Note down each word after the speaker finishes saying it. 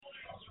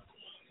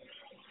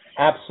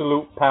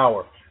Absolute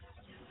power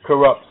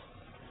corrupts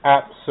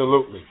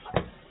absolutely.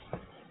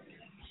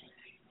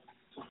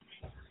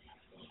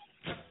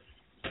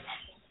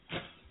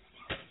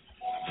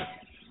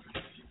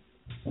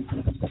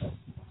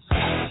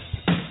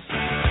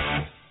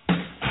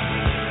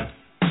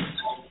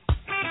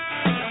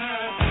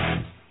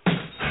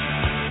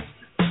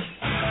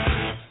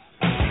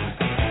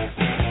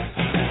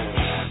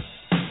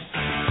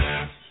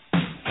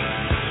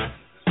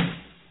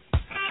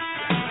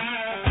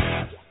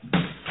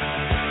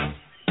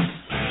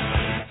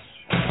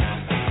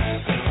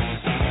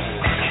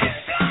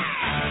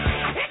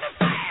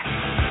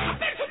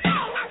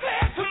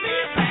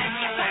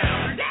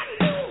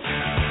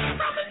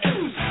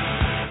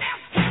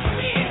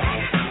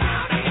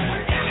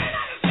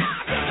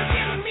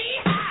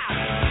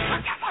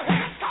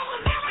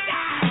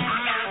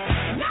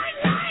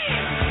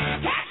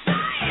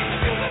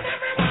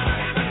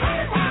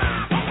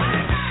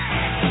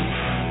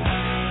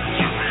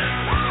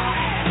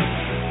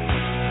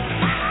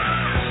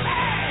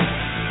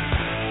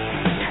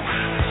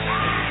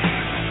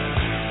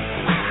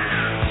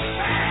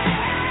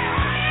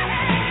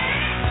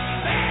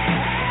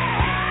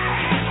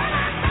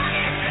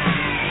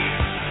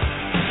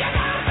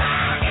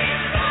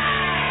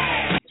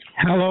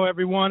 Hello,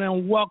 everyone,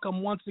 and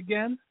welcome once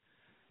again.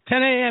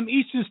 10 a.m.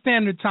 Eastern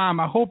Standard Time.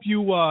 I hope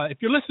you, if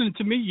you're listening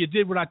to me, you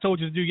did what I told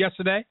you to do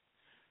yesterday,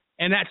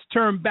 and that's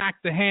turn back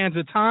the hands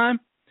of time.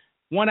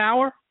 1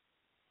 hour,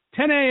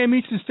 10 a.m.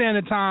 Eastern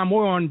Standard Time.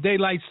 We're on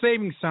daylight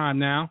savings time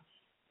now,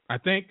 I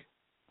think,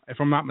 if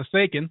I'm not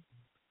mistaken.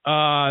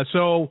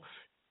 So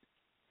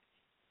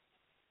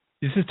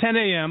this is 10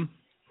 a.m.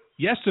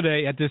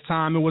 Yesterday at this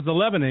time, it was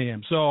 11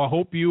 a.m. So I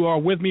hope you are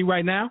with me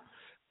right now.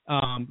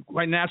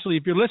 Quite naturally,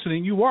 if you're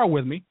listening, you are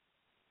with me.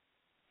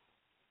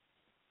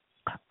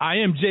 I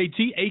am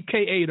JT,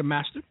 a.k.a. The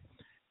Master,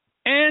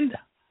 and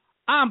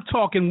I'm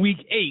talking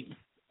Week 8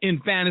 in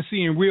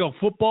fantasy and real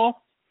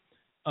football.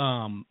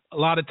 A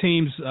lot of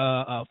teams,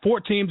 4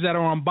 teams that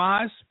are on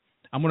buys.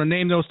 I'm going to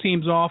name those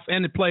teams off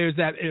and the players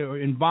that are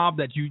involved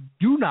that you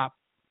do not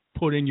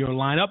put in your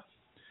lineup.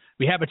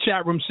 We have a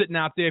chat room sitting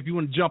out there. If you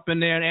want to jump in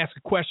there and ask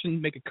a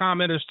question, make a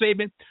comment or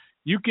statement,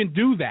 you can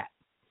do that.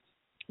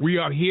 We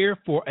are here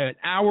for an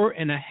hour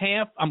and a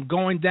half. I'm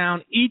going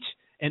down each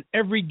and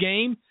every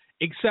game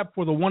except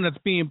for the one that's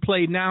being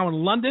played now in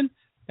London.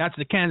 That's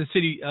the Kansas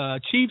City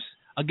Chiefs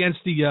against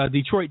the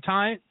Detroit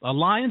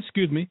Lions.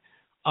 The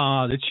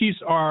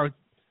Chiefs are,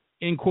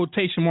 in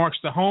quotation marks,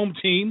 the home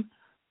team.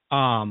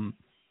 Right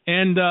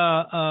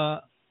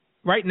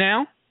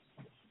now,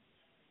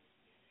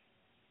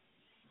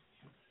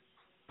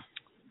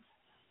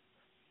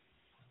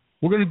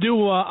 we're going to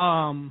do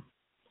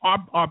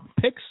our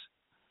picks.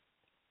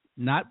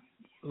 Not,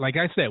 like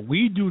I said,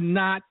 we do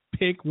not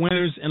pick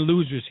winners and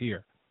losers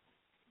here.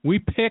 We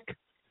pick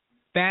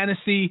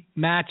fantasy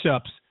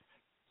matchups,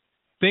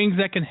 things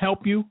that can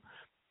help you,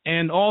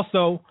 and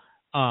also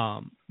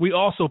we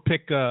also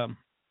pick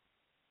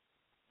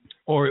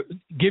or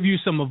give you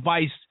some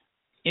advice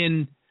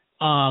in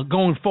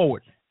going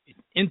forward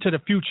into the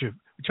future.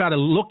 We try to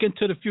look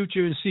into the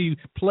future and see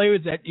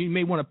players that you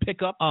may want to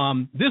pick up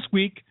this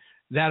week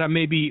that are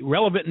maybe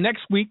relevant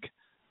next week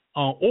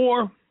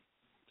or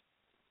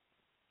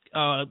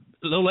a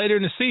little later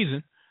in the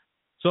season.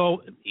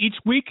 So each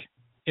week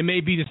it may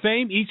be the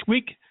same each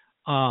week,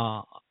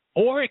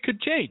 or it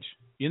could change.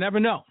 You never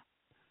know.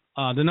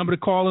 The number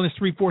to call in is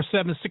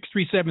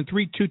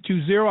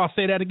 347-637-3220. I'll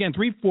say that again,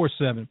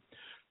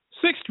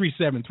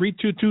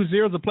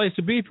 347-637-3220 is the place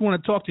to be if you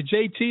want to talk to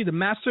JT, the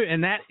Master,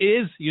 and that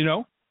is,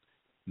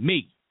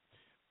 me.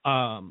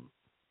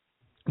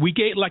 Week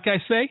 8, like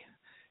I say,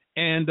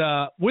 and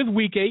with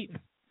Week 8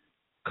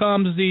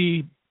 comes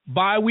the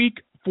bye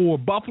week for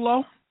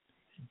Buffalo,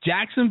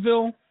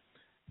 Jacksonville,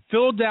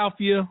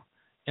 Philadelphia,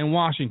 and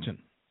Washington.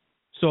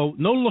 So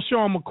no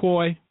LaShawn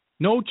McCoy,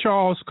 no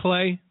Charles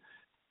Clay.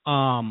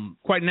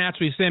 Quite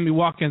naturally, Sammy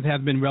Watkins has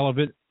been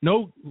relevant.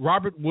 No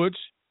Robert Woods.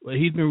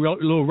 He's been a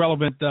little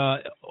relevant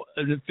in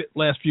the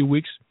last few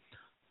weeks.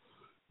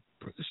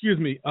 Excuse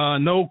me.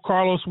 No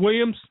Carlos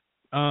Williams.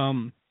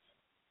 No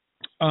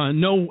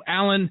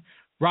Allen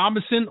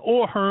Robinson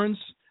or Hearns.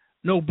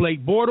 No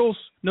Blake Bortles.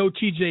 No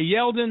T.J.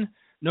 Yeldon.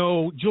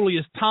 No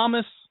Julius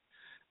Thomas.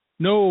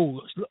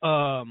 No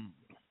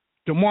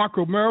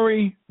DeMarco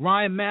Murray,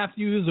 Ryan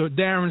Matthews, or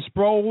Darren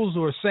Sproles,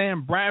 or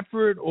Sam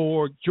Bradford,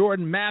 or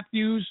Jordan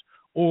Matthews,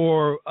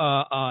 or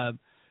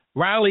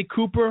Riley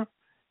Cooper.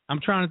 I'm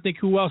trying to think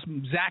who else.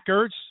 Zach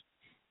Ertz.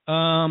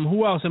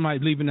 Who else am I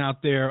leaving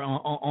out there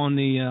on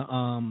the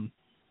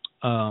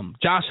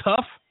Josh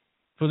Huff?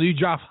 For the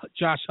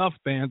Josh Huff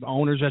fans,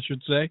 owners, I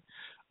should say.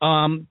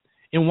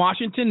 In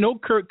Washington, no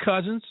Kirk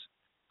Cousins,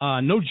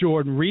 no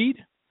Jordan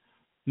Reed,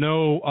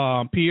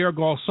 no Pierre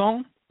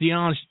Garçon.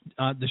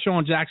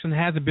 Deshaun Jackson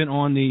hasn't been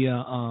on the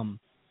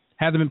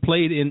hasn't been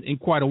played in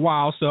quite a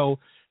while, so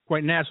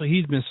quite naturally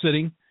he's been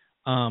sitting.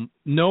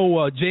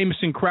 No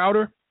Jamison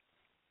Crowder,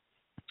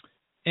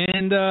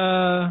 and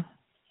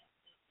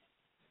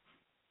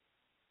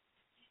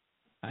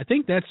I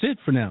think that's it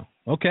for now.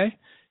 Okay?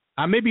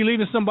 I may be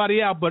leaving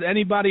somebody out, but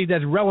anybody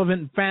that's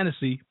relevant in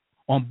fantasy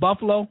on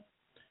Buffalo,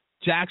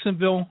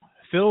 Jacksonville,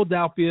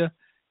 Philadelphia,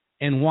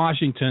 and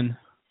Washington,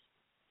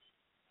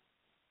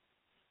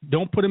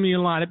 don't put them in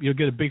your lineup. You'll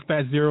get a big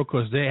fat zero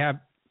because they have,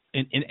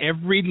 in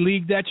every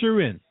league that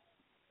you're in,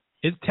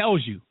 it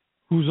tells you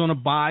who's on a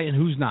bye and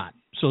who's not.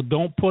 So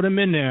don't put them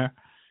in there.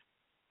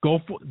 Go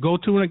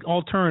to an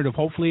alternative.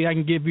 Hopefully I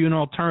can give you an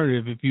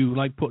alternative if you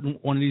like putting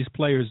one of these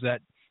players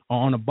that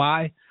are on a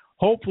bye.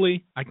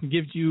 Hopefully I can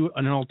give you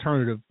an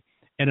alternative,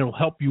 and it'll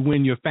help you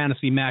win your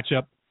fantasy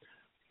matchup.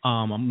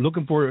 I'm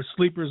looking for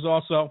sleepers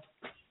also,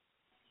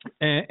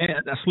 and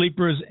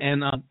sleepers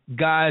and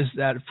guys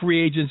that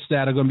free agents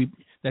that are going to be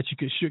that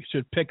you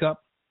should pick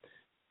up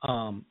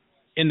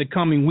in the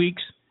coming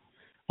weeks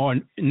or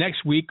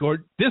next week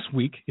or this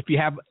week. If you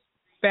have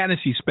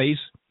fantasy space,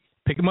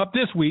 pick them up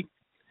this week.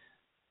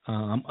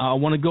 I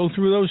want to go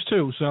through those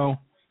too. So,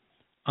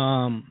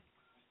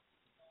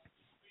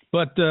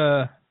 but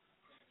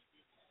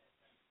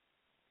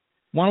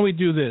why don't we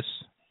do this?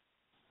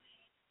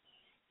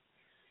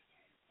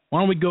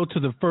 Why don't we go to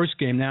the first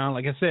game now?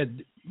 Like I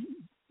said,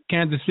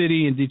 Kansas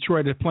City and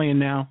Detroit are playing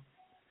now.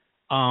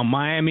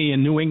 Miami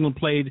and New England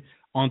played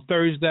on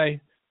Thursday.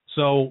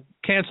 So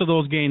cancel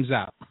those games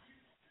out.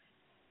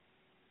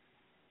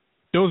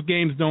 Those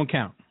games don't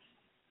count.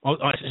 Oh,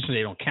 actually,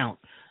 they don't count.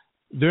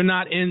 They're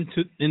not in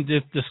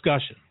this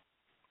discussion.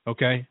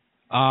 Okay?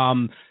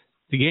 The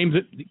games,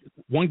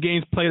 one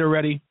game's played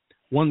already.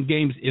 One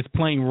game is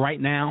playing right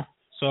now.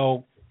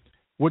 So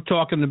we're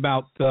talking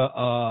about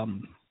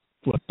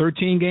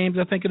 13 games,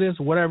 I think it is,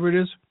 whatever it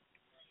is.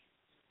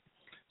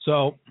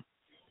 So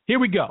here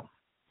we go.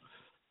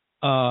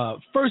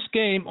 First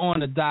game on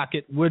the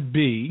docket would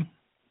be,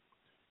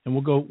 and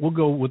we'll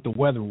go with the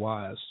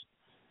weather-wise.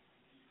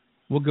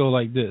 We'll go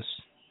like this.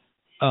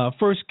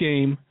 First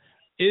game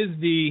is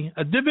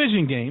a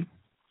division game.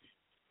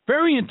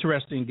 Very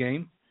interesting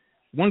game.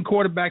 One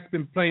quarterback's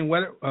been playing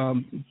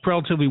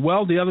relatively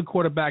well. The other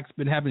quarterback's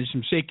been having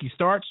some shaky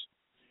starts.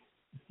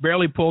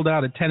 Barely pulled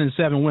out a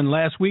 10-7 win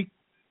last week.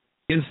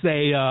 It's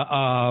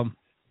a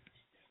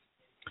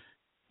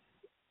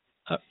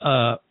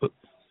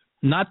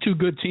not too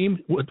good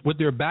team with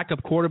their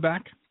backup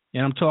quarterback,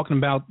 and I'm talking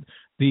about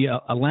the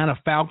Atlanta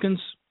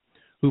Falcons,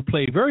 who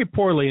played very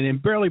poorly and then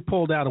barely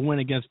pulled out a win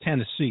against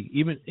Tennessee.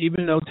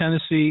 Even though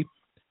Tennessee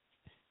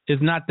is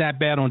not that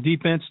bad on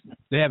defense,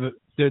 they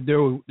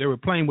were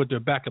playing with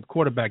their backup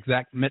quarterback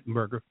Zach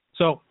Mettenberger.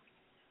 So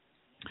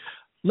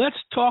let's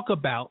talk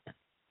about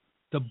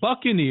the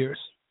Buccaneers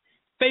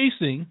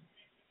facing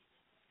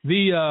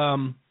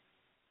the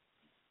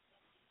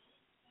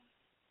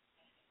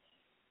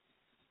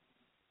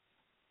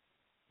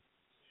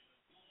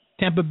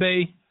Tampa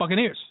Bay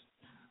Buccaneers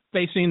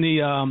facing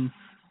the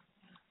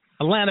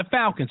Atlanta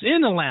Falcons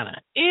in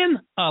Atlanta.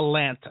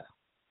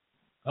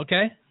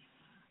 Okay?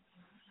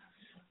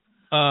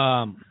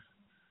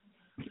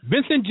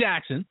 Vincent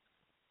Jackson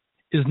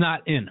is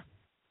not in.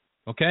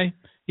 Okay?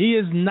 He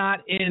is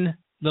not in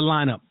the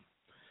lineup.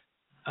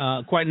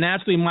 Quite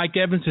naturally, Mike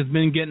Evans has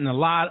been getting a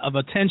lot of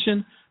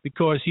attention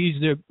because he's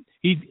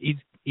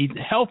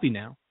healthy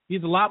now.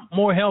 He's a lot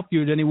more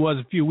healthier than he was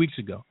a few weeks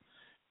ago.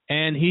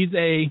 And he's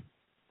a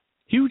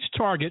huge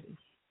target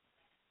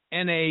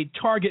and a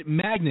target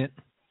magnet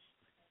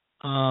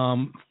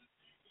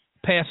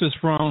passes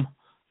from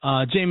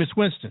Jameis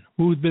Winston,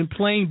 who's been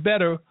playing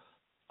better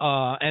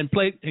and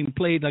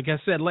played, like I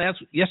said,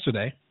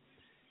 yesterday.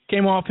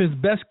 Came off his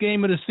best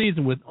game of the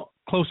season with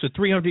close to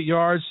 300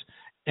 yards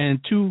and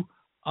 2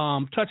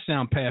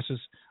 touchdown passes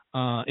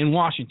in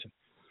Washington.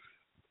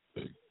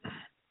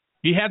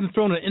 He hasn't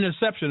thrown an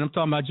interception. I'm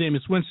talking about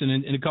Jameis Winston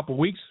in a couple of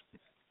weeks.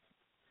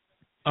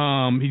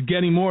 He's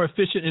getting more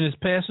efficient in his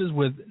passes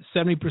with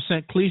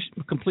 70%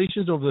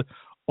 completions over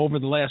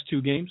the last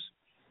 2 games.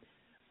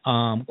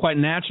 Quite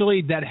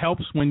naturally, that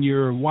helps when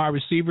your wide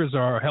receivers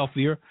are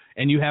healthier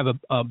and you have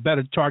a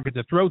better target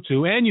to throw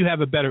to, and you have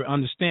a better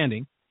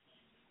understanding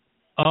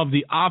of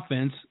the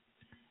offense,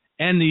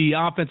 and the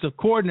offensive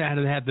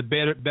coordinator had the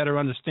better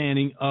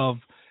understanding of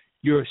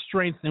your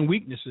strengths and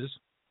weaknesses.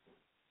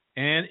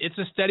 And it's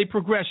a steady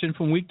progression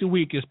from week to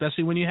week,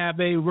 especially when you have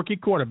a rookie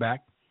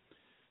quarterback.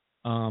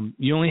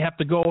 You only have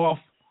to go off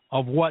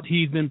of what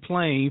he's been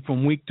playing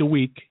from week to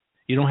week.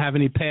 You don't have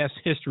any past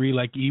history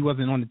like he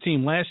wasn't on the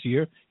team last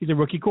year. He's a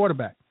rookie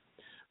quarterback.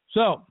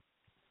 So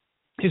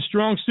his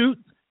strong suit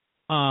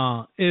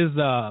is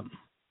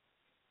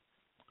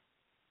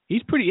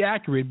he's pretty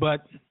accurate,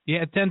 but he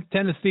had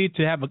tendency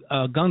to have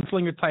a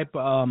gunslinger type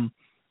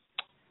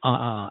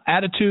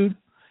attitude,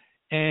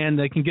 and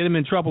they can get him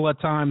in trouble at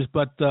times,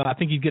 but I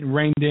think he's getting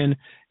reined in,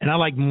 and I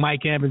like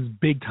Mike Evans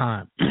big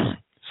time.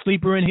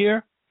 Sleeper in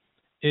here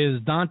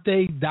is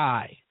Dante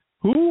Dye.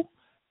 Who?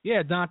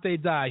 Yeah, Dante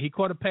Dye. He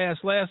caught a pass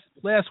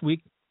last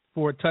week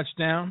for a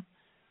touchdown,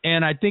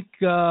 and I think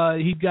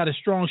he got a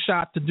strong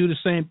shot to do the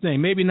same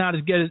thing. Maybe not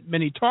get as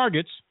many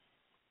targets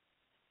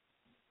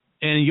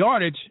and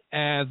yardage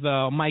as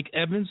Mike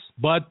Evans,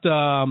 but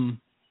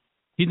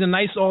he's a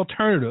nice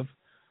alternative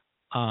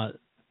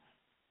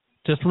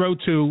to throw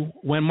to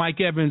when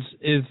Mike Evans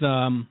is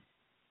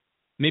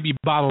maybe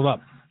bottled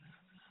up.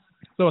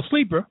 So a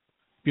sleeper,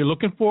 if you're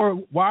looking for a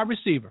wide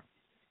receiver.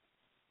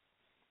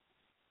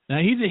 Now,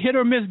 he's a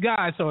hit-or-miss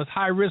guy, so it's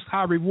high risk,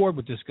 high reward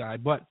with this guy.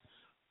 But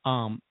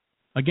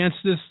against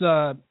this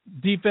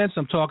defense,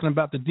 I'm talking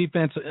about the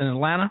defense in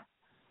Atlanta,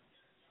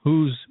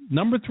 who's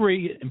number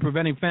 3 in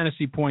preventing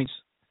fantasy points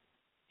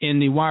in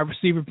the wide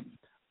receiver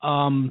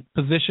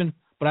position.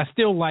 But I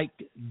still like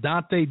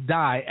Dante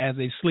Dye as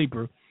a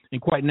sleeper,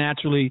 and quite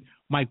naturally,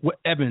 Mike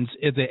Evans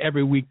is an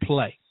every-week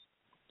play.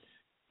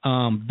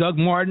 Doug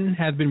Martin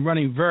has been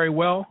running very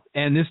well,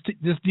 and this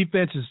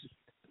defense is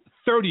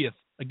 30th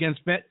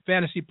against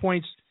fantasy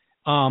points.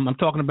 I'm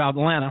talking about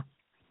Atlanta,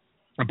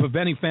 and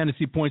preventing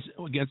fantasy points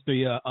against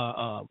the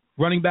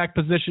running back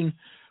position.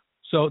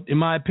 So, in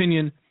my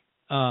opinion,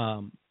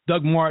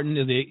 Doug Martin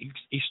is an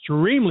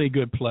extremely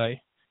good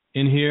play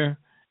in here,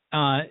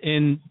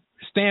 in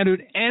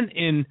standard and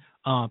in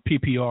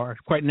PPR.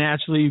 Quite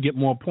naturally, you get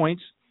more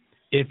points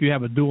if you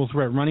have a dual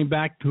threat running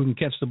back who can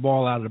catch the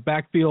ball out of the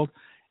backfield.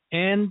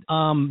 And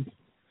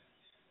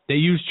they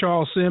use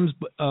Charles Sims,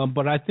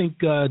 but I think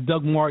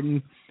Doug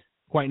Martin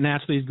quite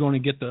naturally is going to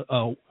get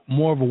the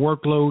more of a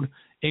workload,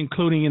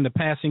 including in the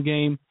passing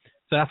game.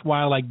 So that's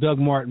why I like Doug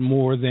Martin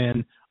more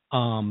than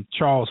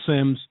Charles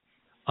Sims.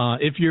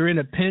 If you're in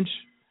a pinch,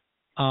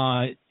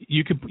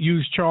 you could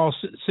use Charles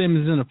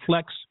Sims in a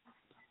flex.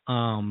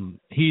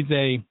 He's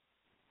a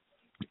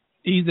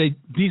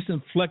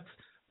decent flex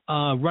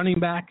running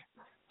back.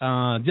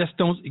 Just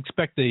don't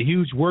expect a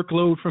huge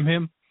workload from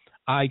him.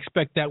 I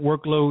expect that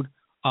workload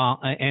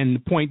and the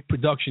point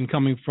production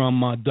coming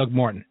from Doug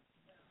Martin.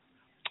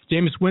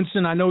 Jameis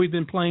Winston, I know he's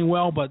been playing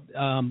well, but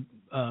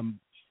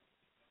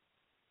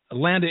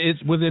Atlanta is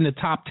within the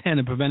top 10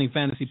 in preventing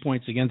fantasy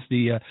points against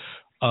the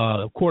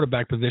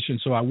quarterback position.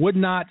 So I would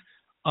not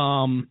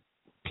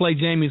play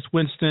Jameis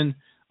Winston.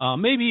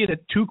 Maybe in a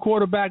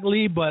 2-quarterback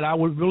league, but I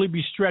would really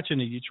be stretching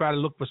it. You try to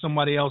look for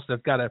somebody else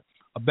that's got a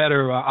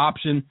better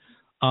option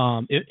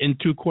in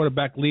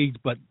 2-quarterback leagues,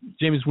 but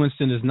Jameis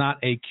Winston is not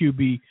a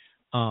QB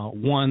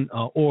 1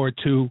 or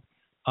 2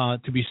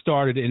 to be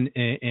started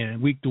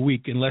in week to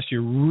week unless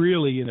you're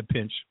really in a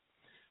pinch.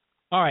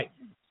 All right,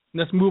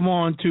 let's move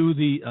on to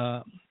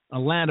the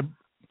Atlanta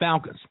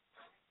Falcons.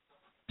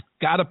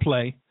 Got to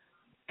play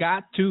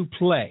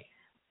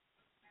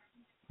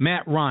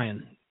Matt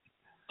Ryan.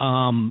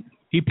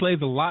 He plays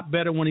a lot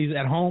better when he's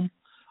at home.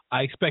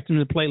 I expect him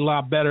to play a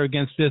lot better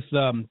against this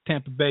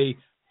Tampa Bay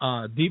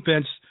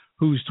defense,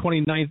 who's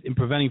 29th in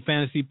preventing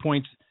fantasy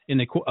points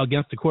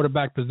against the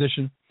quarterback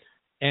position,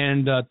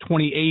 and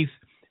 28th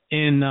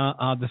in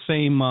the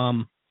same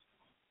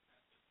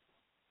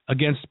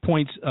against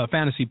points,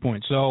 fantasy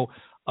points. So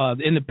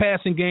in the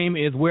passing game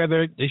is where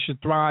they should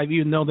thrive,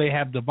 even though they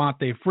have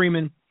Devontae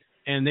Freeman,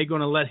 and they're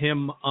going to let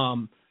him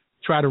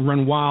try to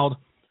run wild.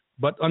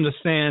 But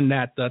understand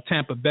that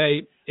Tampa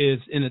Bay is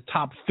in the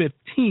top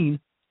 15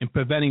 in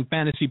preventing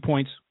fantasy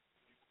points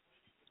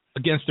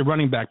against the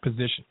running back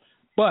position.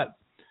 But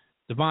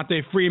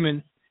Devontae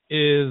Freeman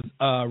is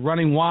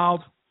running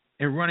wild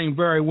and running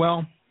very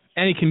well,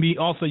 and he can be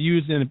also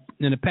used in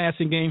the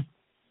passing game.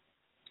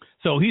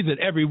 So he's an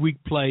every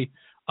week play,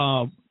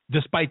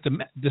 despite the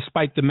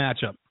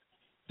matchup.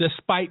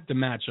 Despite the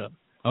matchup,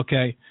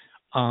 okay.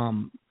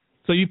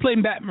 So you play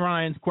Matt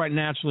Ryan quite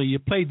naturally. You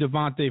play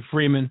Devontae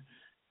Freeman,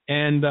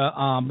 and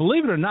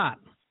believe it or not,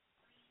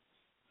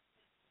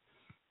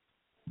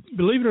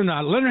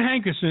 Leonard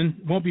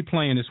Hankerson won't be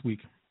playing this week.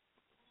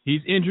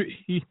 He's injured.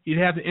 He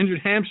has an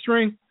injured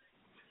hamstring,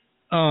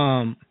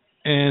 and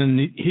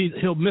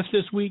he'll miss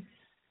this week.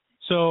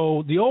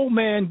 So the old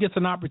man gets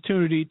an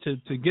opportunity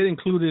to get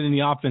included in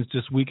the offense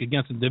this week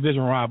against a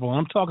division rival, and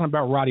I'm talking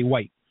about Roddy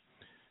White.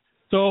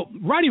 So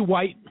Roddy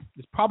White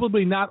is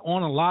probably not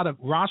on a lot of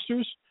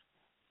rosters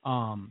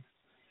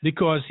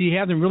because he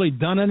hasn't really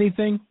done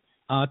anything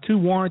to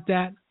warrant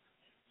that.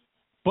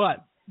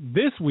 But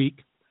this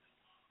week,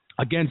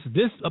 against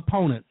this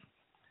opponent,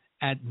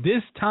 at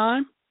this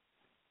time,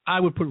 I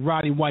would put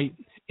Roddy White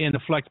in the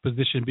flex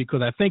position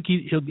because I think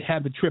he'll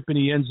have a trip in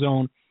the end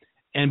zone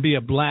and be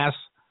a blast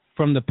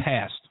from the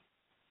past.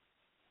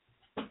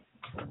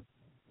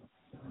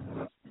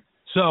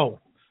 So,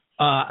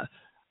 I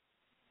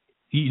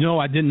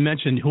didn't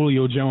mention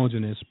Julio Jones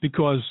in this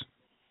because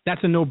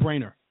that's a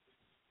no-brainer.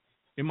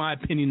 In my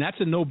opinion, that's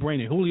a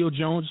no-brainer. Julio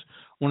Jones,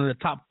 one of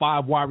the top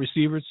 5 wide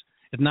receivers,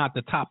 if not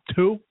the top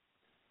 2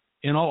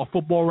 in all of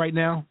football right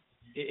now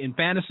in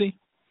fantasy.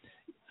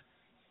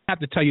 I have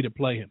to tell you to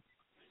play him.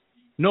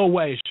 No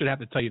way should have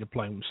to tell you to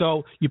play him.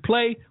 So you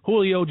play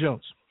Julio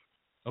Jones,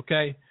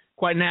 okay?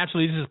 Quite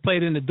naturally, this is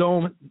played in the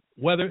dome.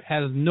 Weather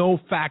has no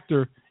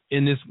factor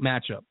in this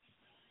matchup.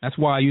 That's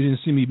why you didn't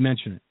see me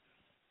mention it.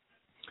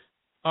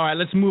 All right,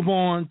 let's move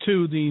on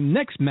to the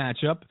next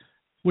matchup,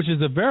 which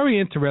is a very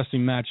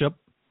interesting matchup.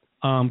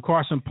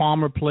 Carson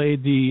Palmer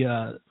played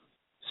the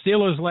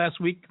Steelers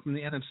last week from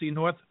the NFC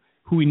North,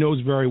 who he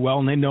knows very well,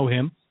 and they know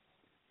him.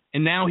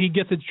 And now he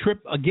gets a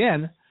trip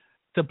again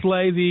to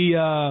play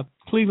the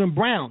Cleveland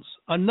Browns,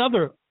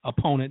 another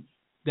opponent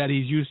that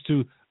he's used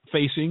to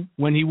facing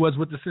when he was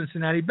with the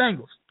Cincinnati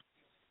Bengals.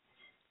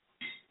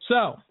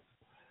 So,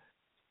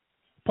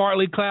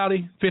 partly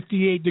cloudy,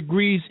 58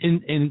 degrees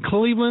in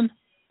Cleveland,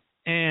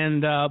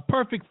 and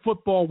perfect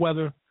football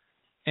weather.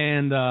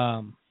 And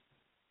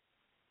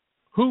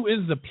who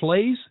is the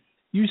plays,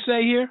 you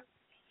say here?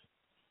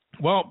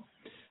 Well,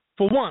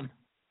 for one,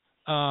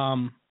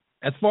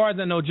 as far as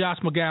I know, Josh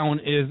McGowan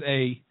is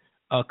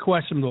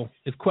questionable.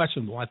 It's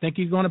questionable. I think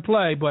he's going to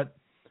play, but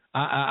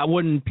I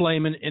wouldn't play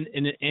him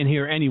in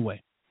here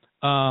anyway.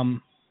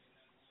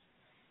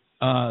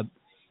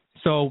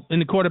 So in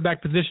the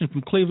quarterback position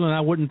from Cleveland,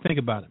 I wouldn't think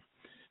about him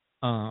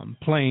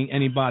playing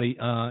anybody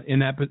in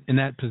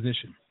that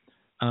position.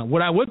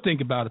 What I would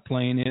think about it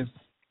playing is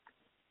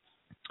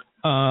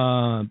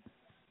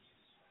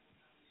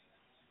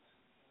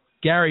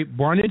Gary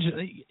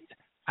Barnidge.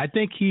 I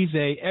think he's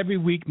a every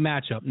week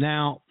matchup.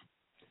 Now,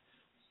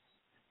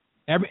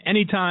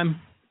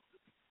 anytime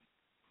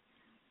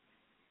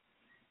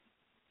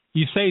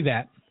you say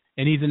that,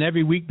 and he's an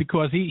every week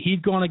because he's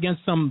gone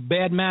against some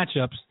bad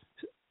matchups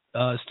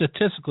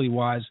statistically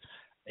wise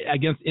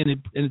against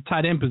in the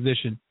tight end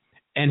position,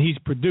 and he's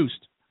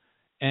produced.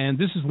 And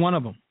this is one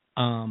of them.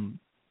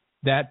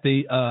 That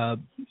the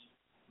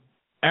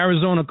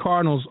Arizona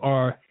Cardinals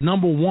are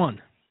number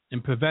one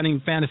in preventing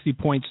fantasy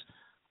points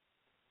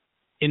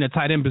in the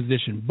tight end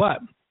position. But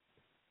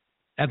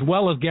as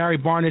well as Gary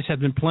Barnidge has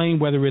been playing,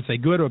 whether it's a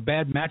good or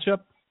bad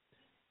matchup,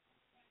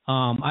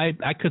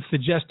 I could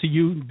suggest to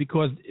you,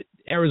 because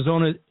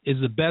Arizona is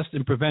the best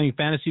in preventing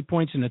fantasy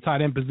points in the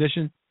tight end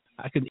position,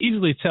 I could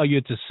easily tell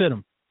you to sit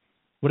him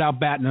without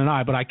batting an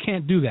eye, but I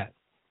can't do that.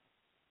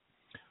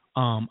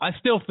 I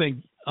still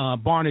think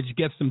Barnidge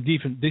gets some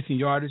decent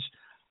yardage.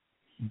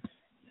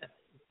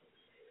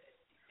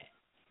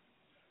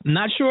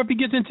 Not sure if he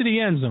gets into the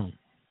end zone.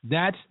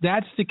 That's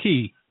the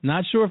key.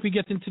 Not sure if he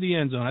gets into the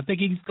end zone. I think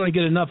he's going to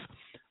get enough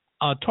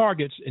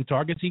targets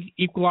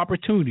equal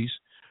opportunities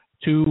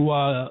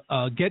to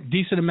get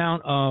decent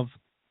amount of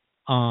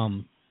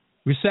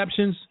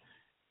receptions,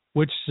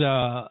 which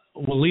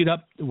will lead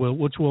up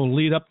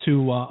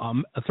to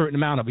a certain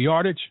amount of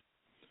yardage,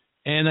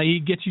 and he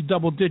gets you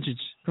double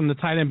digits from the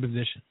tight end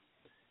position.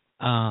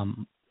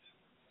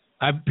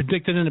 I've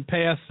predicted in the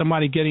past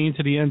somebody getting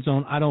into the end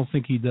zone. I don't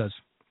think he does.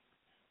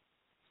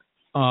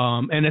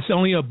 And it's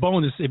only a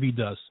bonus if he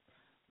does.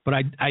 But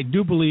I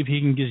do believe he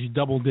can give you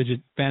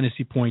double-digit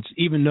fantasy points,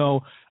 even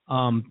though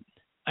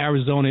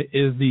Arizona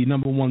is the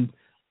number one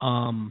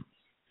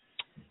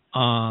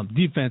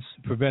defense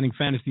preventing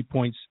fantasy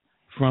points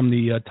from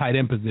the tight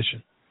end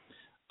position.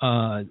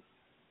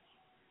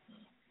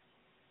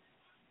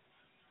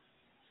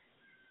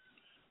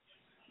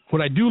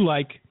 What I do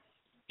like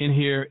in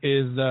here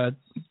is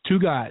two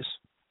guys,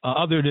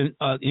 other than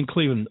in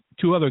Cleveland,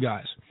 two other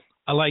guys.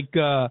 I like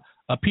a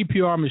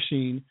PPR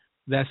machine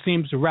that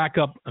seems to rack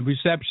up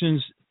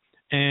receptions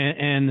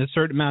and a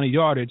certain amount of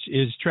yardage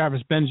is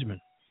Travis Benjamin.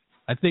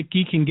 I think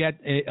he can get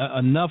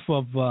enough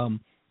of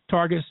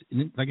targets,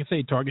 like I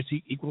say, targets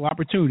equal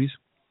opportunities,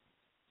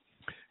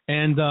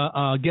 and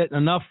get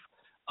enough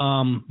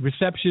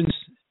receptions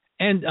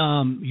and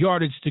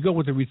yardage to go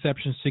with the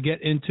receptions to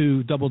get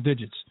into double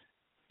digits.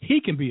 He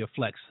can be a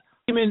flex.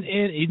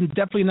 He's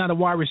definitely not a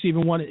wide receiver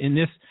one in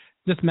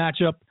this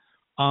matchup.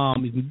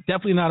 He's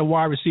definitely not a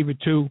wide receiver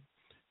two.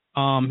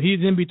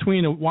 He's in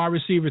between a wide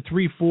receiver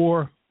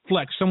 3-4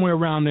 flex, somewhere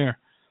around there,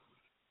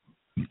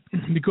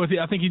 because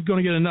I think he's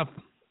going to get enough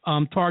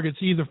targets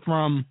either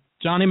from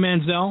Johnny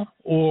Manziel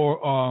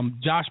or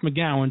Josh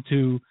McGowan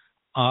to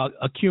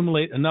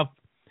accumulate enough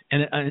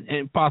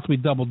and possibly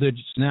double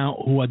digits. Now,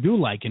 who I do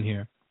like in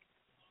here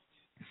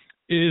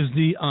is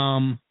the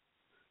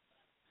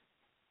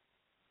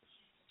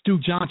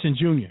Duke Johnson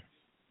Jr.,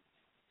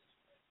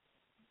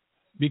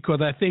 because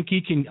I think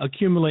he can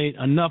accumulate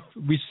enough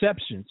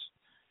receptions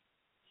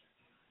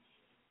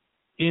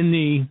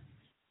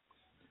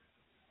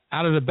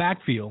out of the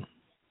backfield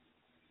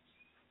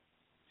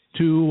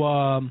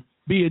to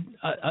be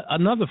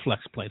another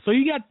flex play. So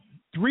you got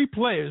three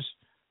players,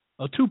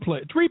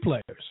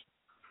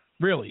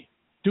 really.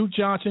 Duke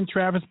Johnson,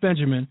 Travis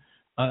Benjamin,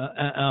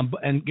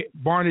 and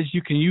Barnidge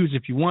you can use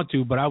if you want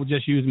to, but I would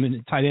just use him in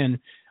the tight end.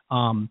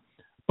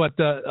 But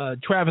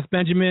Travis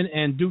Benjamin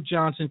and Duke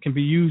Johnson can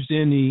be used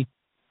in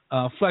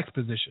the flex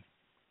position.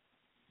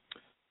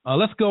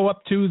 Let's go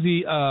up to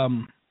the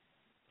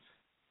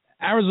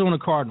Arizona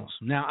Cardinals.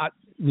 Now,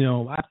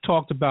 I've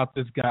talked about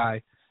this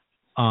guy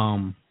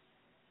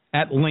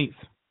at length,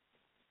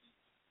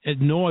 ad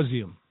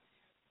nauseum,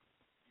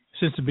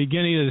 since the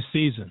beginning of the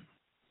season.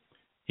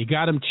 He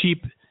got him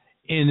cheap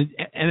in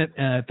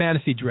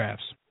fantasy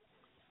drafts.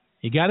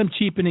 He got him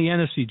cheap in the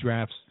NFC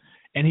drafts,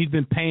 and he's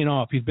been paying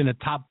off. He's been a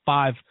top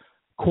 5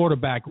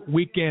 quarterback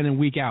week in and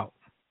week out.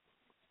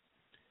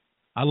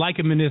 I like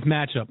him in this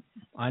matchup.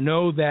 I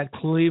know that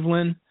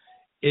Cleveland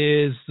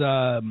is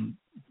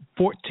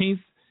 14th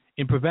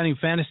in preventing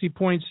fantasy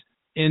points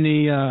in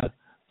the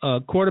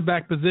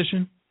quarterback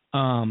position,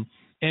 and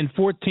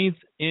 14th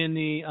in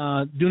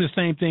the doing the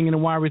same thing in the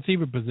wide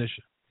receiver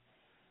position.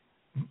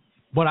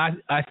 But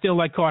I still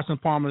like Carson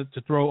Palmer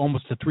to throw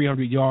almost to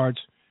 300 yards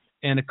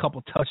and a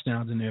couple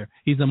touchdowns in there.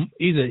 He's a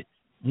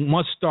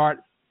must start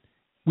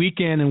week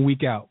in and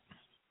week out.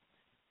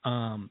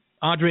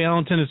 Andre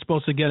Ellington is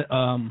supposed to get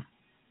some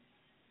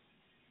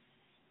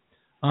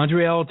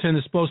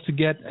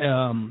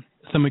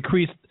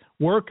increased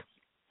work,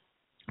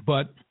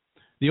 but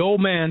the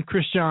old man,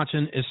 Chris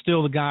Johnson, is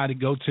still the guy to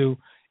go to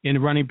in the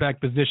running back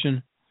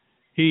position.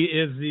 He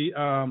is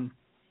the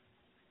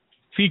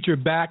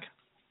featured back,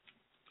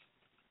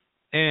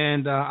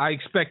 and I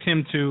expect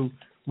him to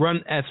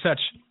run as such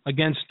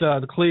against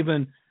the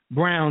Cleveland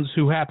Browns,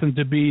 who happen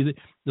to be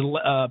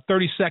the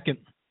 32nd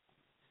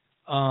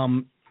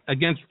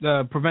against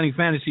preventing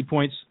fantasy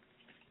points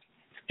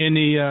in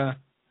the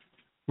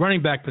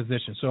running back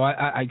position. So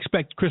I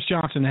expect Chris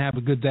Johnson to have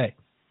a good day.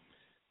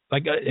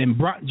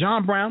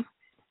 John Brown,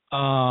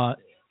 I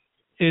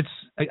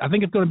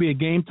think it's going to be a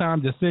game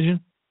time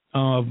decision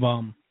of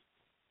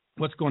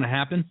what's going to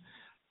happen.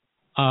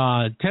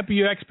 Temper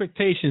your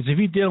expectations. If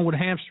he's dealing with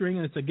hamstring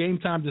and it's a game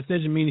time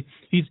decision, meaning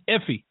he's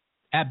iffy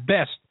at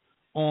best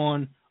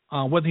on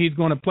whether he's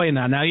going to play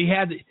now. Now, he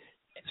had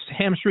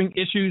hamstring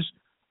issues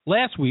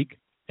last week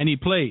and he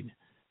played,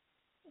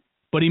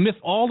 but he missed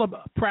all the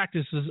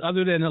practices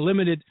other than a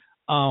limited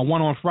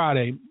one on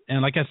Friday.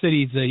 And like I said,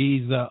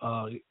 he's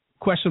a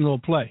questionable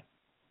play.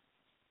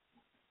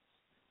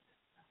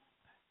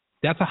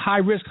 That's a high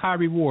risk, high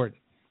reward.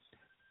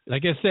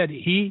 Like I said,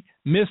 he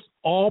missed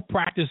all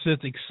practices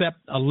except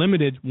a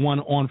limited one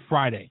on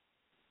Friday.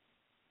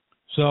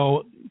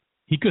 So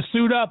he could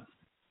suit up.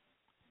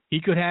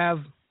 He could have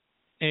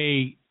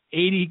a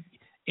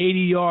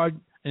 80-yard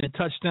and a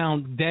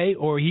touchdown day,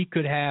 or he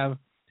could have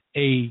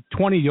a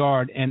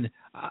 20-yard and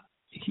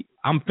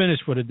I'm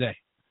finished for the day.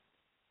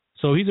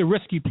 So he's a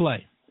risky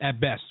play at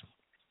best.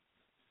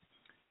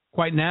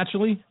 Quite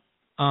naturally,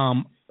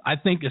 I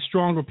think a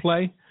stronger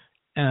play.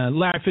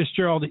 Larry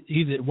Fitzgerald,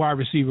 he's a wide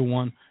receiver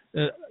one.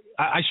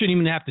 I shouldn't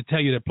even have to tell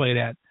you to play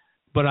that.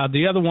 But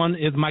the other one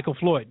is Michael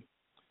Floyd.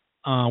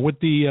 With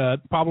the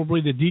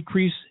probably the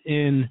decrease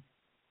in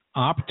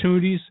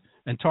opportunities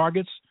and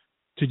targets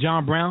to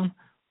John Brown,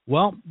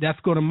 well, that's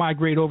going to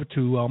migrate over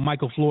to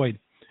Michael Floyd,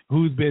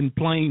 who's been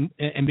playing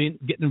and been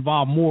getting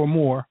involved more and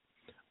more.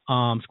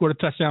 Scored a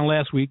touchdown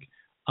last week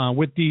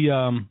with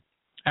the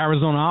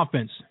Arizona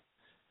offense.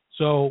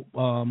 So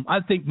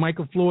I think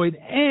Michael Floyd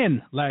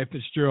and Larry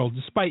Fitzgerald,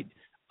 despite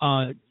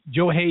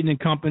Joe Hayden and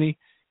company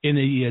in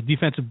the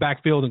defensive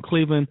backfield in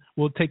Cleveland,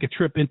 will take a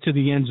trip into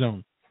the end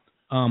zone.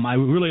 I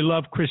really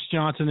love Chris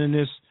Johnson in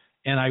this,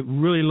 and I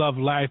really love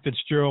Larry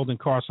Fitzgerald and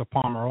Carson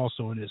Palmer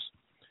also in this.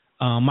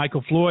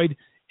 Michael Floyd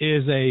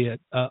is a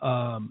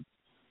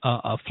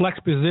flex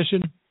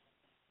position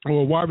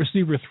or a wide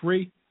receiver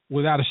 3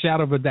 without a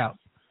shadow of a doubt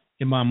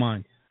in my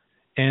mind.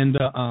 And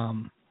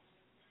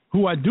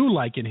who I do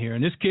like in here,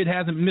 and this kid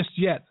hasn't missed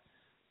yet,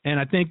 and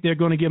I think they're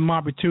going to give him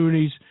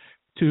opportunities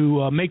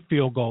to make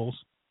field goals.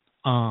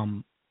 I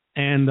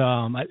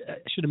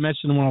should have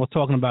mentioned when I was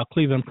talking about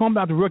Cleveland. I'm talking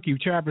about the rookie,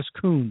 Travis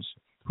Coons,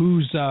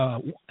 who's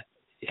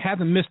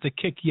hasn't missed a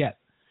kick yet.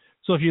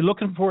 So if you're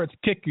looking for a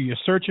kicker, you're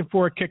searching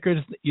for a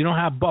kicker, you don't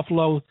have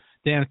Buffalo,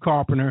 Dan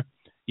Carpenter.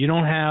 You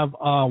don't have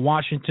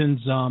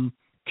Washington's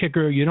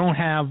kicker. You don't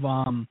have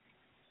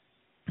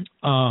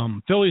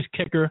Philly's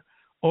kicker,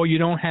 or you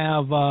don't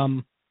have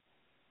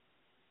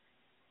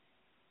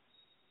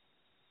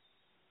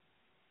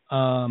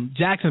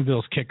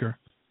Jacksonville's kicker,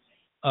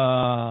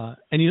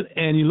 and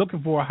you're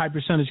looking for a high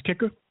percentage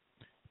kicker,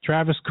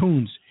 Travis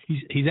Coons.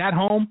 He's at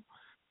home,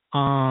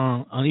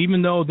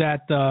 even though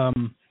that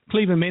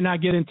Cleveland may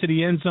not get into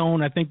the end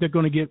zone. I think they're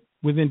going to get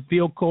within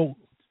field goal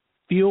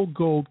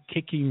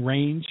kicking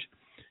range,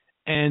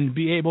 and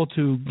be able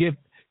to give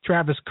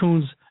Travis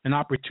Coons an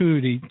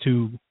opportunity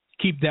to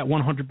keep that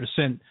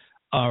 100%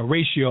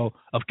 ratio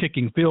of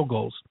kicking field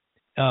goals.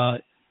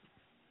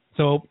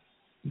 So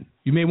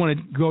you may want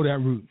to go that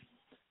route.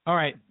 All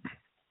right,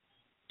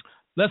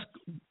 let's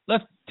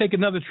take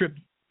another trip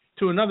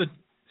to another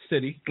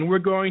city, and we're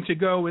going to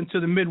go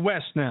into the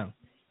Midwest now.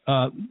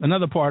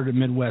 Another part of the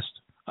Midwest.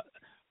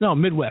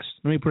 Midwest.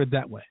 Let me put it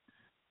that way.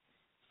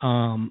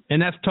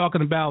 And that's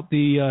talking about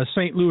the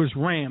St. Louis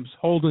Rams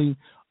hosting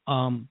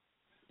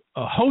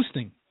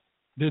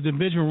the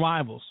division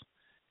rivals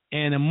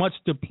and a much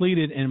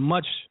depleted and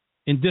much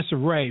in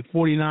disarray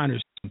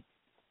 49ers.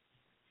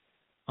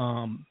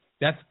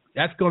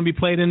 That's going to be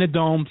played in the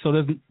Dome, so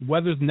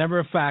weather's never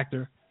a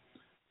factor.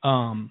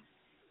 So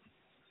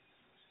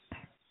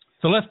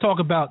let's talk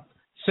about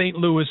St.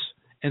 Louis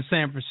and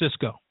San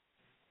Francisco.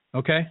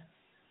 Okay?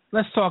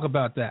 Let's talk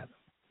about that.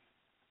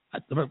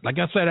 Like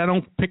I said, I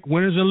don't pick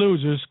winners and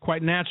losers.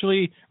 Quite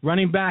naturally,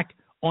 running back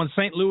on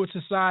St. Louis'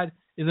 side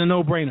is a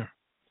no-brainer.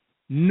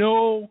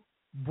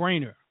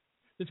 No-brainer.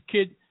 This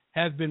kid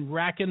has been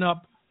racking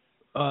up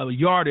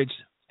yardage,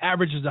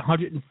 averages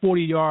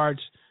 140 yards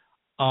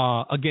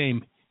a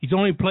game. He's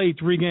only played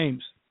 3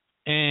 games,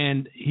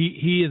 and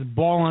he is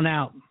balling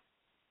out.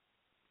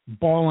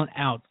 Balling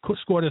out.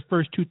 Scored his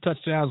first 2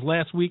 touchdowns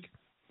last week.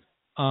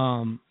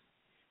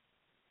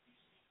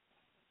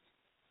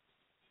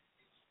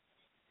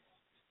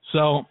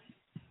 So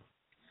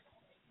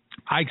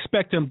I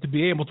expect them to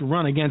be able to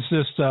run against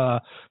this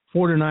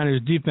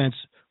 49ers defense,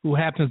 who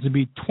happens to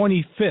be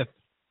 25th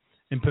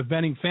in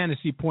preventing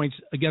fantasy points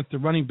against the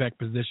running back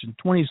position,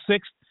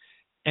 26th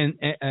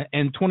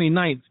and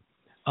 29th,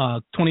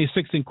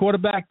 26th in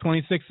quarterback,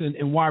 26th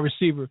in wide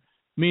receiver,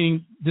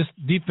 meaning this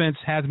defense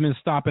hasn't been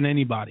stopping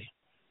anybody,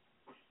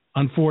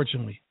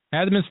 unfortunately.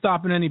 Hasn't been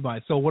stopping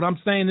anybody. So what I'm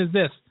saying is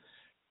this: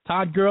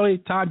 Todd Gurley,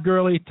 Todd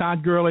Gurley,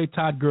 Todd Gurley,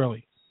 Todd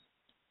Gurley.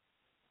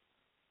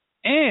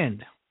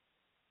 And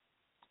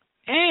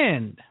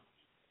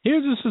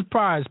here's a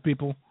surprise,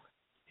 people.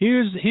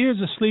 Here's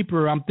a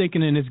sleeper I'm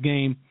thinking in this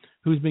game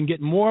who's been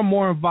getting more and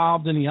more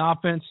involved in the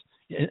offense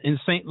in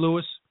St.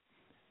 Louis.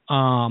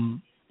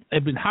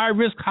 They've been high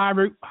risk,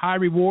 high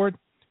reward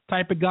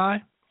type of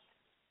guy.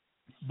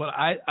 But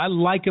I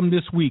like him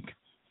this week.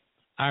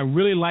 I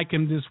really like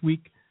him this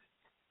week.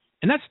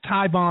 And that's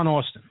Tyvon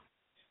Austin.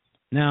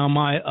 Now,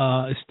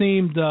 my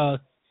esteemed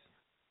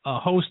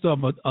host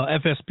of a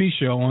FSP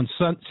show on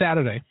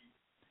Saturday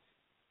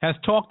has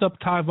talked up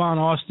Tyvon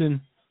Austin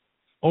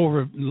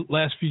over the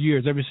last few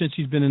years, ever since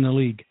he's been in the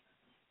league.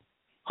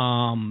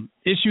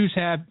 Issues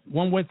have,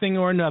 one way thing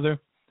or another,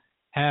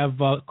 have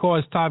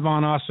caused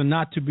Tyvon Austin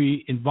not to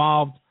be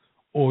involved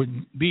or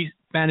be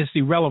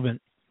fantasy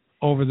relevant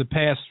over the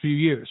past few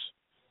years.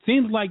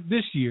 Seems like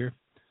this year,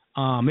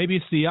 maybe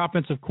it's the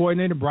offensive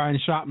coordinator, Brian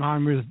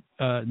Schottenheimer, is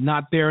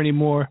not there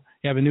anymore.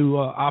 You have a new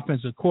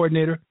offensive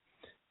coordinator,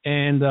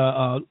 and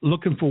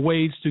looking for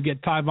ways to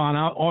get Tyvon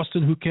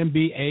Austin, who can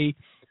be a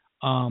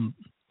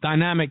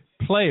dynamic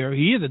player.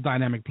 He is a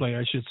dynamic player,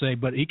 I should say,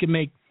 but he can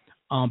make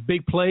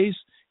big plays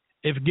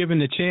if given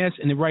the chance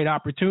and the right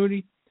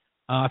opportunity.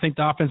 I think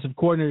the offensive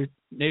coordinator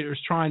is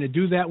trying to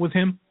do that with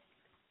him.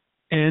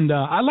 And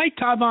I like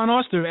Tyvon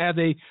Austin as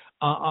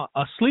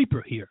a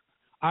sleeper here.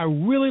 I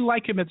really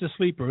like him as a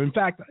sleeper. In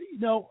fact,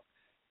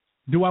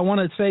 do I want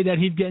to say that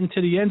he'd get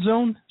into the end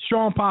zone?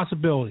 Strong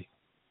possibility.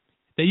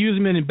 They use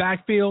him in the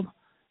backfield.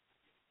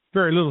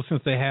 Very little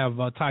since they have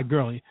Todd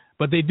Gurley.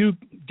 But they do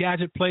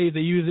gadget plays.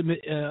 They use him,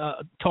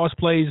 toss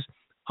plays,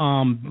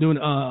 doing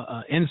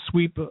end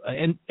sweep,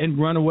 end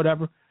run or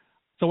whatever.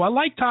 So I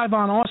like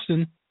Tyvon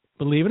Austin.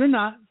 Believe it or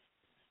not,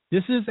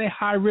 this is a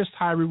high-risk,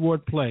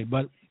 high-reward play.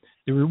 But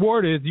the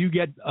reward is you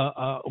get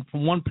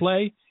from one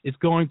play, it's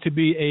going to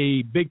be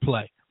a big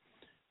play,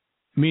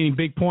 meaning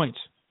big points.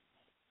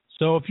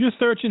 So if you're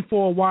searching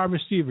for a wide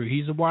receiver,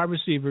 he's a wide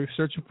receiver,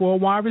 searching for a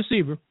wide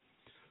receiver,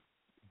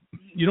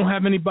 you don't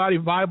have anybody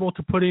viable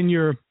to put in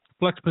your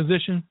flex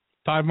position,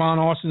 Tyvon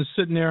Austin is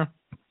sitting there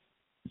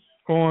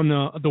on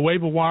the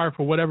waiver wire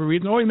for whatever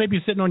reason, or he may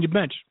be sitting on your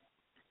bench.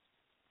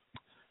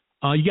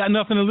 You got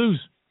nothing to lose.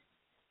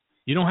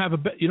 You don't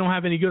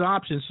have any good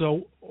options,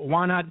 so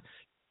why not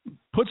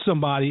put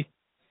somebody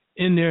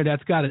in there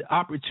that's got an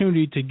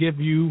opportunity to give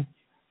you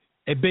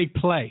a big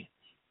play?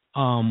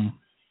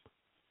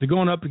 They're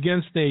going up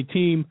against a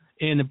team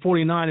in the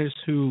 49ers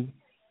who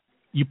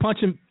you punch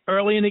them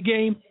early in the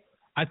game,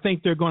 I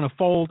think they're going to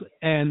fold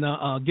and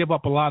give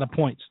up a lot of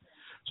points.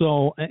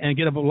 So and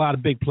get up a lot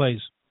of big plays.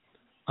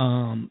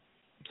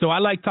 So I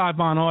like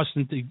Tyvon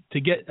Austin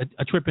to get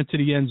a trip into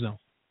the end zone,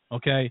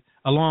 okay,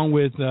 along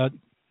with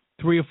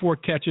 3 or 4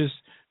 catches,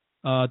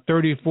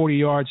 30 or 40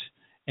 yards,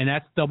 and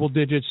that's double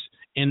digits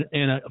in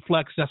a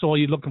flex. That's all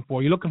you're looking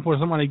for. You're looking for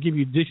somebody to give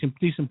you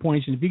decent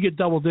points, and if you get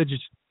double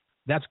digits,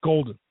 that's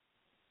golden.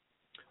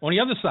 On the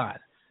other side,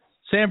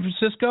 San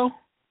Francisco,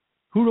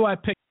 who do I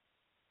pick?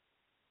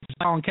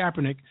 Colin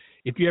Kaepernick.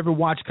 If you ever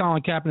watch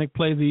Colin Kaepernick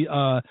play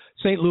the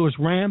St. Louis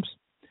Rams,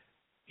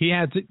 he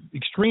has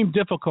extreme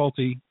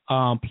difficulty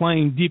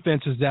playing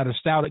defenses that are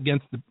stout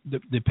against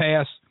the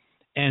pass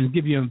and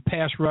give you a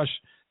pass rush.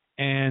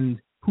 And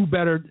who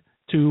better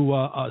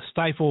to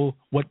stifle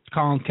what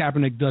Colin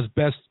Kaepernick does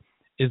best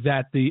is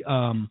that the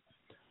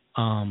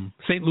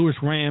St. Louis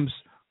Rams,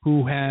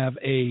 who have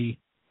in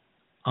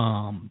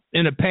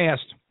the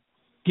past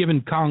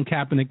given Colin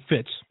Kaepernick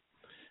fits.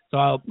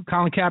 So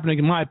Colin Kaepernick,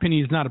 in my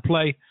opinion, is not a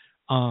play.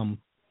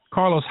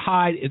 Carlos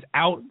Hyde is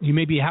out. He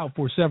may be out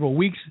for several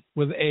weeks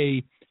with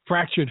a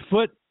fractured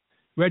foot.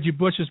 Reggie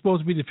Bush is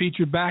supposed to be the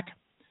featured back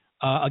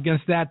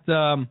against that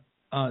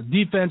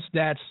defense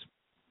that's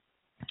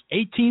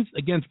 18th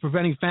against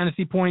preventing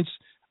fantasy points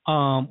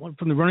from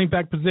the running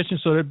back position.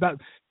 So they're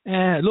about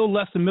a little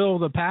less than middle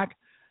of the pack.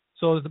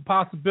 So there's a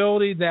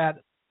possibility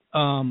that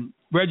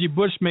Reggie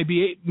Bush may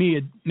be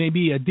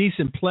a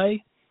decent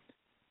play,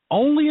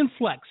 only in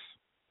flex.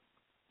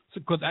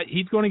 Because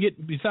he's going to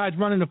get, besides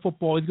running the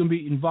football, he's going to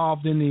be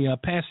involved in the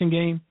passing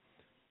game.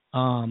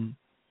 I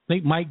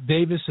think Mike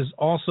Davis is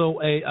also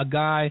a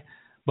guy,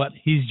 but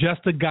he's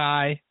just a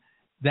guy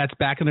that's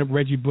backing up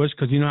Reggie Bush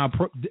because you know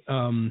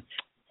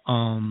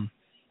how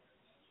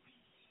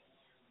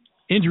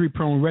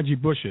injury-prone Reggie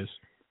Bush is.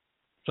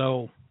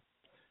 So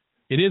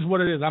it is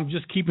what it is. I'm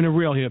just keeping it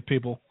real here,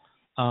 people.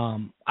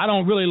 I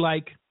don't really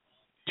like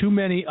too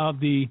many of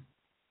the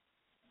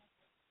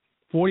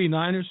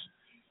 49ers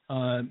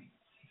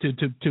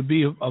to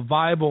be a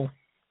viable,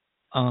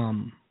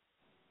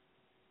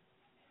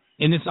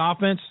 in this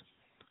offense,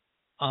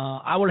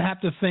 I would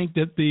have to think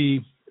that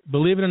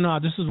believe it or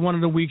not, this is one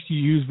of the weeks you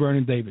use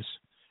Vernon Davis.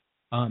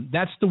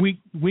 That's the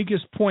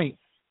weakest point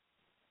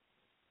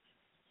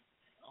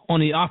on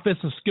the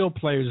offensive skill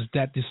players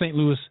that the St.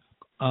 Louis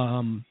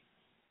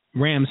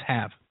Rams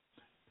have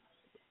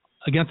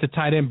against the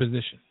tight end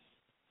position.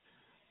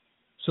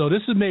 So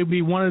this is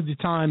maybe one of the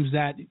times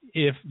that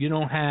if you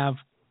don't have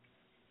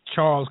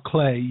Charles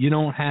Clay, you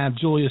don't have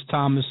Julius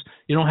Thomas,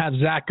 you don't have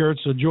Zach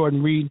Ertz or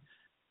Jordan Reed,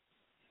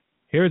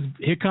 here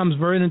comes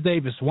Vernon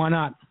Davis. Why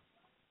not?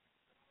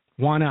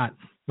 Why not?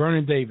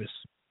 Vernon Davis.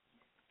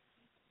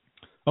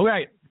 All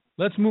right,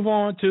 let's move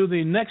on to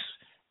the next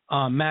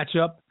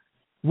matchup,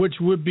 which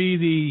would be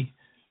the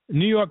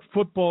New York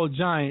Football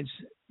Giants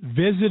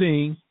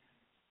visiting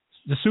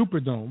the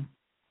Superdome,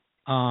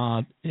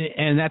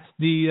 and that's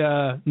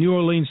the New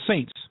Orleans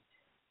Saints,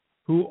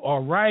 who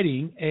are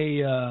riding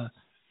a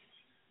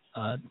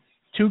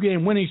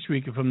 2-game winning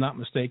streak, if I'm not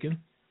mistaken,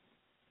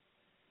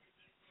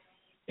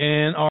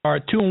 and are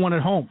 2-1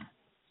 at home,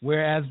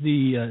 whereas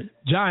the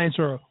Giants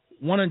are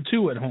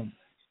 1-2 at home.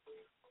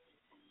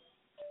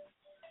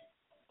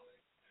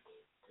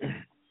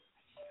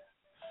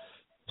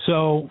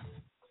 So,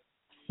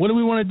 what do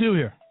we want to do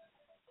here?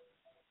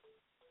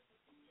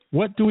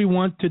 What do we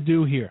want to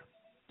do here?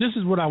 This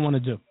is what I want to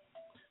do.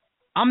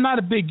 I'm not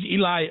a big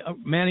Eli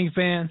Manning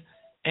fan,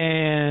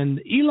 and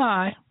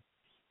Eli,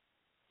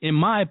 in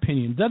my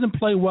opinion, doesn't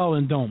play well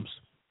in domes.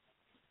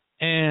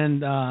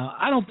 And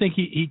I don't think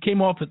he's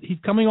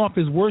coming off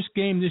his worst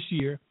game this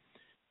year,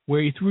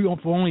 where he threw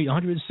for only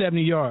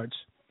 170 yards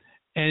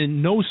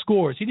and no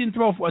scores. He didn't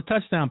throw for a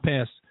touchdown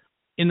pass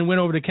in the win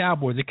over the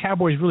Cowboys. The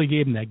Cowboys really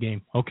gave him that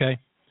game, okay?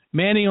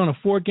 Manning on a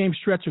 4-game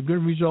stretch of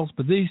good results,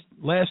 but these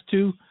last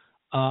two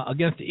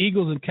against the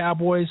Eagles and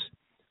Cowboys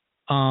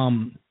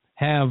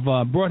have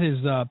brought his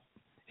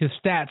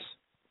stats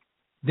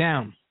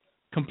down.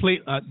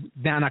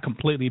 Not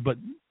completely, but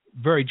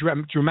very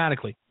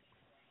dramatically.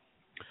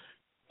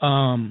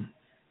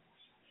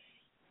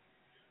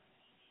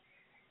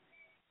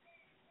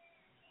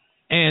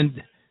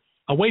 And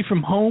away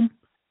from home,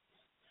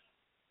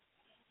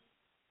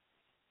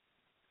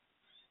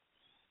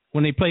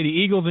 when they play the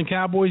Eagles and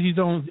Cowboys, he's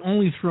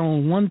only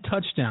thrown one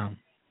touchdown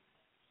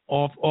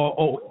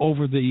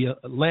over the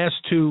last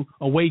two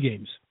away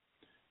games.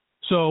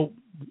 So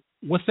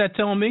what's that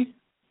telling me?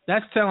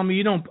 That's telling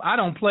me I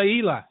don't play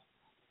Eli.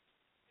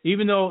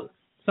 Even though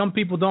some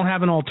people don't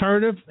have an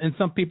alternative and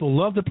some people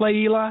love to play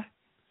Eli,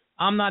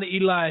 I'm not an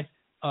Eli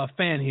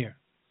fan here.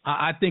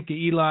 I think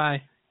Eli,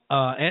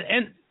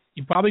 and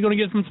you're probably going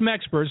to get from some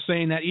experts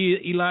saying that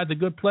Eli's a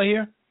good play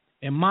here.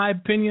 In my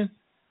opinion,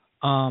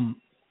 I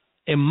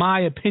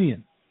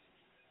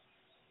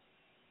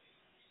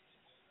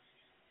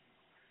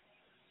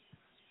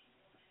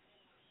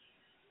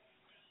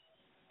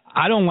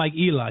don't like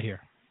Eli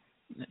here.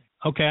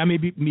 Okay, I may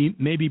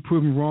be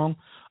proven wrong.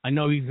 I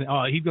know he's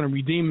going to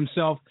redeem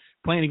himself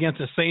playing against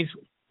the Saints,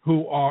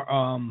 who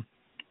are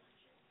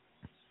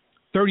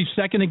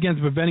 32nd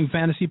against preventing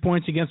fantasy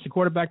points against the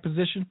quarterback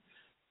position.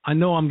 I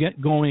know I'm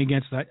going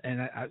against that,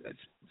 and I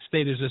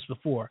stated this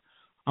before.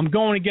 I'm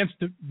going against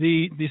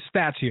the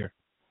stats here.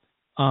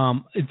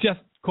 It's just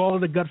call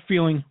it a gut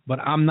feeling, but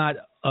I'm not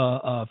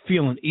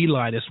feeling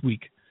Eli this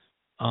week.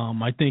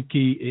 I think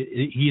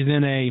he's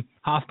in a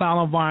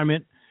hostile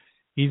environment.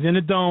 He's in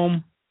a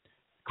dome.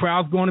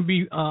 Crowd's going to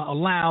be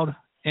loud,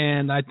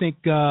 and I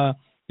think the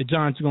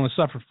Giants are going to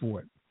suffer for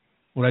it.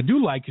 What I do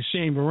like is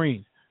Shane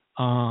Vereen.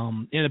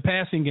 In the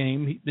passing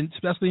game,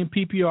 especially in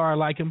PPR, I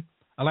like him.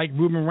 I like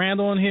Ruben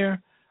Randall in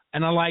here,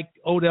 and I like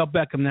Odell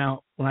Beckham.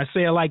 Now, when I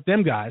say I like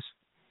them guys,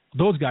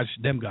 those guys,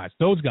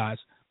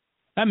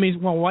 that means,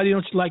 well, why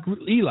don't you like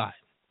Eli?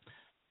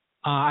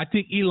 I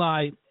think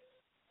Eli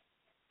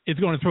is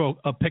going to throw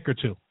a pick or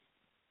two,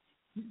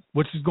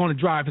 which is going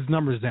to drive his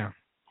numbers down,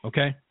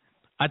 okay?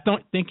 I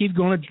don't think he's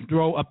going to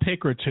throw a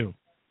pick or two.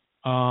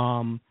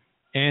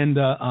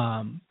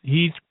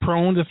 He's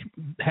prone to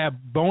have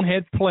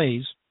bonehead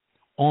plays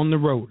on the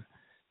road.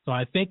 So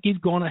I think he's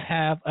going to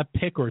have a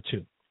pick or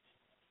two.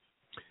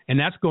 And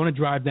that's going to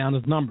drive down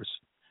his numbers.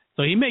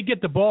 So he may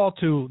get the ball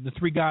to the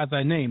three guys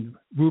I named,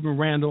 Ruben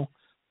Randall,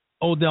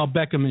 Odell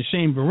Beckham, and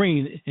Shane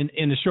Vereen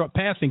in the short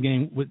passing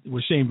game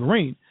with Shane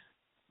Vereen.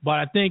 But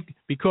I think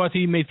because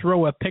he may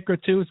throw a pick or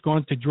two, it's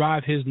going to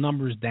drive his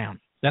numbers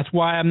down. That's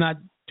why I'm not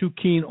too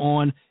keen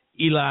on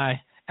Eli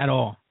at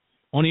all.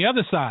 On the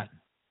other side,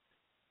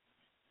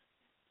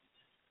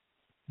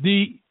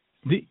 the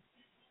New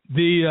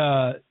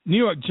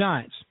York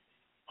Giants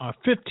are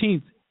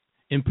 15th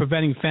in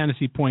preventing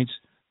fantasy points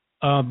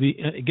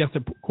against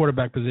the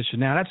quarterback position.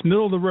 Now, that's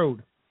middle of the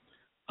road,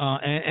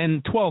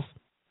 and 12th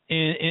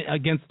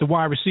against the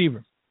wide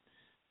receiver.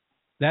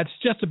 That's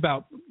just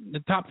about the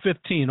top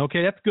 15.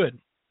 Okay, that's good.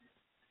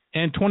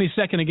 And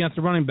 22nd against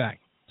the running back.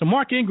 So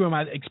Mark Ingram,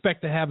 I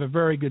expect to have a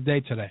very good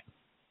day today.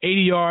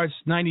 80 yards,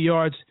 90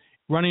 yards,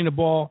 running the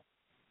ball,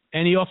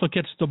 and he also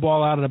gets the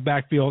ball out of the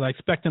backfield. I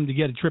expect him to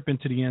get a trip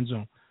into the end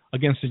zone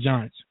against the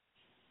Giants.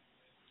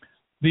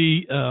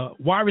 The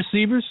wide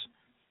receivers,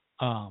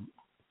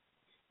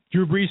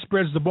 Drew Brees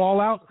spreads the ball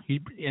out,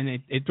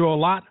 and they throw a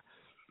lot.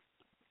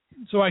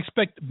 So I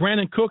expect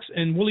Brandon Cooks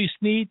and Willie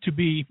Snead to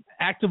be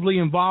actively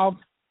involved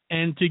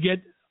and to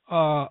get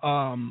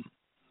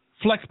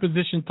flex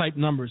position type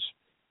numbers.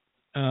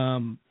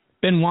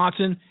 Ben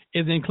Watson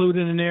is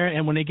included in there,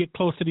 and when they get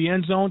close to the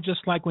end zone,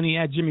 just like when he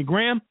had Jimmy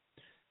Graham,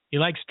 he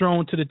likes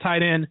throwing to the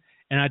tight end,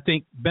 and I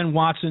think Ben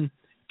Watson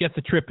gets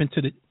the trip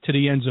into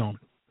the end zone.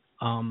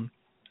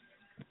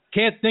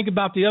 Can't think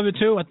about the other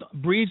two.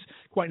 Brees,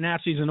 quite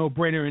naturally, is a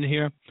no-brainer in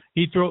here.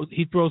 He throws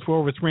for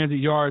over 300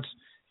 yards,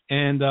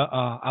 and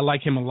I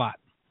like him a lot.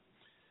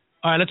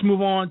 All right, let's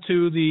move on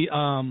to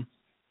the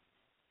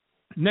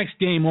next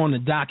game on the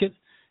docket,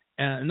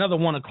 another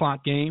 1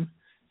 o'clock game.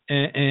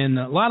 And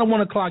a lot of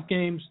 1 o'clock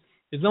games.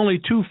 There's only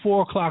 2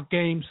 4 o'clock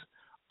games,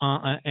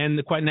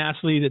 and quite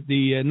naturally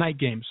the night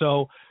game.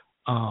 So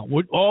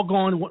we're all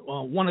going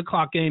 1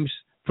 o'clock games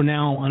for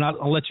now, and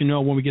I'll let you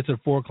know when we get to the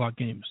 4 o'clock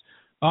games.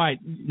 All right,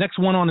 next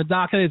one on the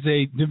docket is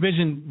a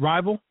division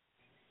rival.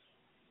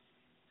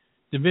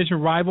 Division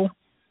rival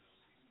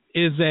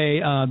is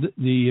the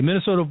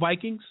Minnesota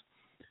Vikings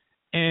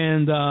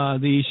and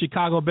the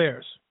Chicago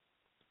Bears.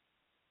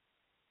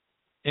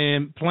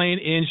 And playing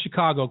in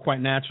Chicago,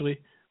 quite naturally.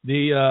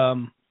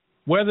 The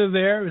weather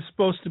there is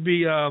supposed to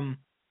be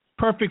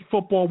perfect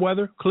football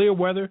weather, clear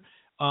weather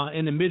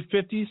in the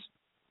mid-50s,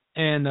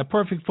 and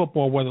perfect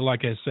football weather,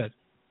 like I said.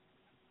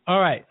 All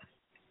right.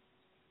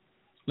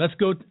 Let's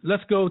go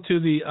to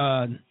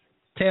the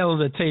tail of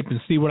the tape and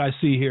see what I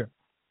see here.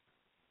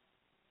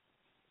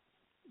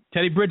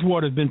 Teddy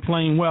Bridgewater has been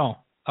playing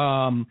well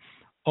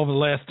over the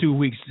last 2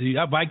 weeks. The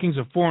Vikings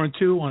are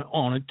 4-2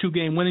 on a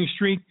 2-game winning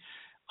streak.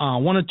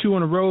 1-2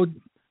 on the road.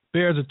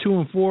 Bears are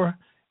 2-4,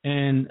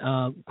 and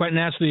quite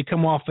naturally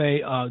come off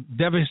a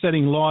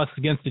devastating loss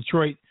against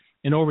Detroit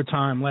in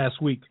overtime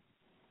last week.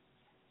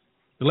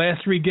 The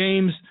last 3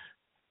 games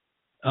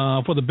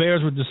for the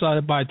Bears were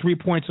decided by 3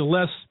 points or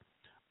less.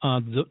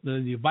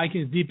 The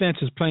Vikings defense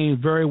is playing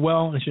very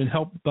well and should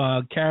help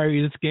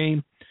carry this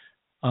game.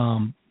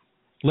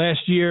 Last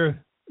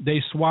year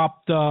they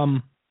swapped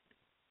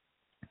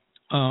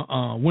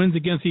wins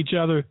against each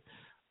other.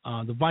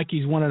 The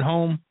Vikings won at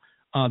home.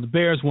 The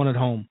Bears won at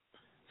home.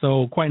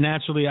 So quite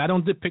naturally, I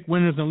don't pick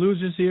winners and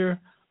losers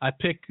here. I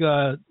pick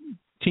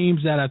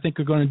teams that I think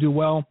are going to do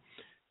well.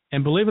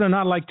 And believe it or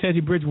not, I like Teddy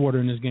Bridgewater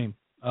in this game.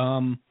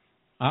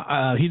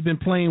 He's been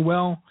playing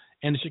well,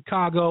 and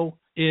Chicago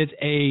is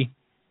a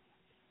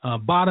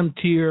bottom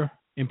tier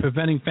in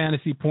preventing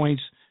fantasy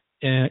points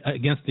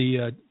against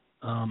the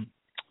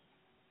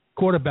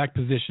quarterback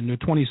position. They're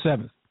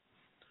 27th.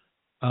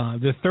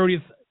 They're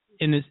 30th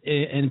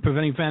in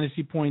preventing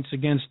fantasy points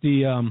against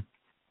the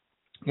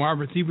wide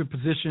receiver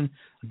position,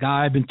 a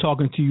guy I've been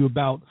talking to you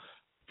about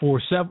for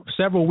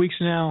several weeks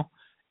now,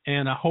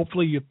 and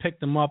hopefully you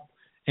picked him up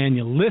and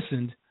you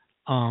listened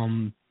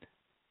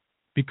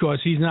because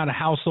he's not a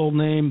household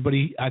name, but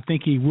I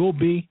think he will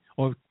be,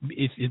 or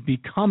is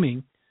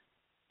becoming.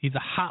 He's a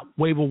hot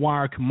waiver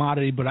wire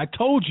commodity, but I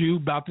told you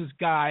about this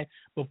guy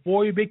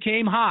before he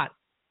became hot.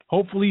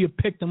 Hopefully you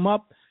picked him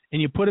up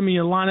and you put him in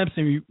your lineups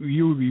and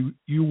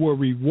you were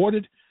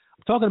rewarded.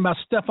 I'm talking about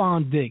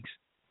Stephon Diggs.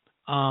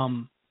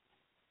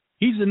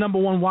 He's the number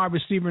 1 wide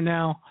receiver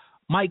now.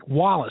 Mike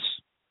Wallace,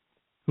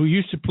 who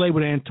used to play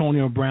with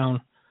Antonio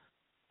Brown,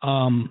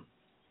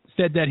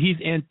 said that he's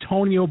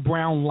Antonio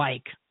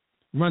Brown-like.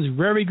 Runs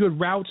very good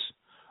routes,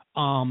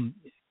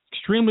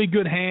 extremely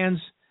good hands,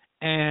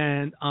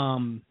 and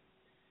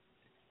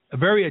a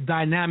very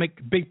dynamic,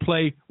 big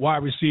play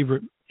wide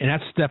receiver, and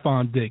that's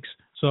Stephon Diggs.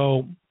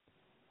 So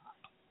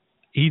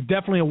he's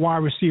definitely a wide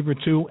receiver,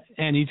 too,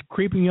 and he's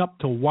creeping up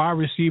to wide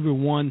receiver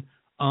 1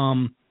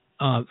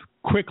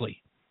 quickly.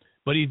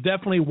 But he's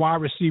definitely wide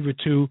receiver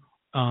 2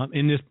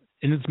 in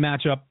this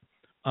matchup.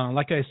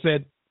 Like I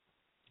said,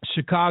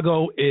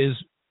 Chicago is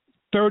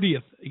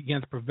 30th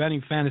against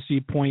preventing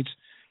fantasy points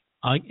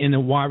in the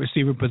wide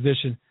receiver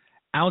position.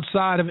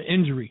 Outside of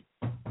injury,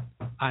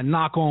 I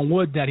knock on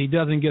wood that he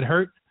doesn't get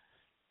hurt.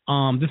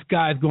 This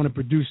guy is going to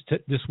produce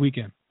this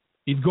weekend.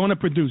 He's going to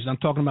produce. I'm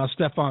talking about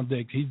Stephon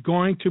Diggs. He's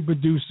going to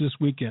produce this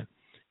weekend.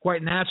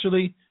 Quite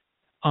naturally,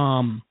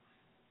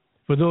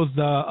 for those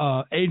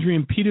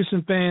Adrian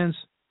Peterson fans,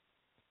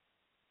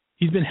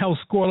 he's been held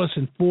scoreless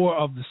in 4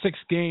 of the 6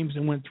 games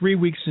and went 3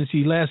 weeks since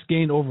he last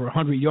gained over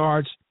 100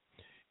 yards.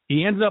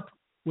 He ended up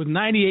with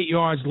 98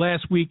 yards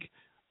last week,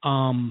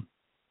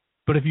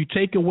 but if you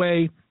take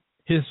away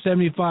his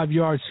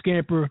 75-yard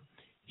scamper,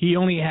 he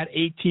only had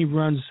 18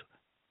 runs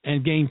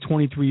and gained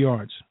 23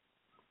 yards.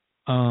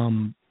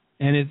 And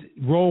his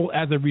role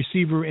as a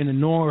receiver in the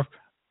North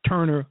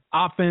Turner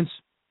offense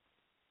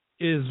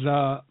is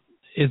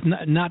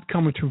not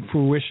coming to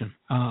fruition.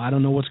 I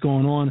don't know what's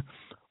going on.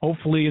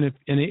 Hopefully in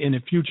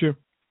the future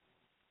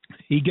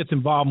he gets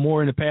involved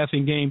more in the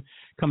passing game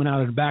coming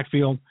out of the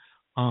backfield,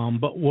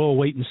 but we'll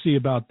wait and see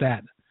about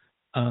that.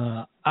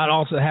 I'd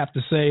also have to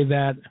say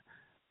that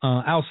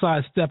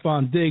outside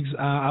Stephon Diggs,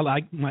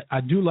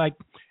 I do like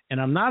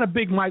And I'm not a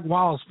big Mike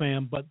Wallace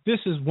fan, but this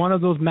is one of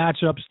those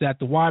matchups that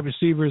the wide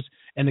receivers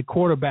and the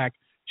quarterback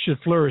should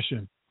flourish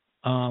in.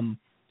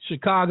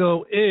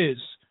 Chicago is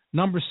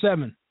number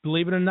 7,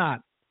 believe it or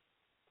not,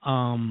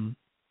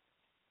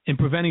 in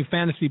preventing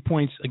fantasy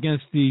points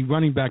against the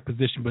running back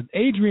position. But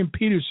Adrian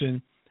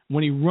Peterson,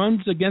 when he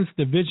runs against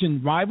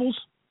division rivals,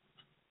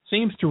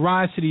 seems to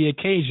rise to the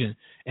occasion.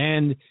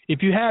 And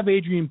if you have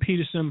Adrian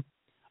Peterson,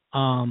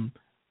 you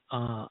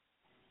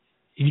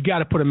got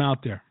to put him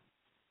out there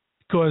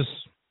because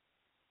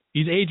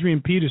he's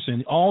Adrian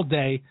Peterson all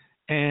day,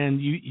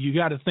 and you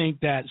got to think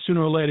that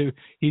sooner or later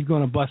he's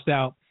going to bust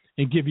out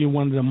and give you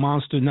one of the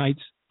monster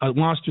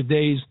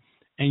days,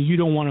 and you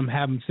don't want him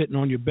having sitting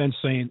on your bench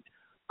saying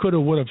coulda,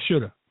 woulda,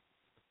 shoulda.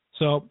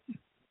 So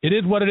it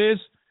is what it is.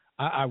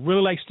 I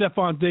really like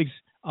Stephon Diggs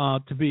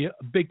to be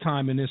a big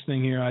time in this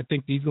thing here. I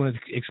think he's going to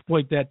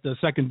exploit that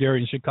secondary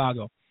in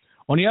Chicago.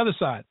 On the other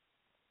side,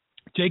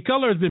 Jay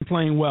Cutler has been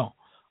playing well.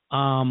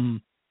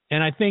 And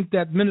I think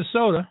that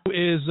Minnesota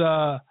is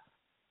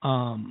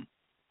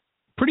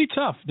pretty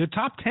tough. They're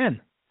top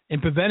 10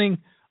 in preventing,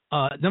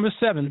 number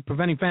 7,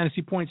 preventing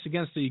fantasy points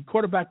against the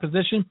quarterback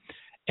position,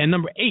 and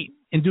number 8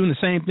 in doing the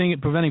same thing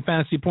at preventing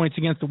fantasy points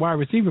against the wide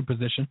receiver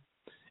position,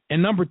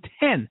 and number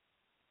 10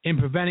 in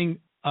preventing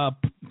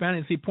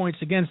fantasy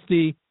points against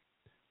the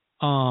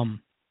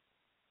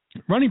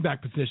running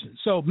back position.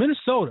 So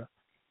Minnesota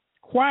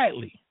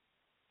quietly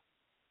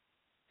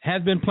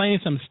has been playing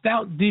some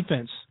stout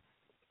defense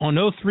on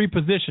those 3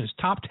 positions,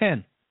 top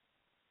 10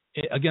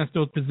 against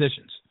those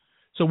positions.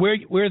 So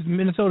where's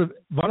Minnesota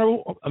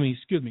vulnerable?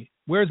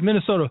 Where's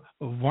Minnesota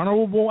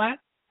vulnerable at?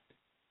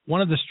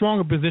 One of the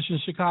stronger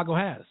positions Chicago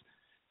has.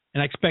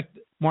 And I expect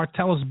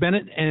Martellus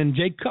Bennett and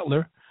Jay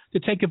Cutler to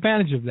take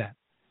advantage of that.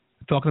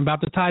 I'm talking about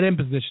the tight end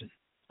position.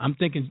 I'm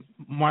thinking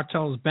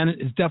Martellus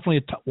Bennett is definitely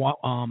a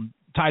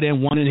tight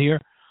end 1 in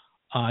here.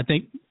 I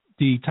think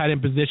the tight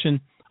end position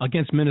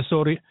against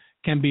Minnesota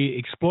can be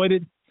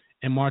exploited,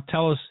 and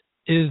Martellus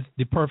is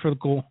the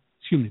perfect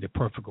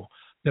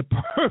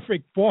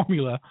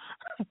formula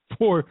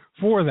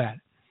for that.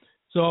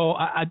 So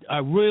I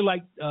really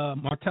like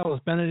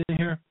Martellus Bennett in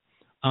here.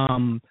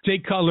 Jay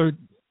Cutler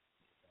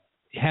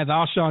has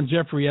Alshon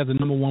Jeffrey as the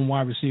number 1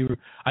 wide receiver.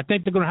 I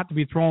think they're going to have to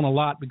be thrown a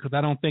lot because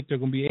I don't think they're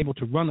going to be able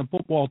to run the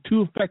football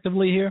too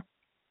effectively here.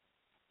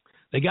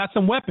 They got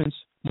some weapons.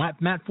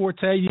 Matt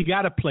Forte, you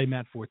got to play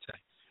Matt Forte.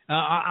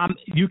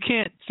 You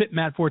can't sit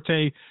Matt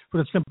Forte for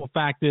the simple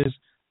fact is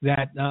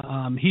that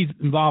he's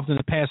involved in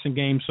the passing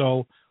game.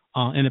 So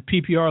in the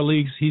PPR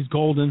leagues, he's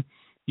golden.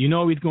 You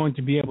know he's going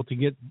to be able to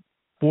get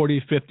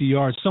 40, 50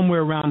 yards,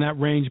 somewhere around that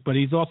range, but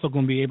he's also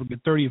going to be able to get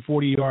 30 or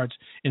 40 yards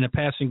in the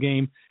passing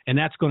game, and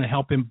that's going to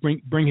help him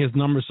bring his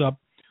numbers up.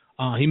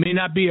 He may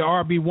not be an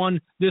RB1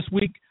 this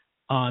week,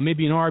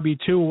 maybe an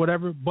RB2 or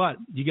whatever, but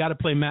you got to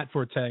play Matt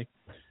Forte.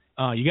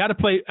 You got to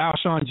play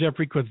Alshon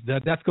Jeffrey because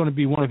that's going to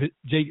be one of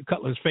Jay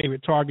Cutler's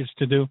favorite targets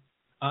to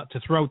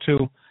throw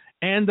to.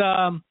 And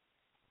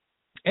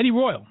Eddie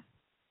Royal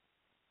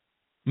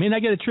may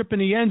not get a trip in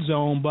the end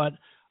zone, but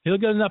he'll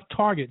get enough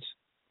targets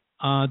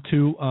and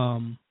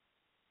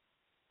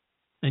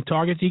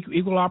targets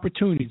equal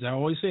opportunities. I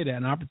always say that.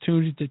 An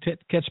opportunity to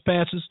catch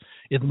passes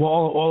is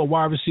all a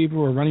wide receiver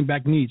or running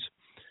back needs.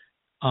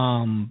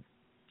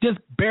 Just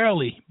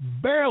barely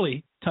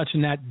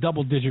touching that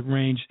double-digit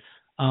range.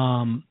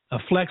 A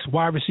flex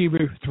wide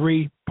receiver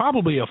 3,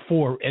 probably a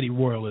 4, Eddie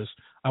Royal is,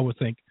 I would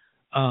think.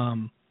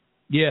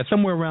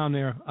 Somewhere around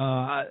there.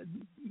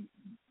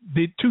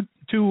 The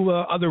two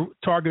other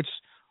targets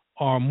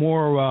are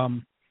more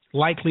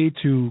likely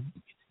to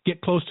get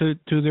close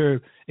to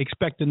their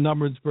expected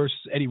numbers versus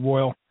Eddie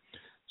Royal.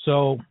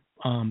 So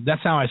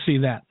that's how I see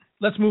that.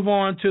 Let's move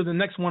on to the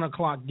next 1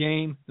 o'clock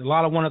game. A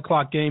lot of 1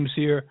 o'clock games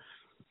here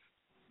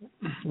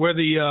where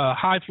the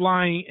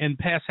high-flying and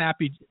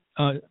pass-happy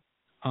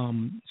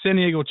San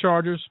Diego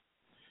Chargers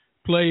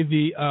play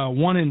the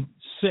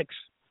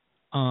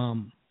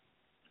 1-6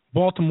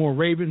 Baltimore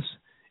Ravens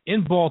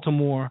in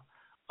Baltimore.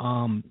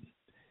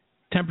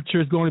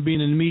 Temperature is going to be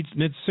in the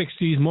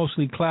mid-60s,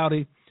 mostly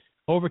cloudy,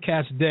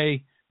 overcast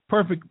day.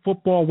 Perfect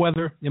football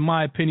weather, in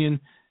my opinion.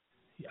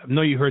 I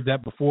know you heard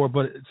that before,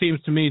 but it seems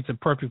to me it's a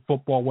perfect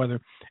football weather.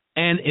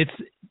 And it's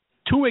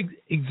 2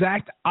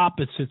 exact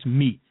opposites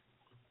meet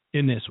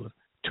in this one.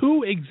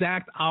 2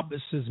 exact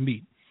opposites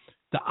meet.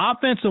 The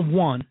offense of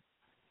one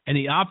and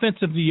the offense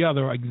of the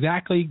other are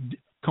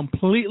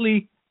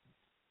completely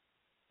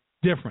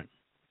different.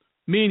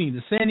 Meaning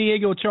the San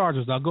Diego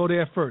Chargers, I'll go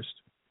there first,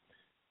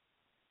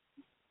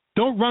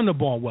 don't run the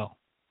ball well.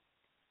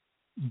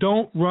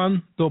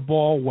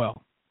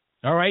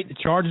 All right, the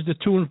Chargers are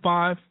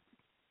 2-5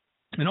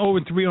 and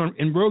 0-3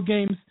 in road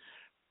games.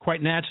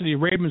 Quite naturally, the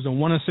Ravens are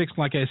 1-6,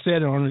 like I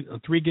said, on a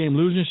 3-game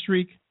losing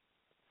streak.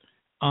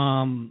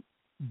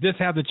 This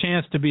has the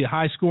chance to be a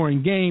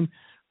high-scoring game,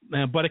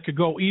 but it could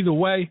go either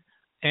way.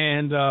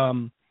 And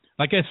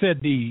like I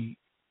said, the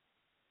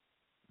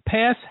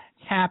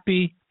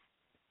pass-happy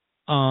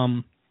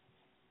San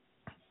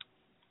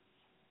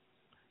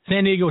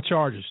Diego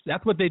Chargers,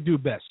 that's what they do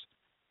best.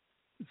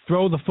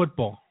 throw the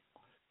football.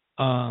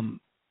 And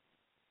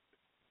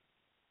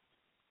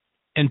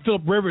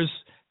Phillip Rivers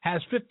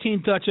has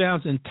 15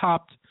 touchdowns and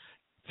topped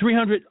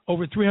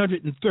over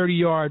 330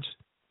 yards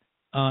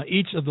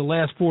each of the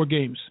last 4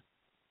 games.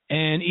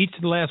 And each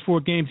of the last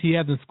 4 games, he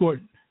hasn't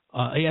scored.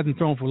 He hasn't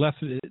thrown for less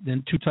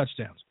than 2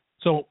 touchdowns.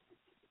 So,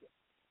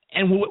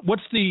 and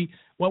what's the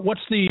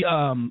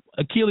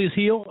Achilles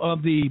heel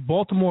of the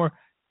Baltimore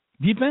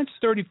defense?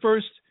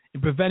 31st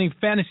in preventing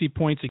fantasy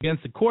points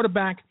against the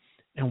quarterback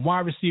and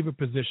wide receiver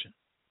position.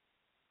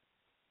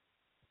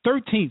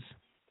 13th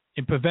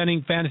in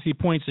preventing fantasy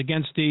points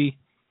against the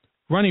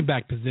running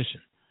back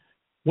position.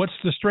 What's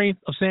the strength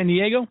of San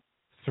Diego?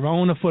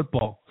 Throwing the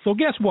football. So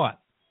guess what?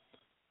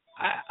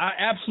 I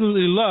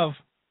absolutely love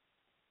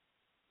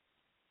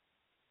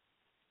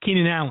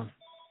Keenan Allen.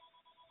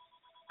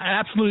 I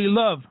absolutely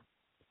love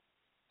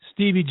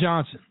Stevie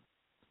Johnson.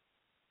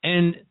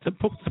 And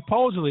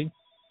supposedly,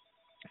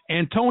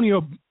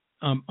 Antonio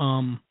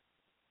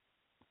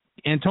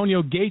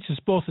Gates is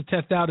supposed to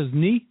test out his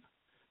knee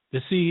to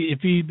see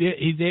if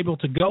he's able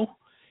to go.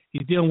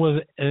 He's dealing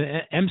with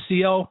an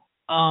MCL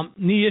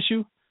knee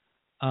issue.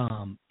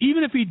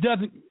 Even if he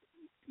doesn't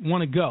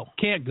want to go,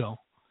 can't go,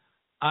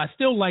 I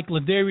still like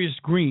Ladarius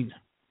Green.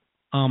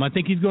 I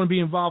think he's going to be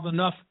involved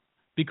enough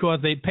because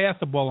they pass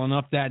the ball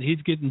enough that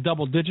he's getting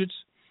double digits.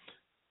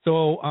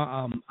 So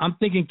I'm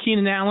thinking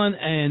Keenan Allen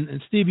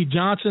and Stevie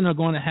Johnson are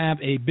going to have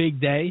a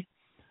big day.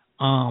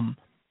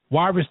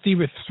 Wide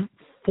receiver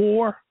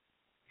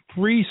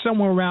 3,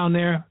 somewhere around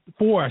there,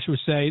 4 I should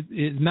say,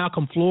 is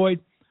Malcolm Floyd.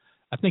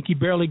 I think he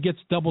barely gets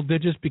double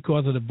digits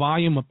because of the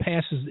volume of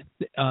passes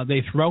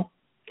they throw.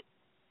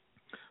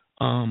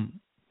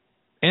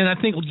 And I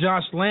think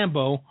Josh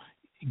Lambo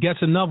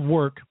gets enough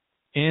work,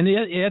 and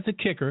it's a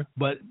kicker,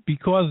 but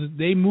because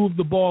they move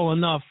the ball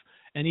enough,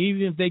 and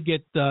even if they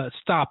get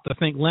stopped, I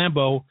think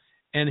Lambo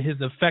and his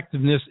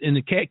effectiveness in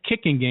the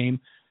kicking game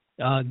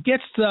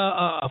gets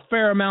a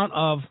fair amount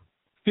of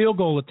field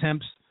goal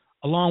attempts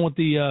along with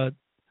the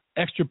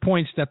extra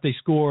points that they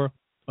score,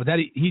 or that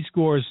he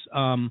scores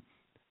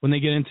when they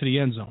get into the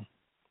end zone.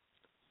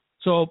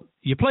 So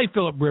you play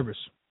Phillip Rivers.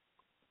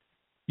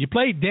 You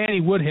play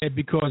Danny Woodhead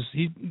because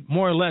he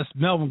more or less,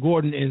 Melvin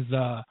Gordon is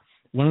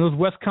one of those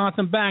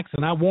Wisconsin backs,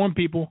 and I warn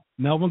people,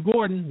 Melvin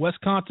Gordon,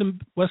 Wisconsin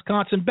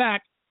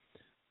back,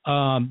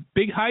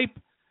 big hype,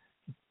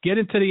 get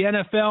into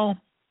the NFL,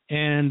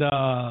 and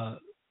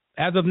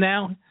as of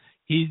now,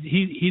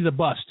 he's a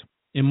bust,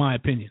 in my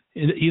opinion.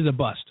 He's a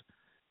bust.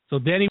 So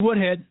Danny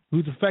Woodhead,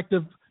 who's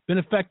been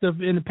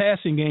effective in the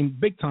passing game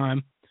big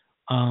time,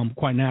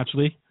 quite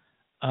naturally,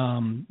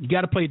 you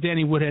got to play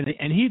Danny Woodhead,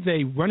 and he's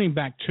a running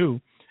back too,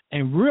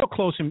 and real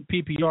close in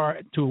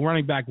PPR to a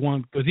running back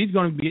 1 because he's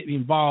going to be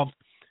involved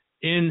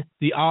in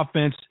the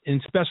offense,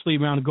 and especially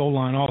around the goal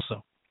line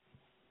also.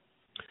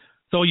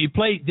 So you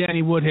play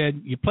Danny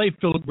Woodhead, you play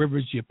Phillip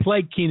Rivers, you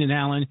play Keenan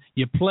Allen,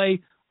 you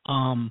play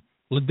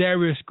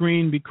Ladarius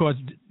Green because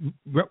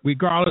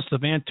regardless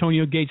of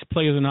Antonio Gates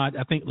plays or not,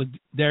 I think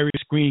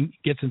Ladarius Green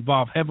gets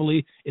involved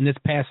heavily in this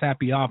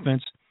pass-happy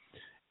offense.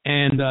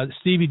 And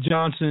Stevie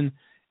Johnson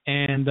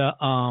and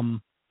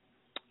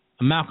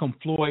Malcolm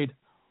Floyd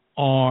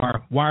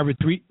are wide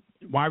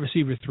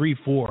receiver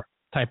 3-4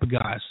 type of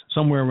guys,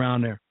 somewhere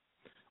around there.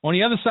 On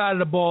the other side of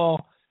the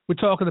ball, we're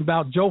talking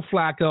about Joe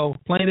Flacco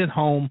playing at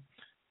home.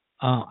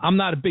 I'm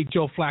not a big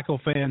Joe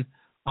Flacco fan,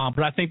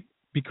 but I think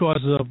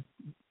because of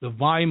the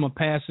volume of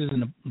passes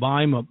and the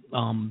volume of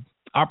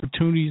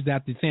opportunities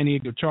that the San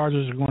Diego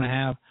Chargers are going to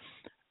have,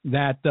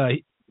 that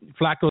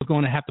Flacco is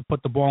going to have to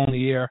put the ball in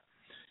the air.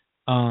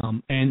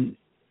 And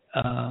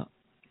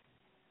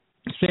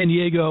San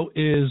Diego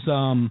is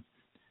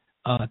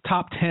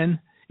top 10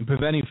 in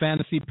preventing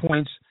fantasy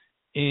points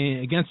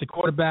against the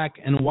quarterback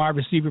and the wide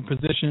receiver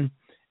position,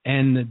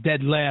 and the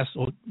dead last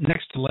or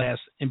next to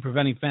last in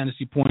preventing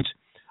fantasy points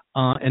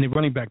and the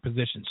running back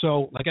position.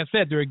 So, like I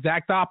said, they're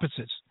exact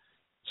opposites.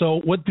 So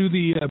what do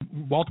the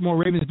Baltimore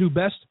Ravens do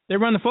best? They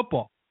run the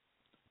football.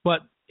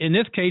 But in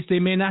this case, they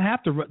may not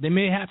have to. They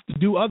may have to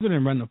do other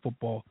than run the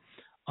football.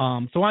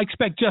 So I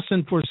expect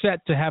Justin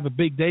Forsett to have a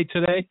big day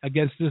today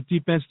against this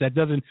defense that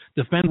doesn't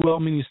defend well,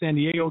 meaning San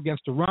Diego,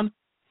 against the run.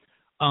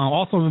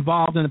 Also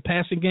involved in the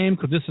passing game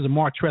because this is a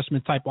Mark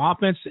Trestman type of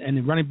offense, and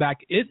the running back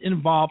is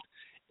involved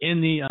in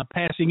the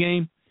passing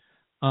game.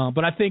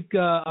 But I think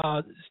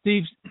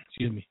Steve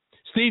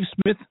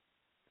Smith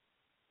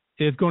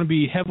is going to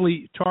be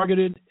heavily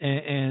targeted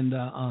and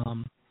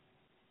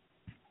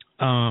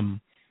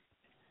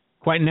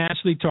quite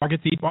naturally target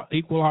the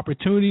equal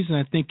opportunities, and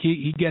I think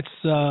he gets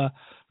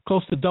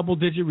close to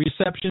double-digit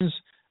receptions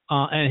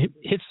and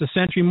hits the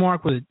century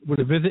mark with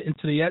a visit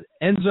into the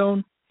end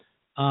zone.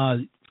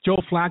 Joe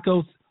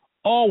Flacco,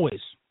 always,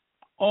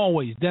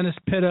 Dennis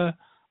Pitta.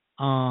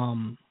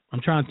 I'm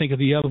trying to think of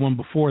the other one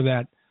before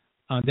that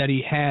that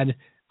he had.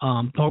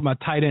 Talking about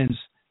tight ends.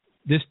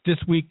 This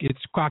week it's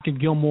Crockett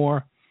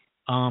Gilmore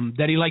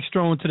that he likes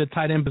throwing to the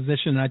tight end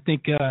position. I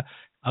think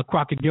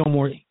Crockett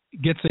Gilmore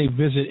gets a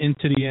visit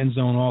into the end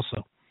zone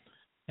also.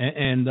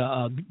 and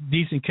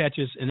decent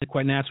catches, and then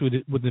quite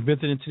naturally with the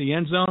visit into the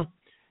end zone,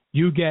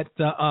 you get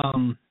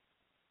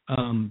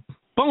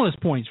bonus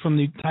points from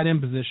the tight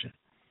end position.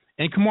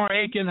 And Kamar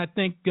Aiken, I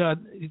think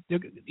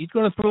he's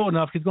going to throw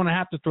enough. He's going to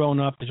have to throw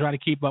enough to try to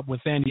keep up with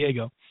San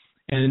Diego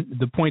and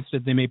the points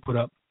that they may put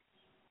up.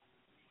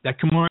 That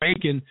Kamar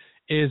Aiken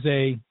is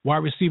a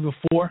wide receiver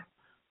 4.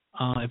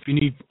 If you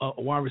need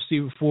a wide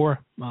receiver 4,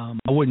 I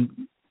wouldn't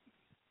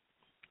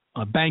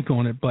bank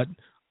on it. But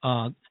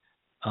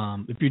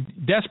if you're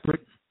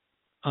desperate,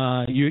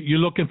 you're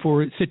looking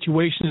for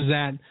situations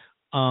that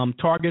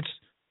targets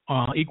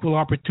equal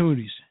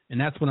opportunities, and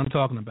that's what I'm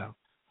talking about.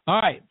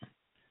 All right.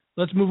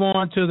 Let's move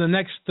on to the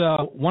next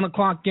 1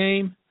 o'clock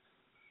game.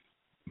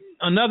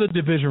 Another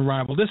division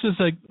rival. This is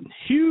a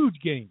huge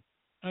game.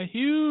 A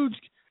huge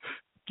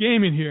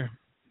game in here.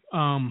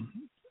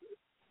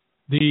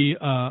 The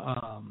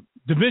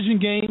division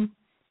game.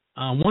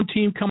 One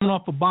team coming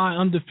off a bye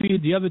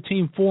undefeated. The other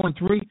team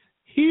 4-3.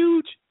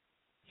 Huge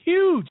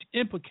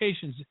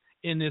implications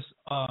in this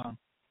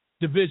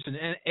division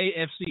and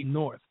AFC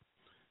North.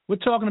 We're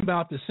talking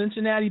about the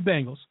Cincinnati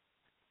Bengals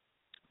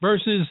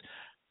versus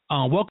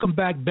welcome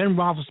back Ben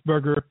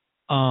Roethlisberger,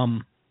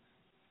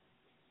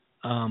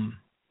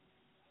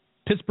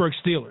 Pittsburgh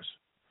Steelers.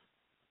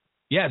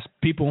 Yes,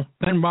 people,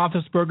 Ben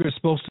Roethlisberger is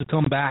supposed to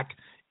come back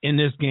in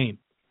this game,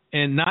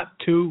 and not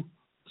too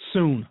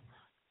soon.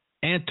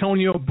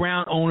 Antonio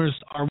Brown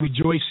owners are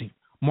rejoicing.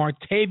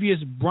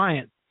 Martavius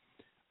Bryant,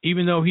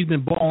 even though he's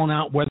been balling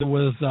out, whether it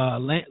was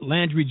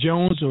Landry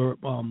Jones or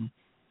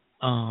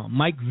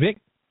Mike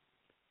Vick,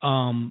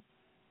 are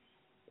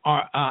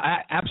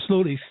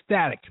absolutely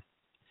ecstatic.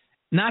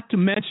 Not to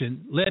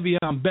mention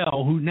Le'Veon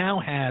Bell, who now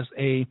has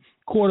a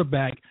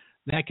quarterback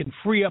that can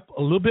free up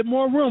a little bit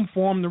more room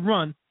for him to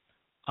run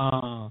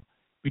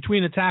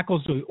between the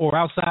tackles or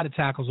outside the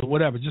tackles or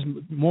whatever, just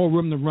more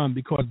room to run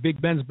because Big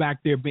Ben's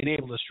back there being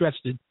able to stretch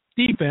the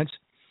defense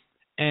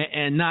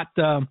and not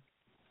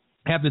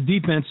have the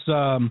defense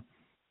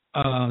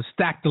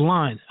stack the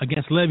line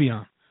against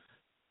Le'Veon.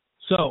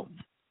 So,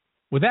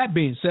 with that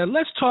being said,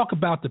 let's talk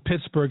about the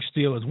Pittsburgh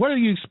Steelers. What do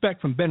you expect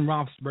from Ben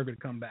Roethlisberger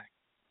to come back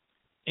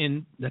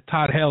in the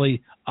Todd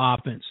Haley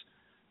offense?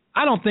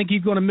 I don't think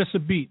he's going to miss a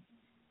beat.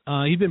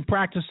 He's been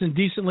practicing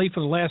decently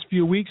for the last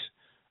few weeks.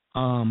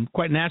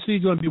 Quite naturally,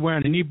 he's going to be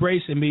wearing a knee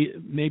brace and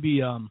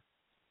maybe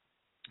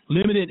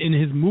limited in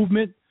his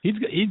movement. He's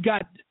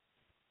got.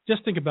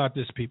 Just think about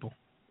this, people.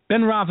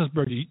 Ben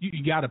Roethlisberger,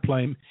 you got to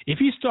play him. If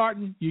he's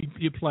starting,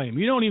 you play him.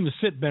 You don't even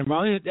sit Ben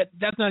Roethlisberger.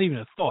 That's not even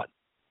a thought.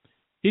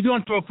 He's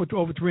going to throw for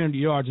over 300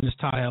 yards in this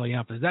Todd Haley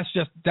offense. That's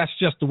just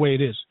the way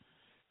it is.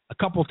 A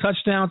couple of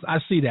touchdowns, I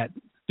see that.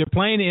 They're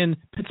playing in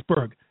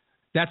Pittsburgh.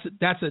 That's an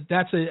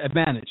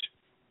advantage.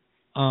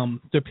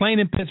 They're playing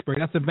in Pittsburgh.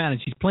 That's an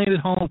advantage. He's playing at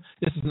home.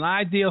 This is an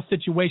ideal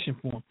situation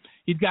for him.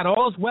 He's got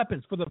all his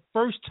weapons for the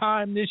first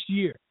time this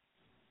year.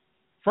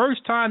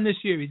 First time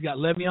this year, he's got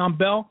Le'Veon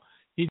Bell.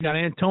 He's got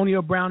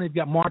Antonio Brown. He's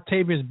got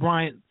Martavius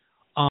Bryant.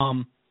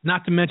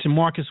 Not to mention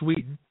Marcus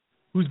Wheaton,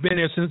 who's been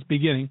there since the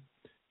beginning,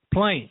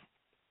 playing.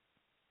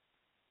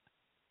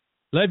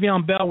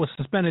 Le'Veon Bell was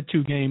suspended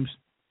 2 games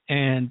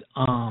and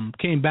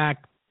came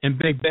back, and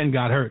Big Ben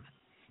got hurt.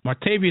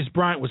 Martavius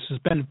Bryant was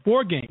suspended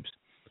 4 games.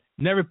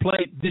 Never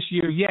played this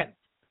year yet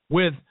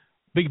with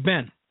Big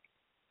Ben.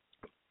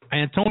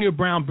 Antonio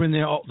Brown been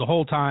there the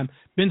whole time.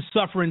 Been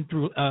suffering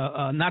through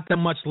not that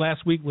much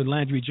last week with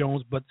Landry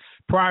Jones, but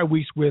prior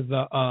weeks with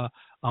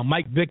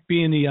Mike Vick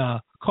being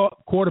the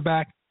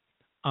quarterback.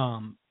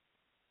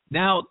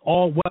 Now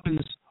all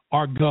weapons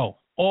are go.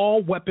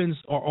 All weapons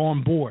are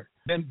on board.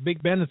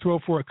 Big Ben to throw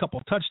for a couple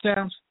of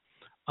touchdowns,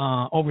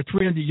 over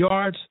 300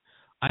 yards.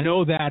 I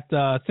know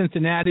that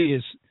Cincinnati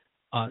is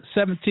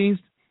 17th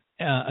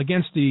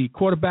against the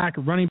quarterback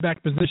or running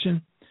back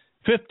position,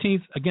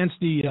 15th against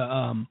the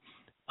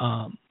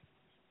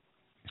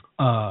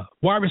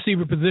wide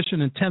receiver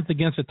position, and 10th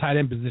against the tight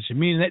end position,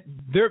 meaning that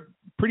they're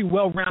pretty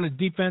well-rounded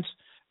defense,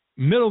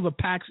 middle of the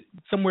pack,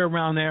 somewhere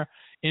around there,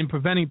 in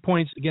preventing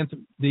points against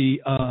the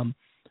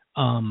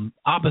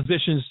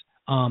opposition's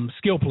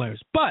skill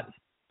players. But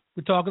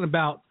we're talking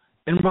about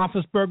Ben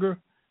Roethlisberger,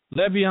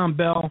 Le'Veon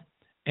Bell,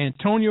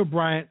 Antonio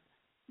Bryant,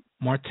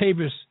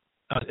 Antonio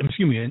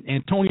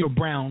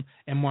Brown,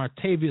 and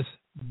Martavius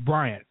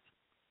Bryant.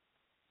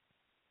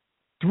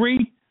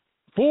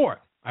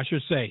 4, I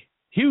should say.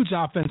 Huge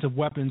offensive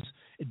weapons.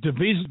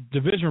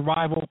 Division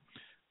rival.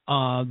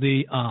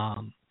 The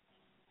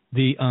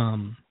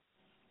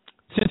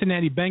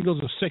Cincinnati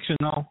Bengals are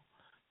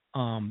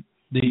 6-0.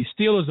 The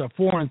Steelers are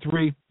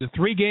 4-3. The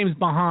 3 games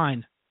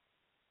behind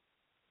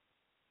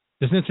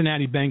the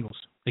Cincinnati Bengals.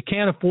 They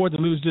can't afford to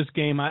lose this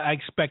game. I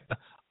expect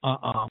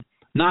a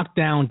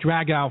knockdown,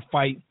 drag-out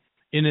fight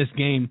in this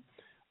game.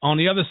 On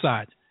the other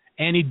side,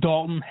 Andy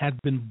Dalton has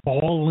been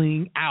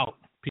balling out,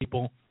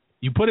 people.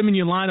 You put him in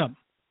your lineup.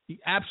 You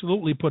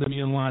absolutely put him in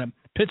your lineup.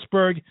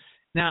 Pittsburgh.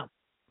 Now,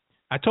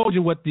 I told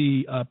you what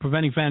the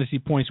preventing fantasy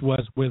points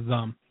was with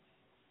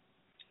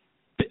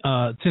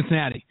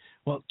Cincinnati.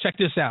 Well, check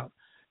this out.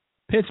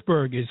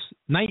 Pittsburgh is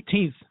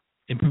 19th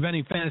in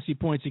preventing fantasy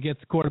points against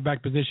the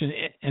quarterback position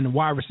and the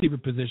wide receiver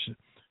position.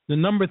 The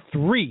number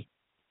 3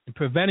 in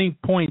preventing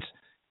points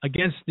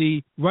against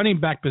the running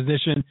back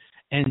position,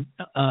 and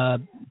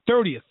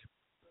 30th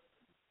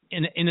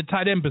in the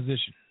tight end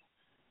position.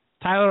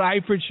 Tyler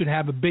Eifert should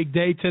have a big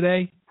day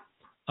today,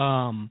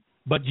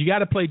 but you got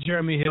to play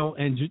Jeremy Hill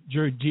and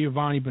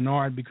Giovanni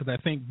Bernard, because I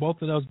think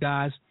both of those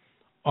guys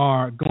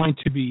are going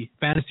to be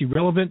fantasy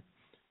relevant.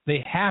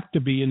 They have to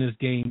be in this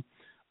game.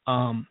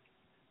 I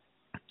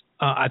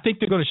think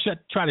they're going to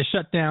try to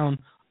shut down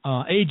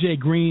A.J.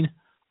 Green.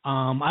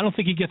 I don't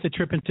think he gets a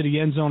trip into the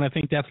end zone. I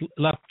think that's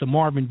left to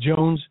Marvin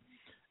Jones.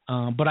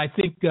 But I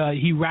think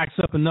he racks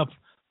up enough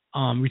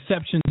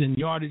receptions and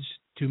yardage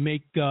to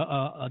make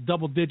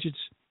double digits,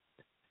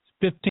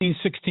 15,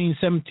 16,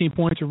 17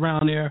 points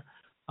around there.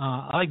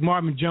 I like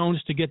Marvin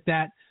Jones to get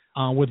that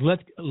with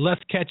less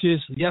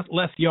catches,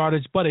 less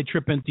yardage, but a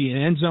trip into the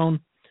end zone.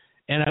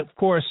 And, of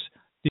course,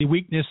 the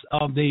weakness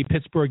of the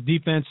Pittsburgh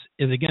defense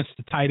is against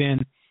the tight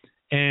end.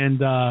 And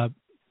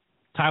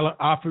Tyler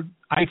Eifert,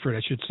 I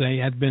should say,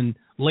 has been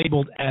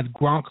labeled as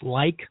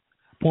Gronk-like,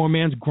 poor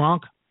man's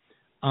Gronk.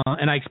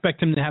 And I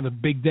expect him to have a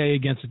big day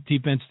against a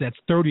defense that's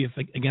 30th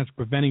against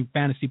preventing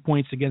fantasy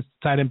points against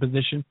the tight end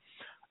position.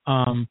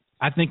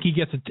 I think he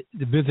gets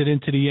to visit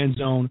into the end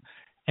zone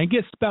and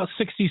gets about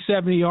 60,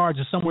 70 yards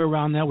or somewhere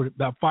around there with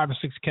about 5 or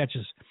 6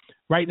 catches.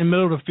 Right in the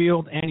middle of the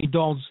field, Andy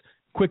Dalton's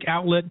quick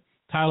outlet,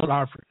 Tyler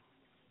Eifert.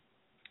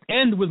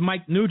 And with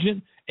Mike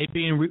Nugent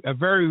being a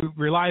very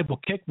reliable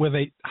kick with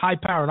a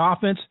high-powered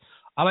offense,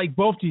 I like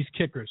both these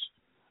kickers.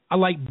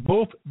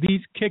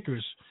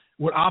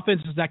 With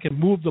offenses that can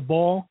move the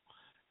ball.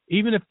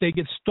 Even if they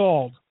get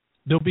stalled,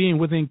 they'll be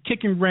within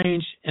kicking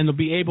range, and they'll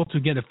be able to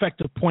get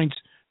effective points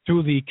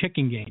through the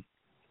kicking game.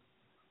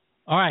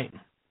 All right.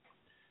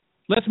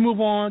 Let's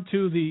move on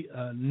to the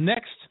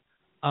next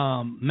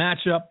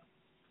matchup,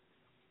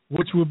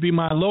 which would be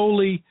my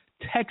lowly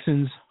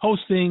Texans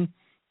hosting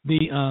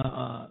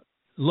the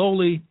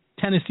lowly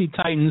Tennessee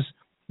Titans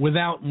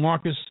without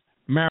Marcus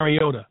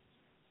Mariota,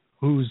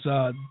 who's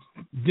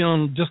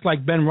dealing just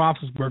like Ben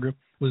Roethlisberger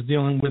was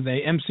dealing with a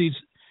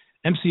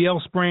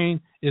MCL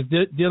sprain, is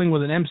dealing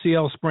with an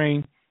MCL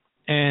sprain,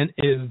 and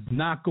is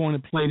not going to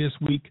play this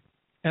week.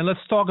 And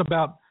let's talk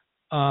about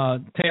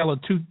tale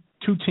of two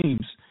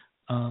teams.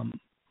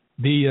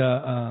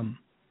 The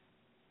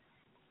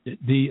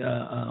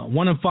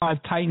 1-5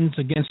 Titans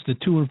against the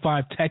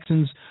 2-5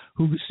 Texans,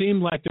 who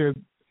seem like they're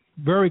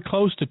very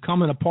close to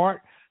coming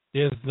apart.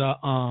 There's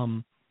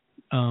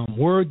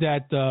word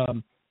that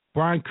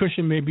Brian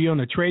Cushing may be on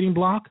the trading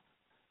block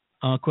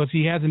because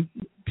he hasn't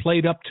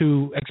played up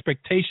to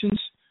expectations.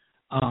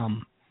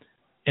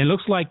 It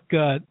looks like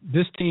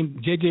this team,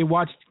 J.J.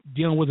 Watt's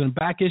dealing with a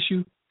back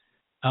issue,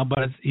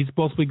 but he's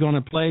supposed to be going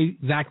to play.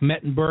 Zach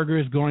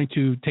Mettenberger is going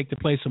to take the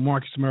place of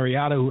Marcus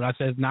Mariota, who I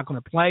said is not going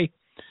to play.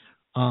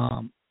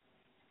 I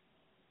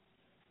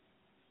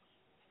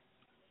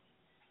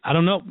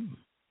don't know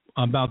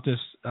about this.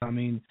 I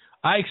mean,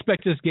 I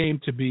expect this game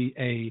to be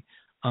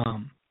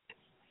and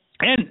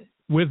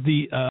with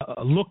the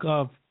look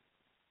of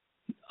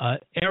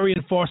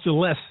Arian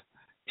Foster-less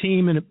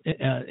team in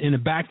the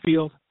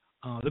backfield,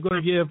 they're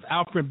going to give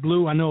Alfred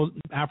Blue. I know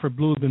Alfred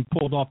Blue has been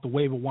pulled off the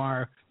waiver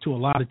wire to a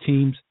lot of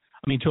teams.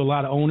 To a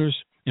lot of owners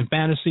in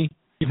fantasy.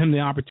 Give him the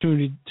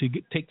opportunity to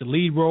take the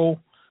lead role.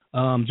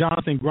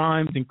 Jonathan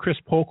Grimes and Chris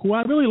Polk, who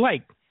I really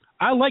like.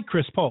 I like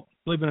Chris Polk,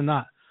 believe it or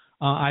not.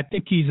 I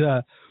think he's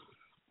a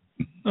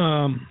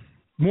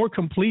more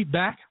complete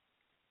back.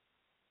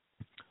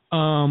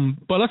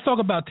 But let's talk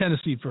about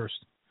Tennessee first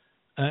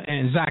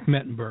and Zach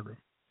Mettenberger.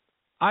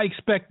 I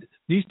expect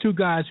these two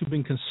guys who've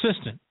been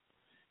consistent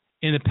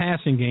in the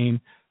passing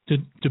game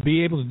to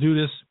be able to do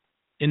this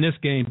in this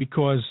game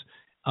because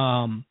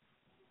the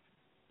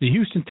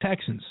Houston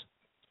Texans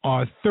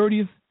are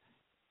 30th,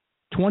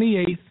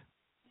 28th,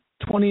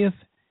 20th,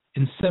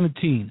 and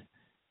 17th.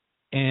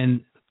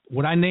 And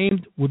what I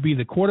named would be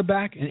the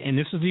quarterback, and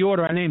this is the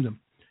order I named them.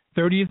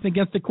 30th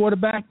against the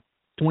quarterback,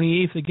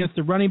 28th against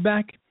the running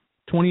back,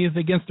 20th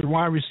against the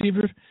wide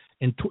receiver,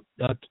 and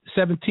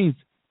 17th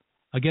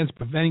against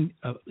preventing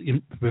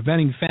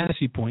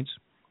fantasy points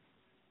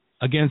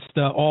against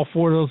all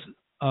four of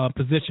those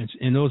positions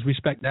in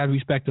that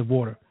respective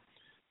order.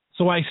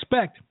 So I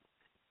expect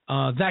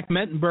Zach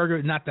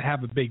Mettenberger not to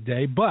have a big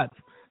day, but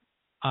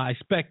I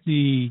expect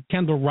the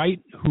Kendall Wright,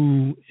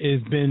 who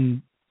has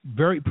been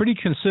pretty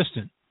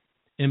consistent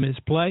in his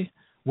play,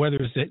 whether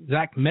it's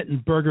Zach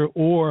Mettenberger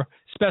or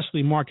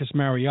especially Marcus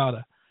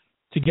Mariota,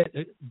 to get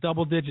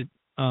double digits,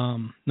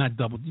 and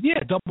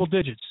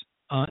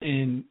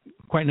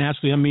quite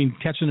naturally,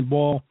 catching the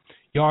ball,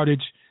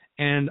 yardage,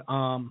 and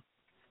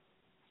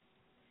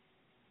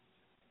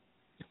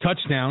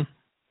touchdown.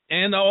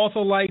 And I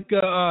also like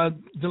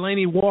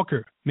Delaney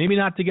Walker, maybe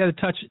not to get a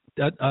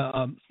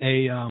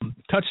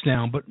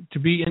touchdown, but to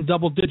be in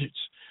double digits,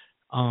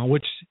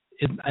 which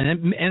is,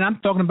 and I'm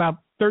talking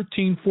about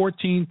 13,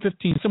 14,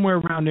 15, somewhere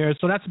around there.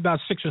 So that's about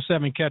 6 or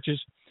 7 catches,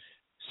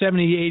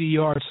 70, 80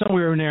 yards,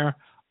 somewhere in there.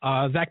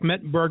 Zach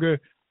Mettenberger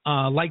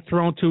like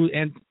throwing to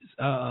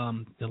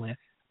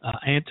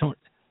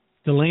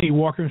Delaney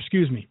Walker.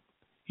 Excuse me.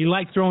 He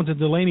liked throwing to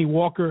Delaney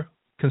Walker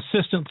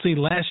consistently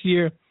last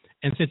year,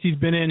 and since he's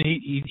been in,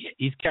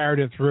 he's carried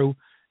it through.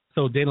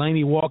 So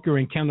Delaney Walker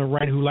and Kendall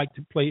Wright, who like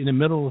to play in the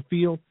middle of the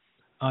field,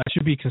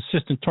 should be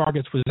consistent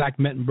targets for Zach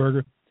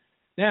Mettenberger.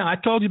 Now, I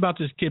told you about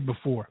this kid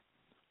before,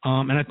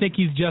 and I think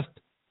he's just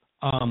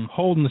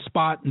holding the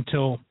spot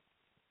until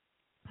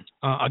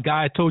a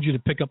guy I told you to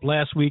pick up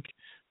last week.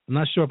 I'm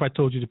not sure if I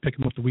told you to pick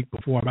him up the week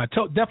before, but I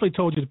definitely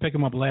told you to pick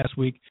him up last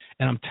week,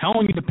 and I'm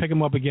telling you to pick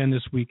him up again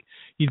this week.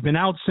 He's been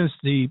out since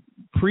the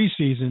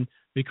preseason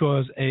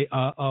because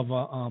of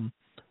a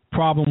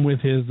problem with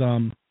his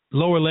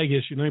lower leg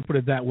issue. Let me put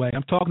it that way.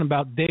 I'm talking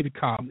about David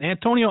Cobb.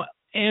 Antonio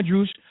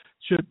Andrews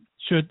should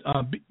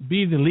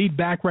be the lead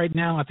back right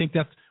now. I think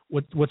that's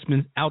what's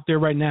been out there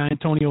right now,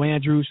 Antonio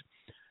Andrews.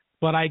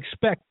 But I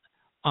expect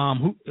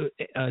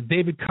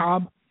David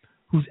Cobb,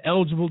 who's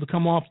eligible to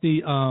come off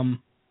the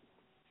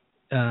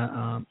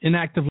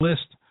inactive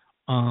list,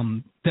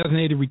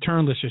 designated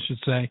return list, I should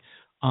say,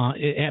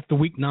 after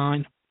week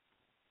 9,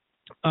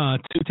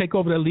 to take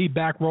over the lead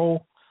back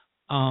role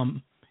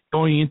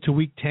going into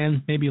week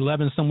 10, maybe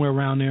 11, somewhere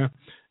around there.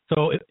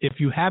 So if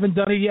you haven't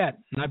done it yet,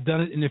 and I've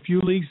done it in a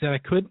few leagues that I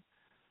could,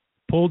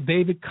 pull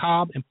David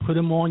Cobb and put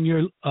him on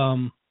your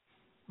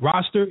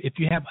roster. If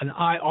you have an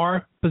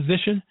IR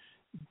position,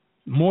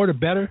 more the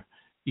better.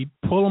 You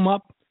pull him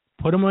up,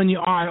 put him on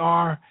your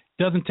IR.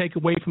 Doesn't take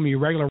away from your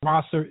regular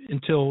roster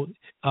until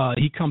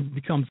he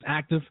becomes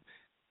active,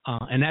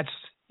 and that's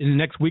in the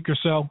next week or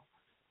so.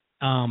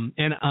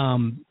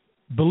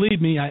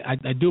 Believe me,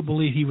 I do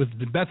believe he was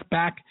the best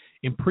back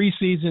in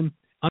preseason.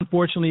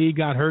 Unfortunately, he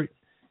got hurt,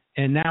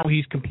 and now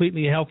he's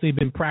completely healthy,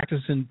 been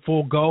practicing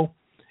full go,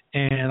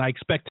 and I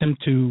expect him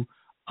to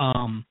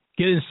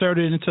get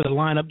inserted into the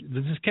lineup.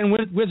 This is Ken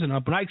Whisen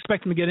up, but I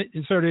expect him to get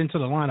inserted into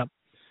the lineup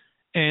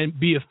and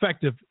be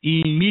effective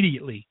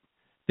immediately.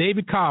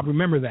 David Cobb,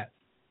 remember that.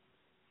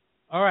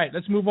 All right,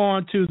 let's move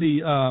on to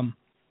the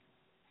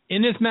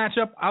in this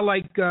matchup, I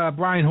like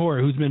Brian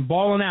Hoyer, who's been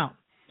balling out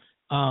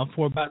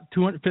for about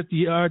 250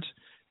 yards.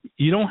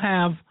 You don't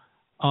have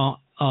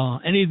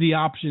any of the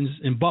options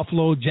in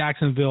Buffalo,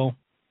 Jacksonville,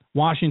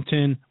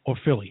 Washington, or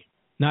Philly.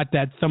 Not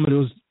that some of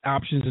those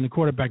options in the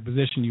quarterback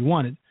position you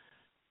wanted.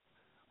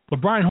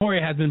 But Brian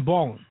Hoyer has been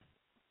balling.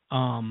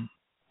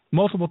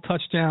 Multiple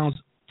touchdowns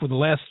for the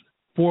last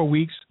 4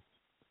 weeks.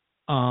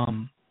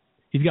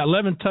 He's got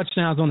 11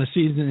 touchdowns on the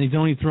season, and he's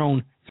only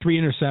thrown 3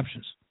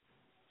 interceptions.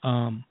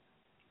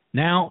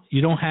 Now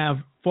you don't have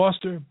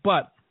Foster,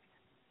 but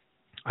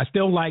I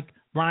still like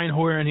Brian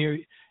Hoyer in here,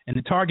 and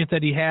the target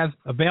that he has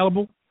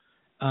available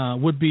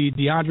would be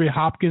DeAndre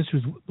Hopkins,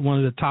 who's one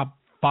of the top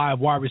 5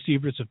 wide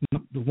receivers, if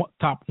not the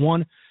top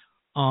 1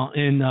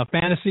 in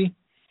fantasy,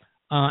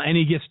 and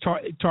he gets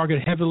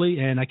targeted heavily,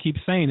 and I keep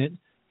saying it,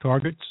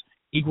 targets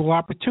equal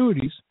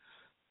opportunities.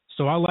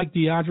 So I like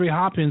DeAndre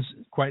Hopkins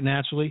quite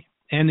naturally.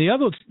 And the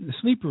other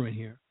sleeper in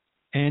here,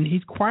 and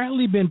he's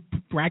quietly been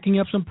racking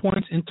up some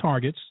points in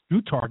targets,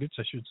 new targets,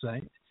 I should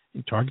say,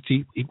 in targets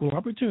equal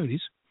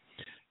opportunities.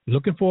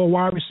 Looking for a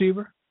wide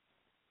receiver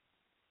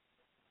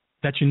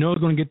that you know is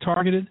going to get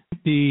targeted.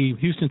 The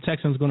Houston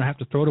Texans are going to have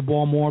to throw the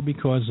ball more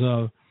because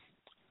of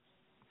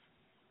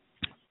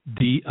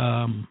the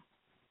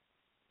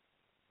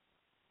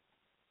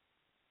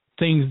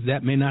things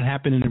that may not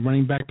happen in the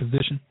running back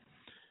position.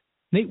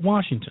 Nate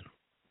Washington.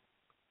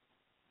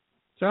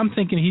 So I'm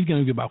thinking he's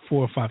going to get about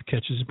 4 or 5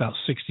 catches, about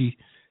 60,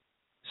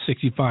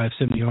 65,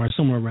 70 yards,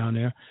 somewhere around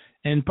there,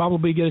 and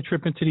probably get a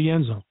trip into the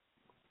end zone.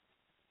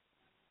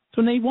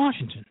 So Nate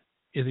Washington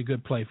is a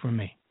good play for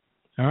me.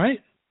 All right?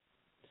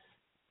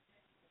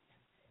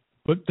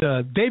 But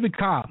David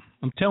Cobb,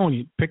 I'm telling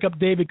you, pick up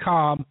David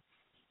Cobb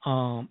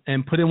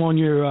and put him on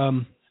your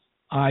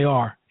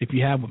IR if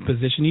you have a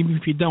position, even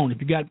if you don't. If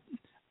you got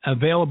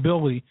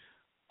availability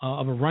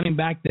of a running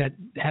back that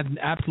has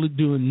absolutely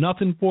doing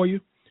nothing for you,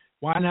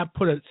 why not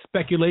put a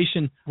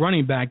speculation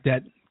running back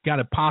that got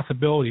a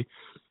possibility,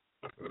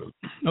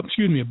 of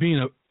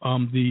being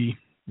the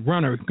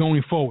runner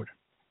going forward?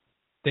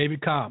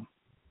 David Cobb.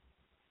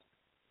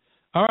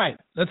 All right,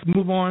 let's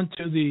move on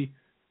to the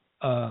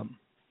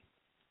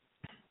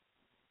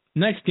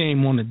next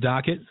game on the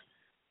docket,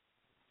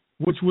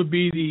 which would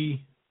be the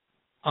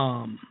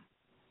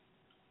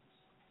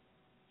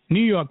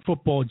New York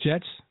Football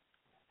Jets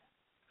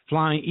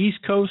flying East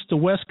Coast to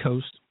West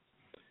Coast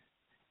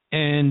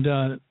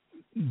and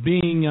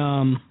being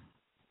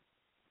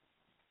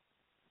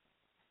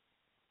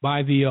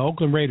by the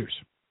Oakland Raiders,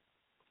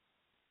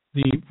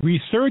 the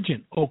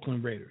resurgent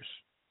Oakland Raiders,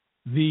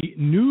 the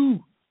new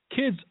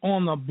kids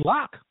on the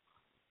block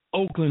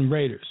Oakland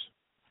Raiders,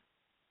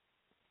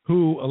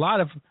 who a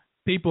lot of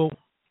people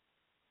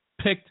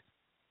picked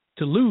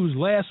to lose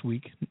last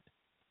week.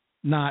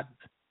 Not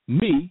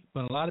me,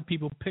 but a lot of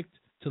people picked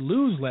to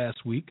lose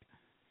last week,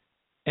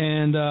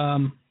 and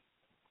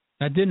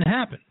that didn't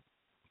happen.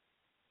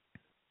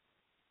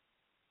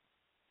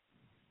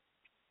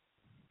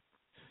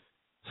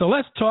 So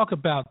let's talk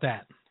about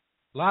that.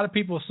 A lot of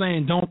people are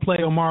saying don't play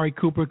Amari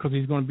Cooper because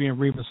he's going to be in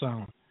Revis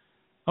Island.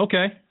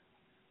 Okay.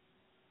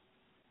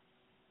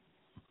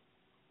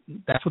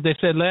 That's what they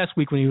said last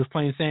week when he was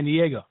playing San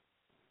Diego.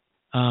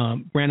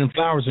 Brandon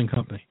Flowers and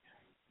company.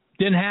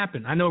 Didn't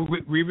happen. I know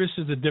Revis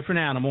is a different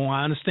animal.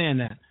 I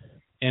understand that.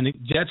 And the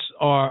Jets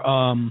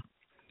are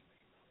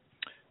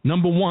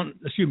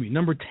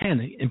number 10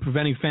 in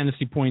preventing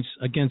fantasy points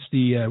against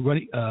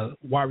the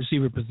wide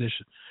receiver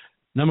position.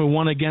 Number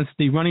 1 against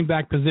the running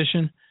back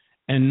position,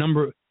 and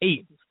number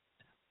 8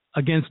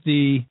 against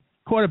the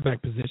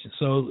quarterback position.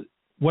 So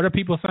what are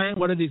people saying?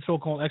 What are these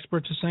so-called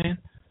experts are saying?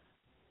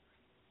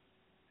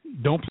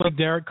 Don't play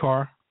Derek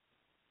Carr.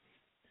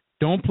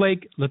 Don't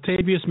play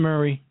Latavius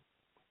Murray.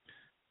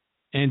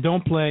 And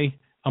don't play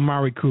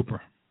Amari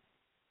Cooper.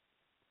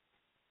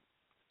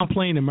 I'm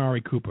playing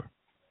Amari Cooper.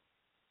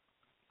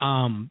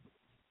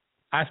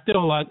 I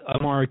still like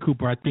Amari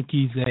Cooper. I think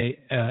he's a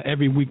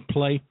every week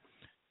play,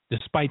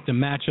 despite the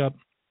matchup.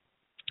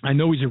 I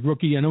know he's a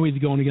rookie. I know he's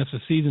going against a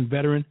seasoned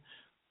veteran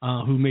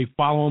who may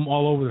follow him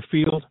all over the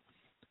field.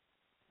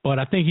 But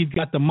I think he's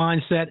got the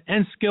mindset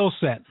and skill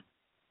set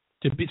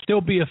to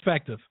still be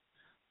effective.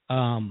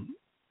 I'm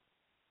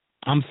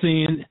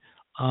seeing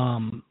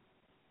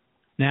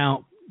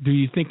now, do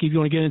you think he's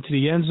going to get into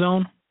the end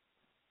zone?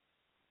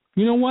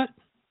 You know what?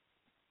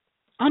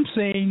 I'm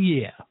saying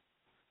yeah.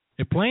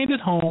 They're playing at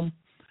home.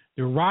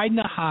 They're riding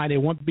a high. They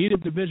want to beat a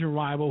division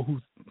rival who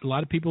a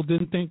lot of people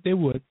didn't think they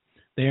would.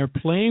 They are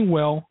playing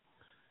well.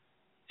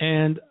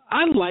 And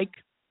I like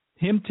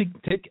him to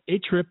take a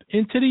trip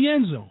into the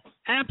end zone.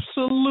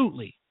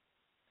 Absolutely.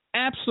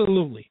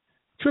 Absolutely.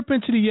 Trip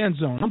into the end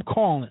zone. I'm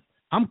calling it.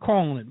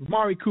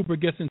 Amari Cooper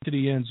gets into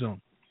the end zone.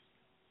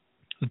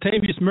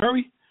 Latavius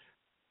Murray,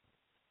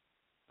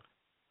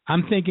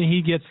 I'm thinking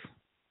he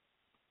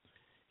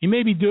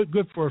may be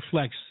good for a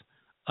flex.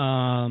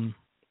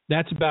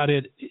 That's about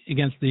it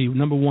against the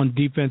number 1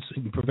 defense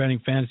in preventing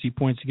fantasy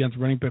points against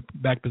running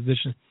back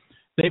position.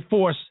 They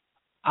force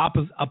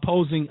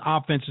opposing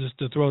offenses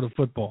to throw the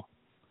football.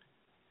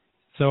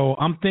 So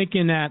I'm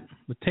thinking that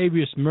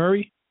Latavius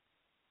Murray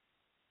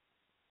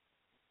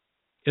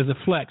is a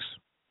flex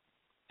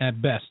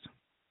at best.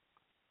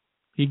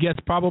 He gets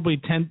probably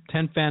 10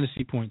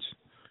 fantasy points.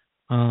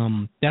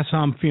 That's how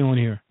I'm feeling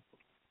here.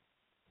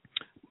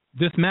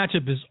 This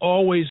matchup is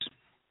always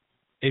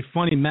a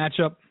funny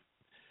matchup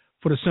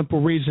for the simple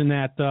reason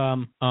that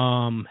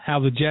how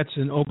the Jets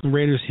and Oakland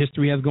Raiders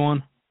history has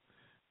gone.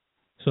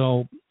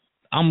 So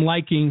I'm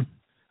liking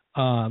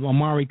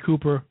Amari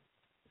Cooper,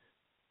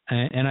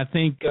 and I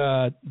think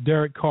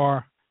Derek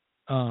Carr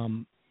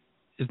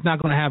is not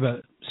going to have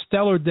a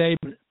stellar day,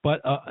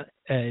 but a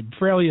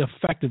fairly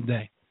effective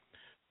day.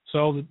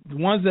 So the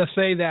ones that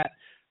say that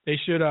they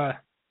should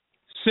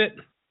sit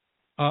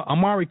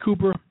Amari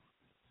Cooper,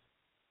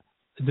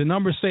 the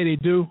numbers say they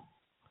do,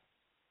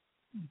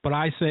 but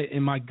I say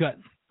in my gut,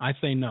 I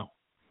say no.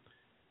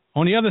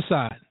 On the other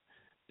side,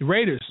 the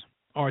Raiders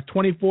are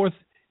 24th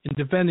in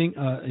preventing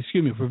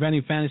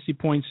fantasy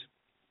points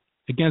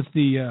against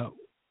the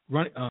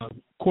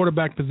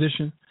quarterback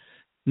position,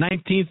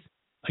 19th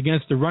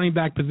against the running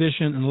back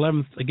position, and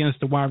 11th against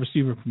the wide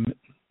receiver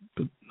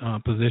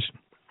position.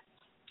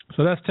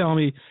 So that's telling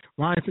me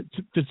Ryan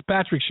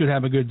Fitzpatrick should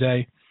have a good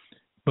day,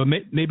 but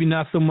maybe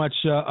not so much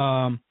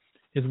the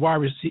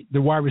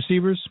wide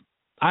receivers.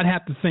 I'd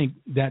have to think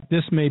that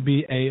this may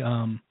be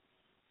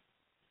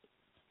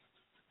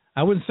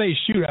I wouldn't say a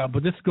shootout,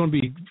 but this is going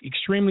to be an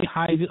extremely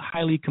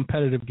highly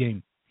competitive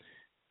game.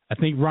 I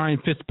think Ryan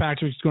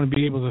Fitzpatrick is going to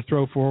be able to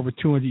throw for over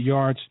 200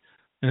 yards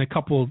and a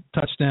couple of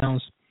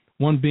touchdowns,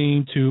 one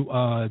being to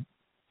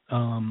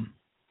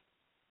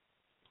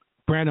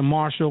Brandon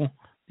Marshall,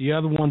 the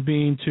other one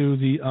being to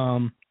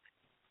the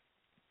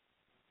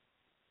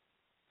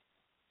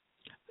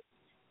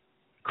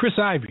Chris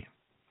Ivey.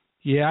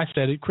 Yeah, I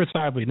said it, Chris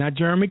Ivey, not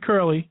Jeremy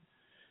Curley,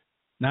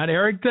 not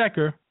Eric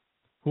Decker,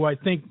 who I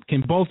think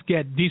can both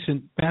get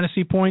decent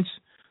fantasy points.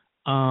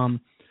 But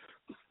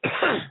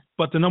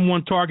the number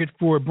 1 target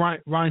for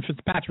Ryan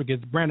Fitzpatrick is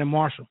Brandon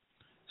Marshall.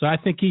 So I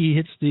think he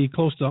hits the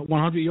close to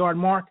 100-yard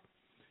mark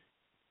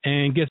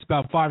and gets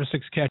about 5 or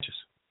 6 catches.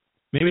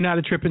 Maybe not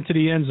a trip into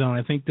the end zone.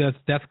 I think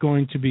that's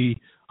going to be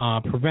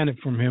prevented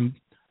from him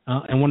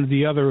and one of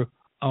the other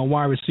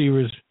wide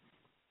receivers.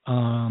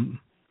 Maybe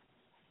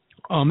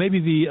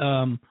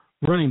the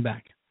running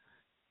back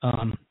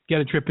get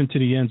a trip into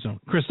the end zone.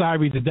 Chris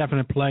Ivory's a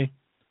definite play.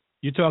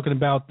 You're talking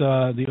about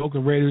the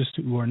Oakland Raiders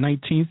who are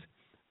 19th.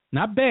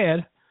 Not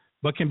bad,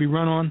 but can be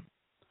run on,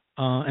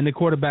 and the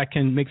quarterback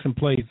can make some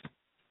plays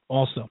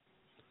also.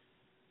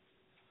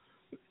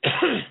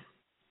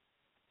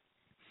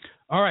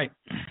 All right.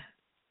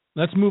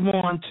 Let's move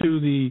on to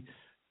the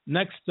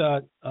next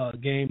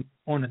game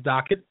on the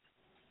docket,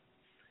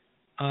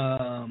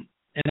 and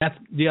that's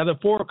the other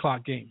 4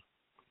 o'clock game,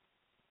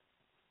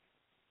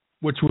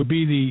 which would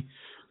be the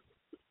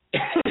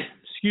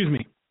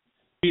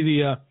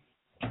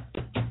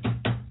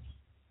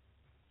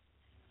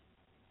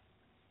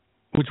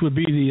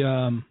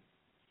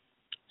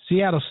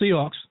Seattle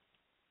Seahawks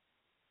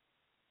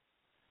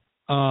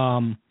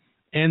and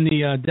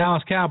the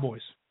Dallas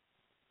Cowboys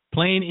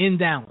playing in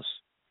Dallas.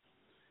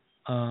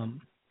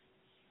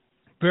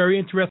 Very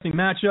interesting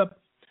matchup.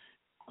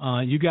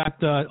 You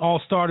got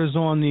all starters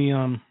on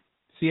the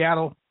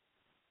Seattle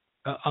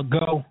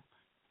go.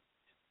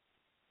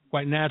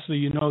 Quite naturally,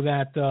 you know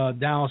that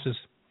Dallas is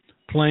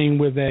playing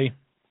with a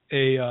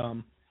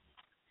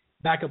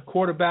backup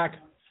quarterback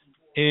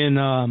in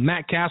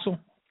Matt Castle,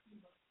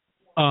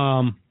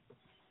 and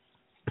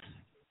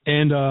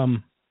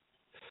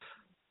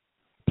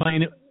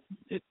playing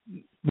it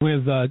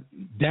with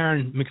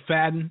Darren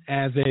McFadden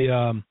as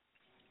the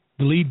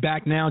lead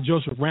back now.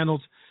 Joseph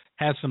Reynolds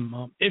has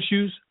some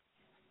issues.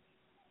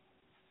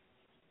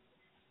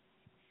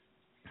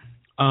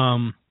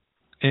 And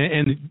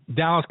the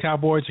Dallas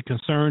Cowboys are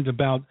concerned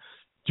about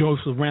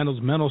Joseph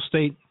Randle's mental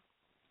state.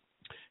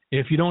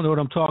 If you don't know what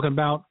I'm talking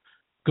about,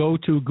 go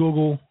to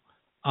Google,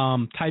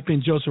 type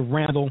in Joseph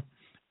Randle,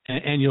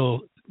 and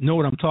you'll know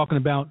what I'm talking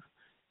about.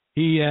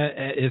 He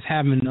is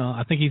having,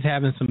 I think he's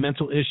having some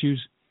mental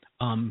issues.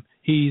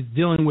 He's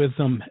dealing with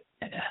some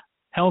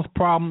health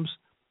problems,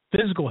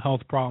 physical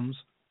health problems.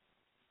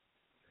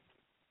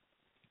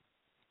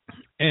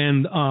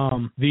 And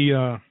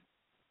the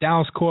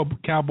Dallas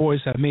Cowboys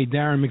have made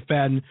Darren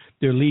McFadden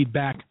their lead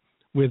back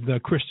with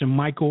Christian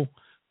Michael,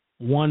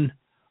 one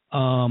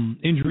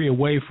injury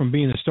away from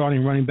being a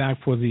starting running back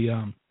for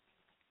the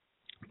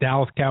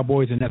Dallas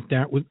Cowboys, and that's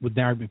with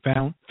Darren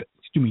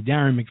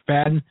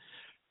McFadden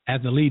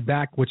as the lead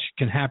back, which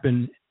can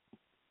happen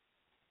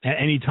at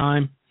any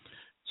time.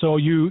 So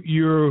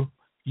Darren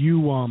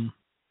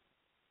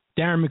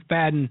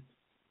McFadden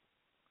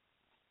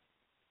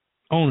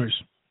owners,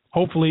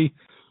 hopefully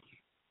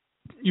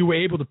you were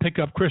able to pick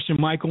up Christian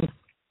Michael.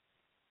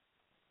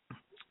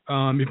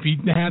 If you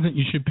haven't,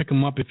 you should pick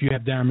him up if you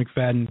have Darren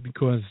McFadden,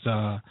 because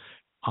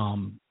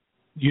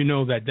you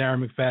know that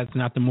Darren McFadden's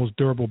not the most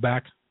durable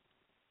back.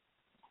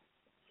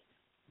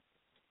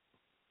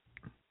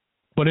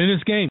 But in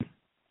this game,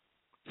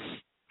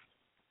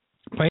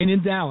 playing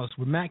in Dallas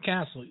with Matt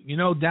Castle, you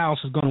know Dallas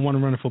is going to want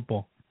to run the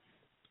football,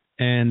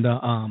 and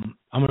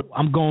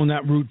I'm going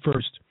that route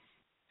first,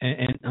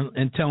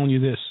 and telling you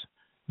this,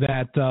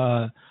 that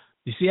the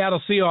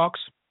Seattle Seahawks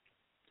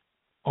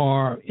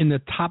are in the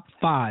top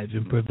 5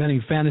 in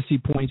preventing fantasy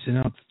points, and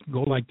I'll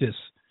go like this: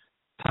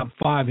 top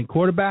 5 in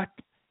quarterback,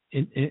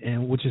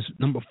 and which is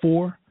number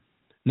 4,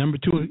 number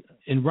 2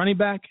 in running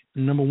back,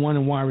 and number 1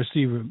 in wide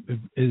receiver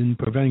in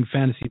preventing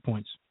fantasy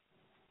points.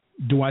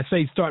 Do I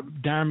say start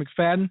Darren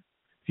McFadden?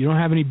 If you don't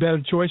have any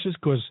better choices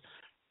because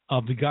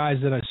of the guys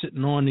that are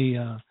sitting on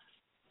the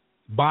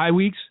bye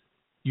weeks,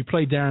 you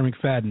play Darren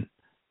McFadden.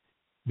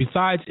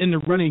 Besides, in the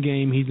running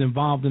game, he's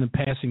involved in the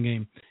passing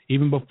game.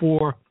 Even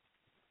before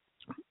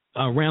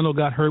Randall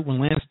got hurt,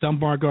 when Lance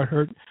Dunbar got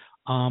hurt,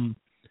 Darren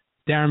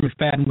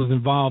McFadden was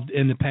involved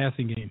in the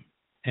passing game.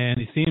 And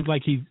it seems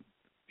like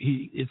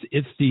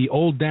it's the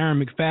old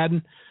Darren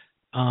McFadden.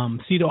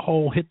 See the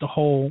hole, hit the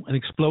hole, and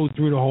explode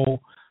through the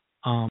hole.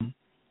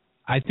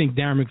 I think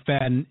Darren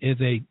McFadden is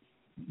a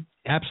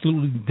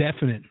absolutely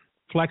definite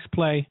flex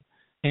play,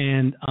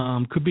 and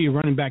could be a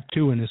running back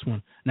too in this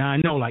one. Now I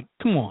know,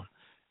 come on,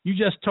 you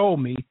just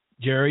told me,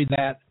 Jerry,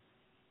 that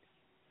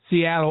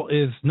Seattle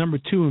is number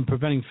 2 in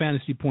preventing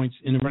fantasy points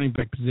in the running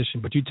back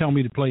position, but you tell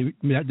me to play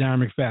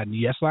Darren McFadden.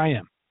 Yes, I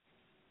am.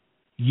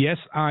 Yes,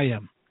 I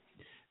am.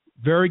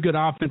 Very good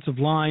offensive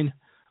line.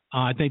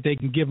 I think they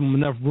can give him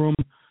enough room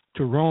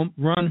to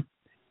run,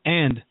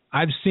 and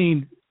I've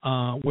seen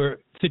where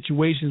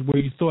situations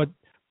where you thought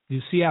the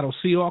Seattle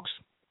Seahawks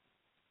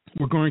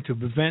were going to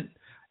prevent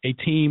a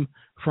team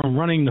from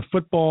running the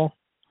football,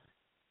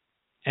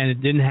 and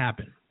it didn't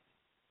happen.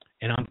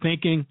 And I'm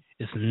thinking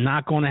it's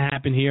not going to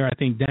happen here. I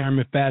think Darren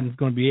McFadden is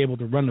going to be able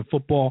to run the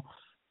football.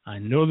 I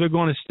know they're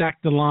going to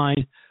stack the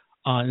line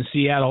in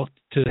Seattle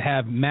to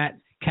have Matt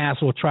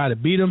Castle try to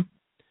beat him.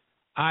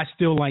 I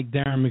still like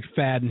Darren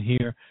McFadden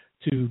here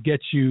to get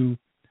you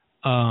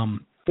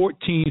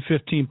 14,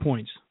 15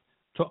 points.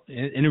 So,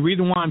 and the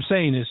reason why I'm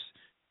saying this,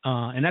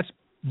 and that's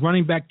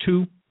running back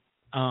 2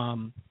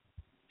 and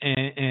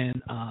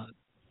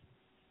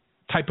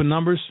type of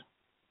numbers,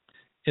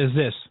 is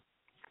this.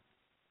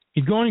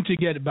 He's going to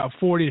get about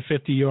 40 to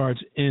 50 yards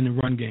in the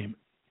run game.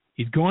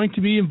 He's going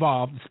to be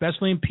involved,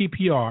 especially in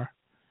PPR,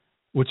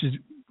 which is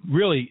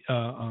really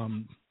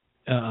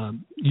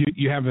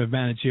you have an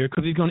advantage here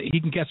because he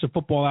can catch the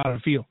football out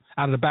of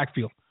the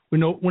backfield with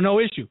no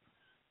issue.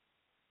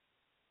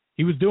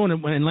 He was doing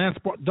it when Lance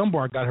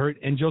Dunbar got hurt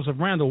and Joseph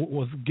Randle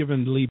was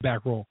given the lead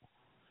back role.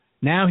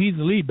 Now he's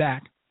the lead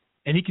back,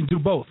 and he can do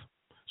both.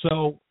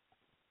 So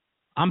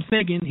I'm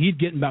thinking he's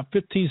getting about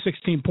 15,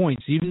 16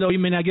 points. Even though he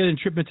may not get a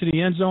trip into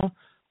the end zone,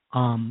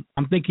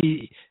 I'm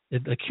thinking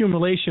the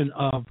accumulation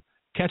of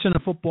catching the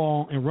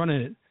football and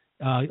running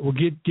it will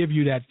give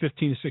you that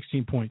 15 to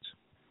 16 points.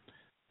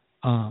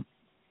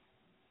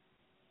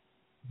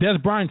 Des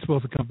Bryant's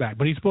supposed to come back,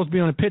 but he's supposed to be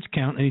on a pitch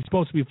count, and he's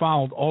supposed to be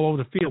followed all over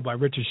the field by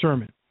Richard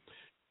Sherman.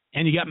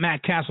 And you got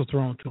Matt Castle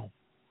thrown to him.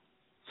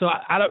 So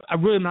I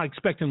really am not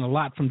expecting a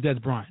lot from Des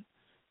Bryant.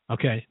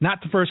 Okay, not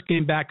the first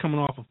game back coming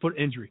off a foot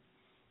injury.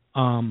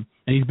 And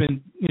he's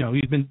been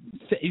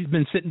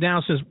sitting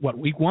down since what,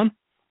 week 1?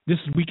 This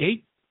is week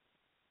 8.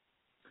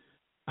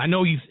 I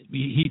know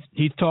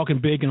he's talking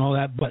big and all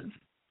that, but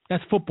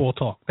that's football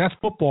talk. That's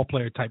football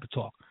player type of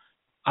talk.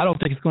 I don't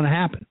think it's going to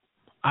happen.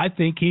 I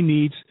think he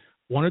needs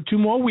 1 or 2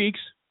 more weeks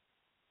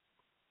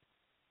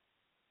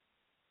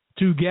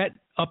to get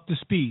up to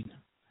speed.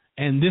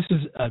 And this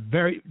is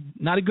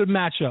not a good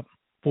matchup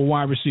for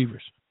wide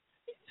receivers.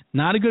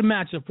 Not a good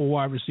matchup for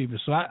wide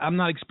receivers. So I'm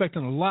not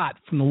expecting a lot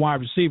from the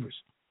wide receivers.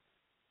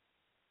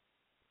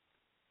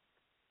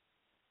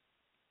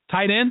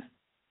 Tight end,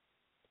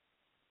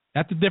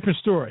 that's a different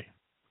story.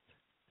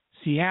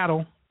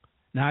 Seattle.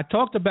 Now, I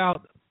talked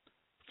about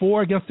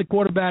 4 against the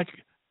quarterback,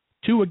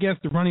 2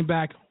 against the running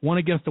back, 1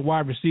 against the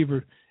wide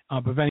receiver,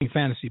 preventing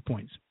fantasy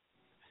points.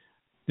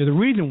 There's a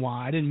reason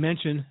why I didn't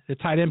mention the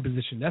tight end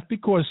position. That's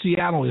because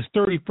Seattle is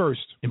 31st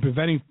in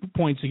preventing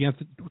points against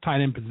the tight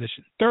end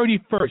position.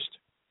 31st.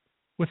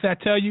 What's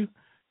that tell you?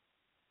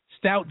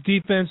 Stout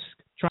defense,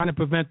 trying to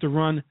prevent the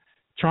run,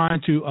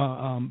 trying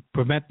to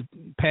prevent the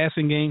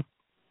passing game.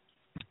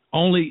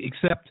 Only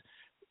except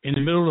in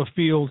the middle of the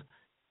field,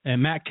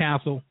 and Matt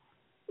Castle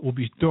will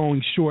be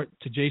throwing short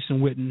to Jason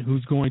Witten,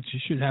 who's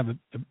should have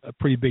a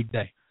pretty big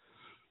day.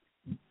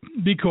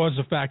 Because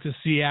the fact that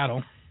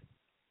Seattle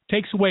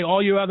takes away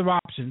all your other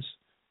options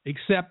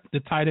except the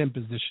tight end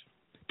position.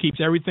 Keeps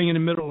everything in the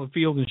middle of the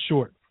field and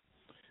short.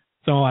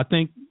 So I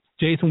think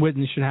Jason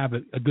Witten should have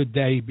a good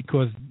day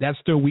because that's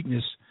their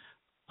weakness.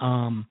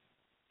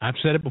 I've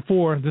said it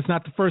before. This is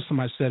not the first time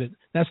I've said it.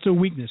 That's their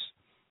weakness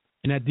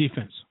in that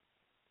defense.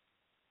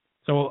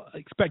 So I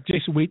expect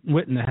Jason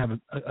Witten to have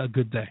a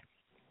good day.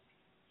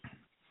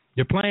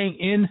 They're playing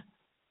in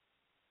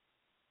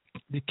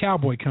the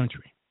Cowboy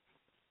country.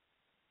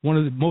 One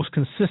of the most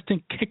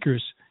consistent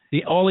kickers,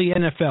 all the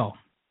NFL,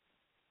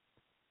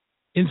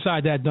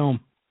 inside that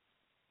dome,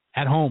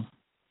 at home,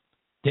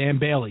 Dan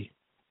Bailey.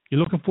 You're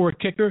looking for a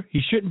kicker?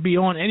 He shouldn't be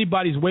on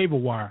anybody's waiver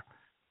wire.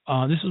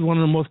 This is one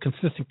of the most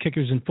consistent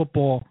kickers in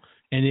football,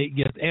 and it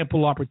gets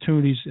ample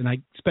opportunities, and I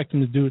expect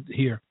him to do it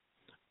here.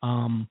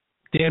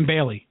 Dan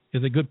Bailey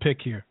is a good pick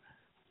here.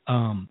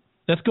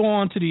 Let's go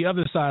on to the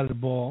other side of the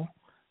ball,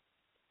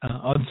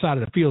 other side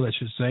of the field, I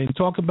should say, and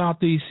talk about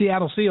the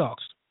Seattle Seahawks.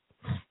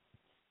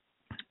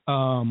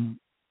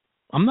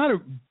 I'm not a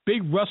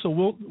big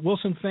Russell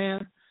Wilson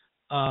fan,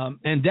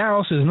 and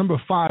Dallas is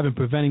number 5 in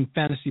preventing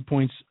fantasy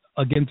points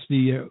against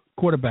the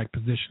quarterback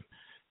position.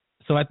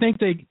 So I think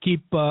they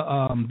keep,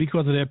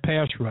 because of their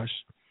pass rush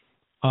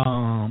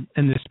and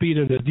the speed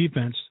of the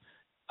defense,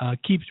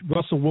 keeps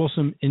Russell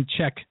Wilson in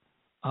check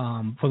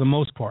for the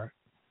most part.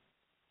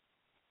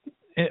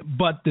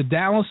 But the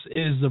Dallas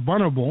is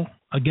vulnerable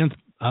against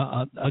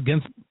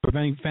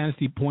preventing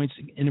fantasy points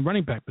in the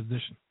running back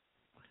position.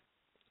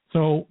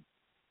 So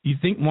you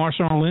think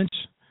Marshawn Lynch,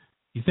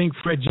 you think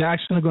Fred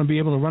Jackson are going to be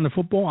able to run the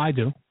football? I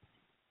do.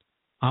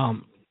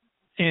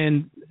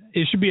 And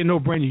it should be a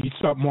no-brainer. You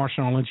start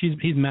Marshawn Lynch.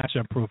 He's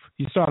matchup proof.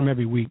 You start him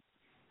every week.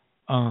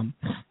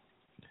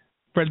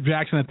 Fred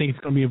Jackson, I think, is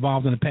going to be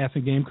involved in the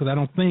passing game because I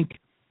don't think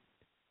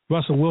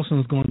Russell Wilson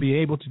is going to be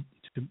able to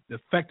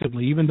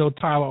effectively, even though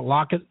Tyler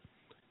Lockett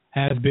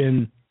has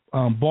been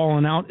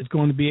balling out, is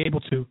going to be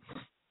able to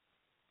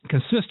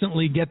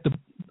consistently get the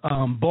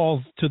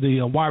balls to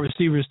the wide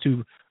receivers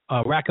to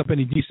rack up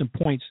any decent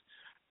points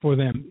for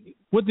them,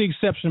 with the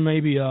exception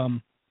maybe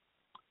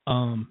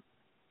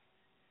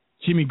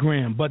Jimmy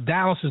Graham. But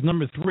Dallas is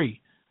number 3,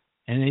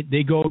 and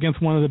they go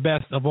against one of the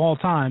best of all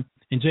time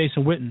in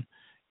Jason Witten,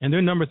 and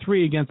they're number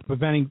 3 against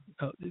preventing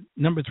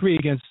number 3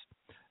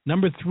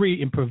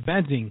 in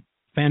preventing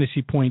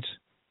fantasy points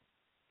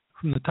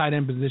from the tight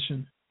end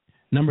position.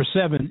 Number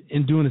 7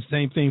 in doing the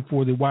same thing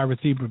for the wide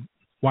receiver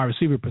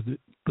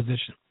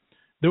position.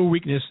 Their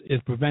weakness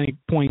is preventing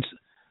points,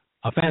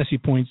 fantasy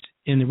points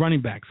in the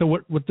running back. So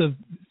what does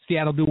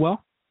Seattle do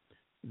well?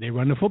 They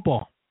run the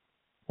football.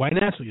 Quite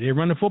naturally, they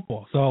run the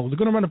football. So they're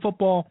going to run the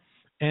football,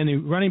 and the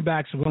running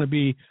backs are going to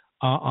be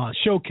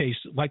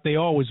showcased like they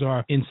always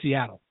are in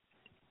Seattle.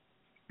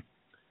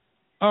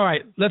 All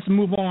right, let's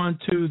move on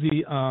to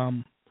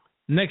the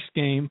next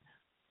game,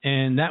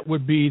 and that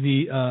would be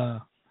the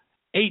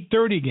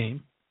 8:30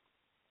 game,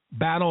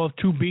 Battle of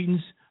Two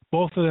Beatens,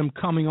 both of them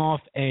coming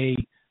off a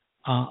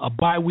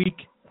bye week.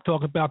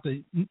 Talk about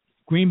the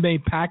Green Bay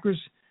Packers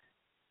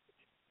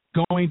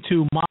going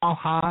to Mile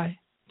High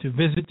to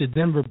visit the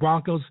Denver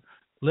Broncos,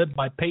 led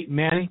by Peyton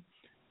Manning.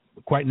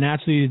 Quite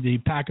naturally, the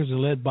Packers are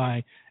led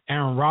by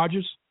Aaron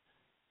Rodgers.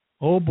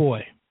 Oh,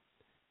 boy.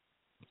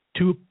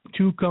 Two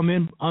come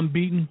in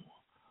unbeaten.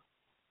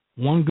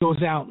 One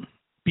goes out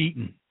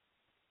beaten.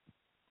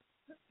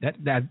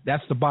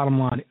 That's the bottom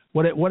line.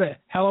 What a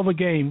hell of a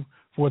game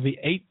for the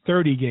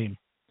 8:30 game.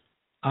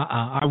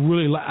 I'm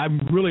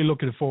really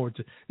looking forward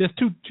to. There's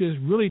two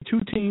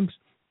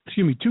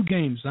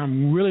games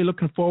I'm really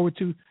looking forward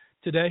to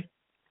today.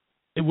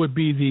 It would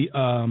be the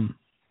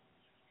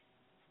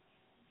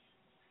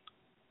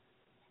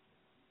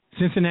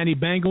Cincinnati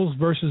Bengals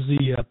versus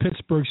the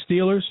Pittsburgh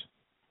Steelers.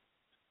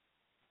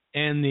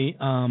 and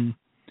the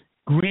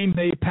Green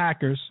Bay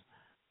Packers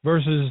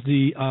versus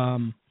the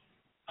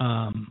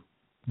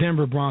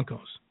Denver Broncos.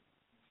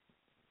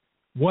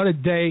 What a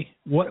day!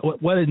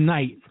 What a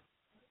night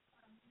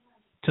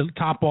to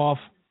top off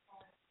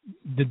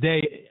the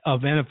day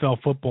of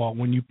NFL football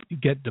when you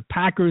get the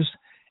Packers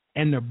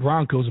and the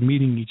Broncos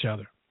meeting each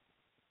other.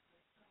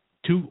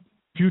 Two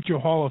future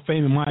Hall of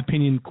Fame, in my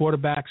opinion,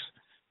 quarterbacks,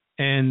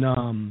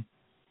 and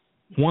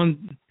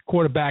one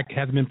quarterback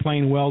has been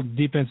playing well.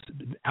 The defense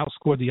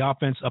outscored the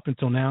offense up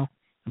until now.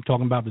 I'm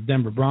talking about the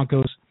Denver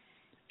Broncos.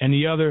 And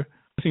the other,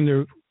 I think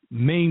their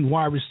main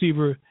wide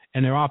receiver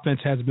and their offense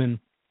has been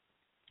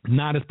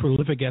not as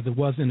prolific as it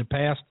was in the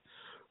past,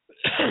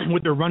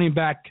 with their running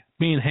back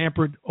being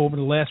hampered over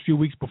the last few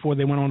weeks before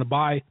they went on a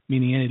bye,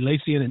 meaning Eddie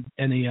Lacy and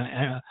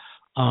the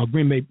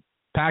Green Bay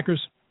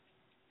Packers.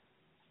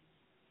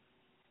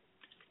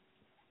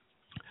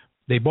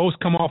 They both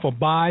come off a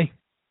bye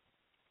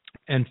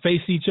and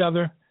face each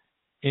other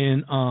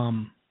in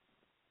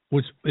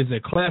which is a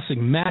classic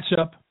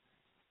matchup.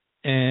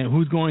 And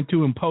who's going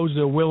to impose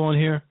their will on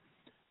here?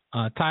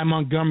 Ty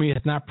Montgomery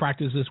has not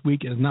practiced this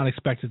week and is not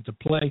expected to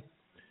play.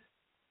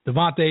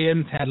 Devontae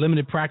Adams had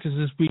limited practice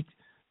this week,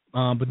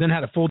 but then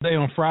had a full day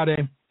on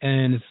Friday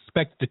and is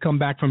expected to come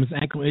back from his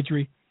ankle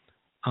injury.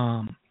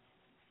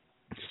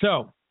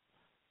 So,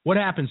 what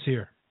happens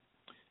here?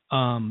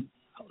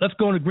 Let's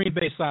go on the Green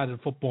Bay side of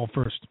the football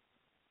first.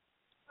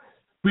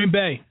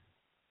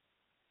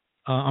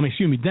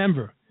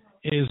 Denver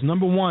is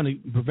number one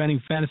in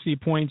preventing fantasy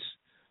points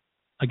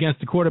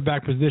against the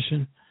quarterback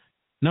position.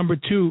 Number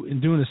two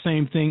in doing the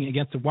same thing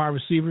against the wide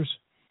receivers.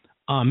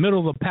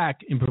 Middle of the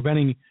pack in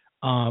preventing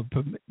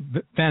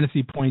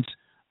fantasy points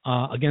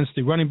against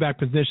the running back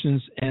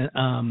positions.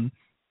 And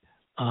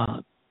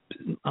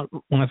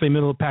when I say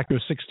middle of the pack,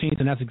 they're 16th,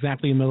 and that's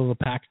exactly the middle of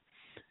the pack.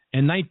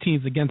 And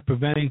 19th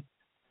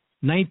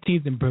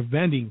in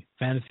preventing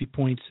fantasy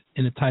points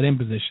in the tight end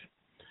position,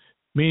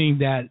 meaning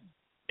that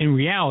in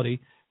reality,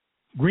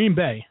 Green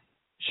Bay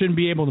shouldn't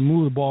be able to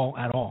move the ball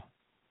at all,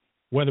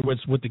 whether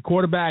it's with the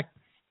quarterback,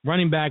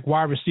 running back,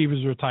 wide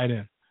receivers, or tight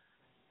end.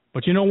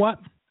 But you know what?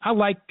 I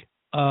like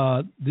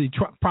the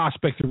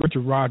prospects of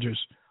Richard Rodgers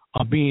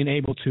being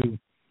able to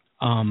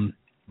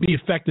be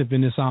effective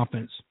in this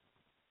offense.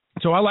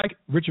 So I like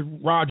Richard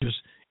Rodgers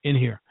in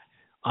here.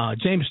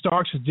 James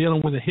Starks is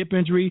dealing with a hip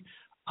injury.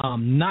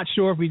 Not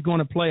sure if he's going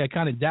to play. I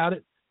kind of doubt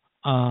it.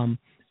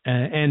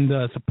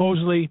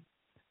 Supposedly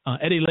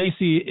Eddie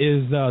Lacy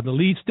is the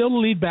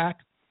lead back,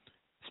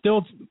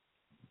 still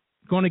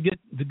going to get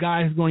the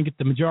guy who's going to get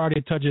the majority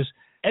of touches.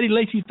 Eddie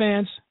Lacy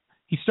fans,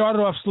 he started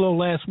off slow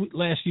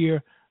last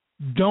year.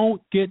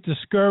 Don't get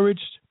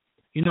discouraged.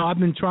 You know, I've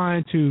been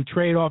trying to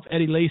trade off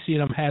Eddie Lacy,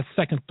 and I've had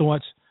second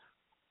thoughts.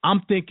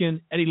 I'm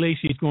thinking Eddie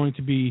Lacy is going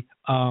to be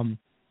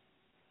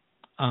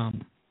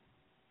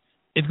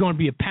it's going to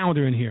be a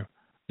pounder in here.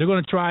 They're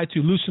going to try to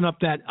loosen up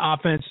that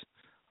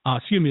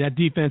that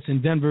defense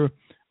in Denver,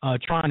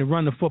 trying to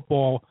run the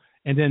football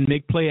and then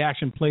make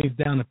play-action plays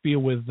down the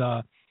field with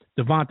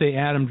Devontae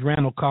Adams,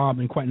 Randall Cobb,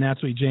 and quite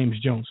naturally James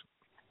Jones.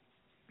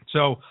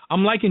 So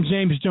I'm liking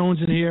James Jones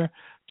in here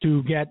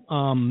to get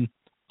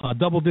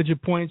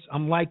double-digit points.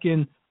 I'm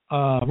liking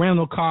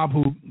Randall Cobb,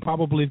 who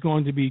probably is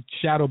going to be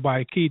shadowed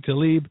by Aqib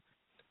Talib,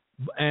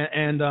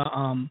 and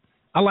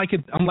I like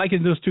it. I'm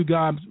liking those two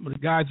guys.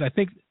 I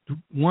think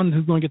one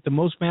who's going to get the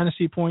most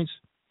fantasy points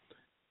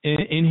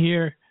in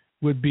here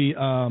would be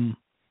in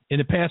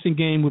the passing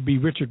game would be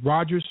Richard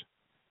Rodgers.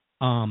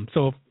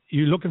 So if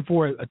you're looking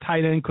for a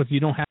tight end because you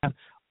don't have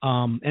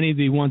any of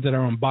the ones that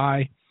are on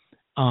bye,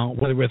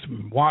 whether it's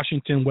from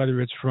Washington, whether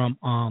it's from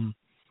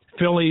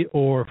Philly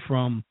or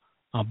from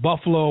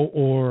Buffalo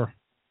or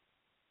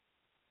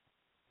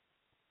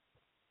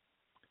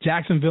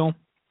Jacksonville,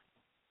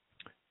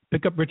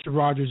 pick up Richard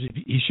Rodgers.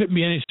 He shouldn't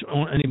be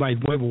on anybody's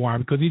waiver wire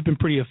because he's been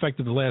pretty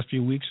effective the last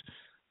few weeks,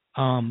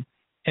 and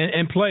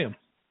play him.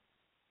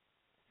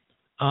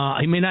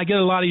 He may not get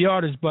a lot of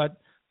yardage, but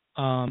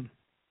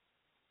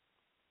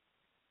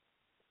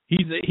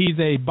he's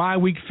a bye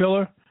week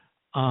filler,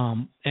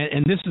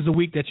 and this is a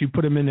week that you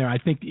put him in there. I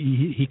think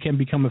he can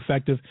become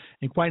effective,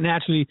 and quite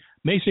naturally,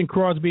 Mason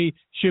Crosby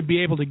should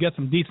be able to get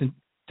some decent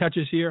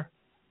touches here.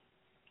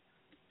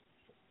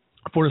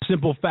 For the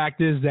simple fact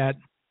is that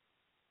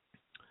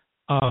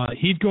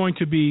he's going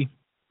to be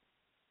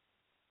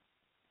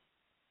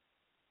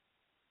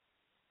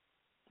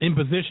in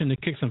position to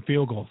kick some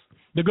field goals.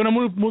 They're going to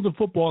move the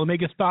football and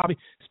make it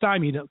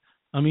stymied.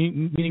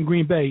 Meaning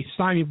Green Bay,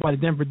 stymied by the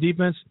Denver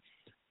defense.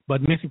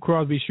 But Mason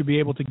Crosby should be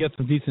able to get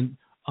some decent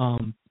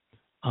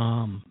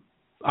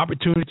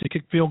opportunity to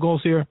kick field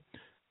goals here.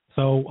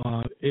 So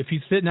if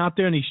he's sitting out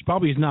there, and he's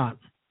not,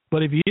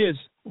 but if he is,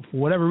 for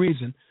whatever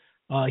reason,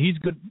 he's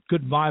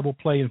good viable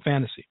play in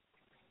fantasy.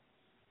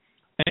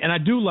 And I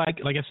do like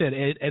I said,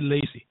 Ed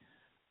Lacy.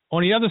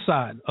 On the other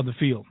side of the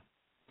field,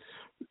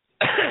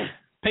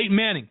 Peyton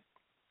Manning.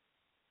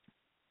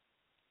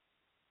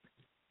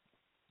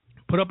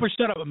 Put up or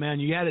shut up, man.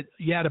 You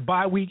had a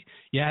bye week.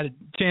 You had a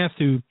chance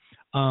to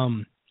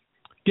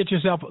get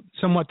yourself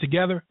somewhat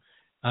together.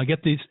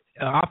 get this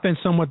offense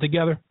somewhat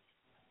together.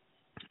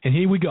 And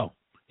here we go.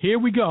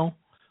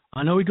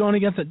 I know we're going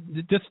against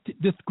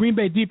this Green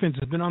Bay defense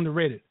has been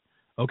underrated.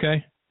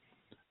 Okay,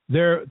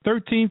 they're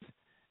 13th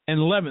and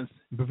 11th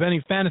in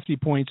preventing fantasy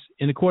points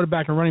in the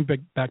quarterback and running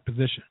back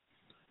position.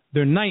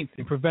 They're 9th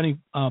in preventing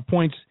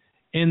points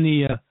in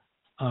the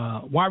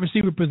wide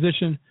receiver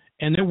position,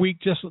 and they're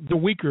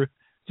weaker,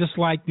 just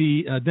like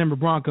the Denver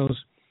Broncos,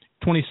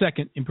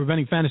 22nd in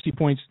preventing fantasy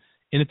points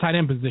in the tight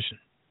end position.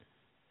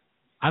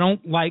 I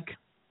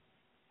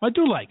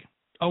do like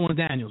Owen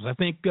Daniels. I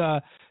think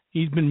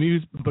he's been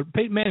used, but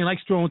Peyton Manning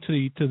likes throwing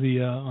to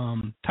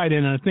the tight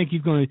end, and I think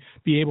he's going to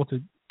be able to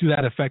do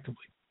that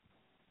effectively.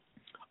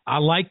 I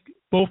like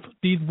both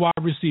these wide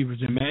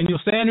receivers, Emmanuel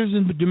Sanders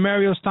and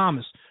Demaryius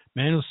Thomas.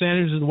 Emmanuel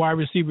Sanders is the wide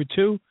receiver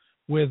 2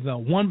 with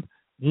one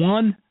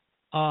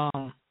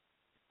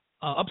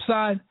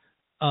upside.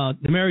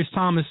 Demaryius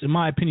Thomas, in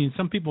my opinion,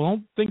 some people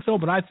don't think so,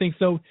 but I think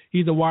so.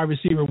 He's a wide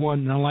receiver 1,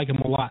 and I like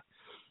him a lot.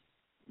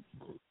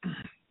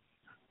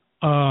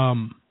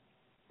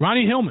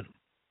 Ronnie Hillman,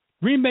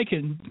 Green Bay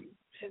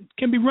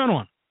can be run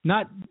on.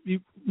 Not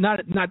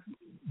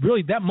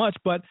really that much,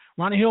 but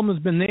Ronnie Hillman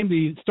has been named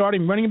the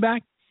starting running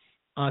back.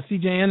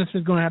 C.J.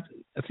 Anderson's going to have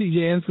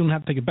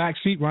to take a back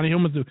seat. Ronnie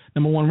Hillman's the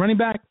number 1 running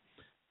back.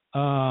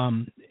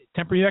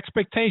 Temper your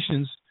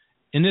expectations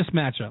in this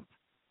matchup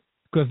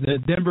because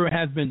Denver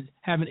has been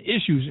having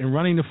issues in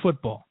running the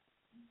football.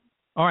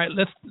 All right,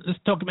 let's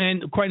talk,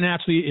 man. Quite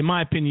naturally, in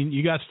my opinion,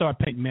 you got to start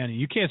Peyton Manning.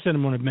 You can't sit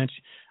him on the bench.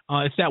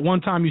 It's that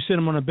one time you sit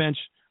him on the bench,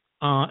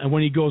 and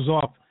when he goes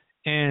off,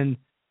 and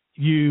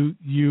you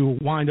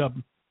wind up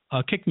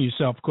kicking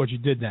yourself because you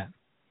did that.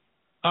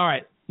 All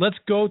right, let's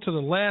go to the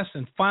last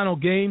and final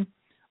game,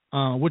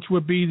 which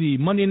would be the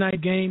Monday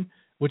night game,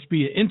 which would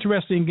be an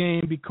interesting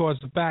game because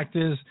the fact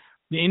is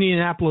the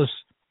Indianapolis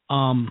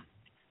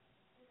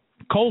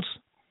Colts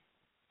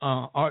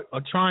are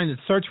trying to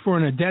search for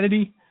an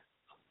identity.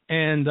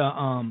 And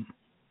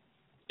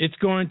it's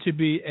going to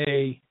be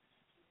a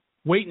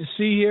wait and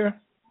see here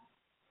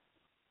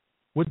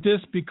with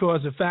this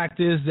because the fact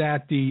is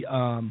that the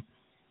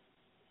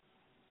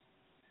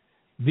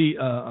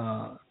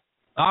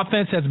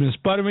offense has been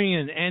sputtering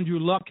and Andrew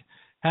Luck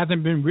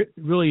hasn't been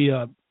really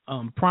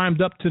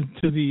primed up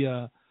to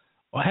the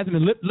or hasn't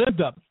been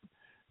lived up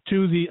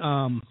to the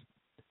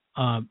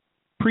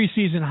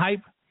preseason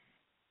hype.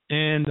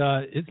 And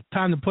it's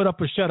time to put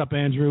up or shut up,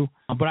 Andrew.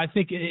 But I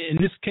think in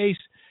this case,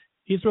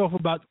 he's throw for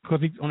about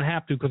because he's going to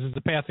have to because it's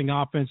a passing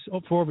offense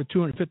for over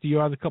 250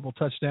 yards, a couple of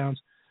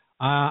touchdowns.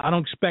 I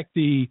don't expect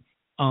the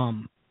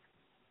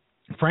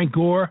Frank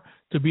Gore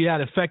to be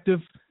that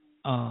effective.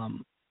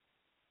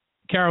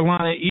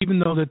 Carolina, even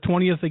though they're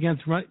 20th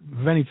against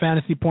preventing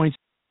fantasy points,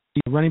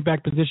 the running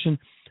back position,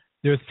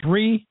 they're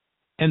 3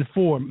 and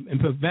 4 in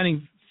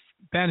preventing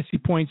fantasy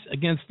points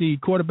against the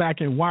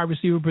quarterback and wide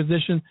receiver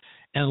position,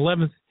 and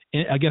 11th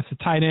against the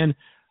tight end.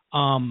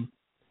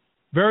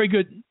 Very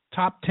good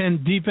top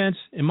 10 defense,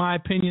 in my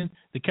opinion,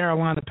 the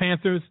Carolina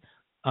Panthers.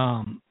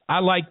 I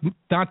like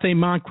Dante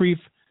Moncrief,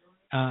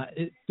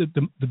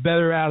 the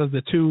better out of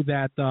the two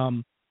that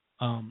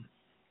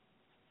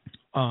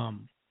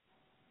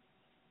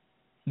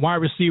wide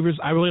receivers.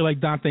 I really like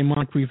Dante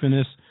Moncrief in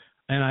this,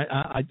 and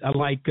I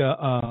like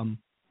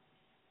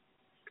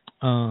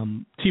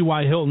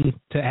T.Y. Hilton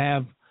to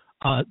have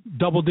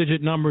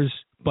double-digit numbers,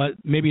 but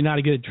maybe not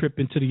to get a trip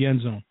into the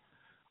end zone.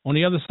 On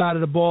the other side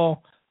of the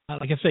ball,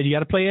 like I said, you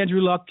got to play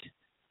Andrew Luck.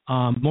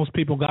 Most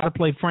people got to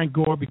play Frank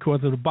Gore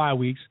because of the bye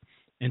weeks.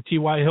 And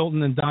T.Y.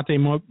 Hilton and Dante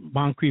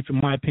Moncrief,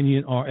 in my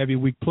opinion, are every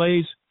week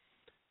plays.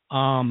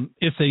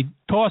 It's a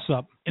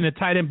toss-up in the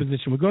tight end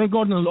position. We're going to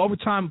go into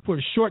overtime for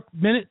a short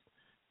minute,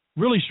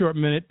 really short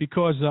minute,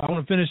 because I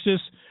want to finish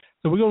this.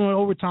 So we're going to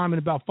overtime in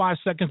about 5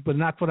 seconds, but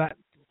not for that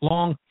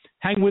long.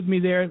 Hang with me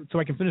there so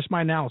I can finish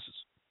my analysis.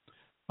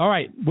 All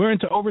right, we're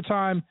into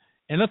overtime,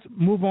 and let's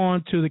move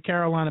on to the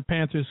Carolina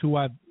Panthers, who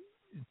I've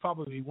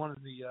probably one of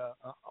the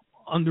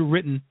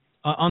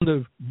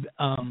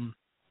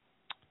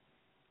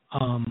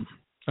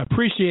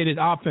appreciated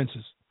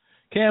offenses.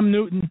 Cam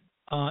Newton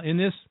in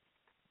this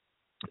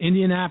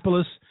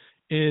Indianapolis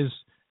is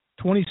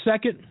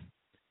 22nd,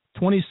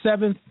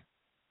 27th,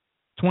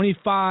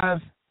 25,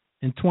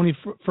 and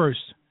 21st.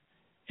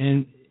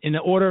 And in the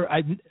order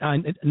I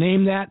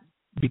named that,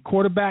 be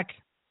quarterback,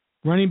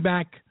 running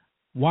back,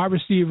 wide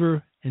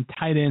receiver, and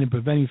tight end in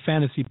preventing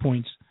fantasy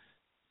points.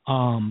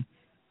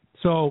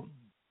 So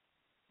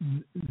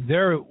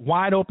they're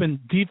wide open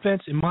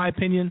defense, in my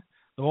opinion.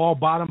 They're all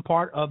bottom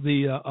part of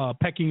the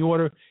pecking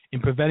order in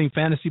preventing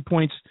fantasy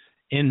points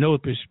in those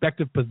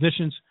respective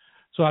positions.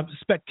 So I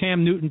expect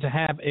Cam Newton to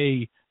have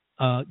a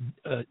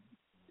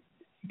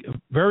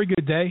very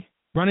good day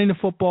running the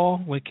football,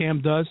 what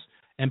Cam does,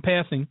 and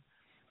passing.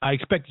 I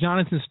expect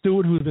Jonathan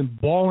Stewart, who's been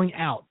balling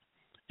out,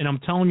 and I'm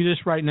telling you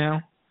this right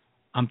now.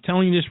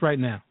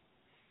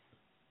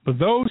 For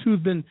those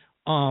who've been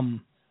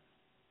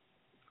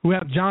who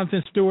have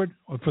Jonathan Stewart,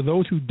 or for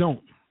those who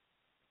don't,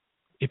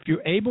 if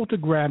you're able to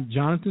grab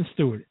Jonathan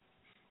Stewart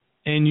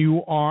and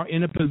you are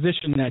in a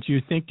position that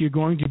you think you're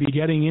going to be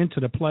getting into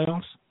the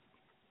playoffs,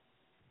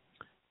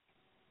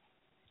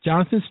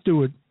 Jonathan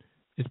Stewart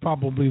is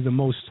probably the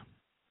most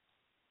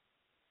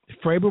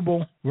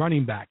favorable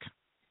running back.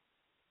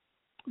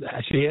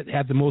 Actually, it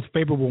had the most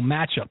favorable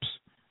matchups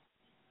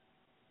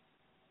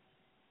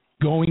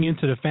going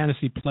into the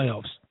fantasy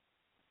playoffs.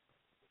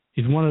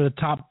 He's one of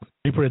the top,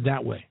 let me put it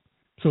that way.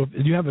 So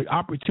if you have an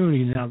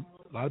opportunity now,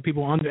 a lot of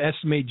people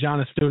underestimate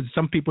Jonathan Stewart.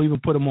 Some people even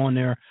put him on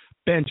their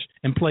bench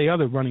and play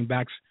other running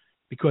backs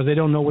because they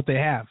don't know what they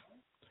have.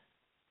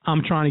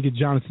 I'm trying to get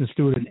Jonathan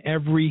Stewart in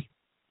every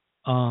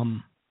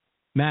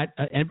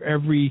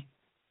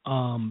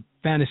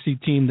fantasy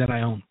team that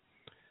I own,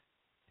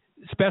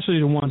 especially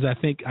the ones I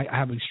think I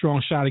have a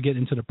strong shot at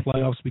getting into the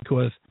playoffs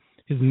because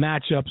his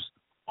matchups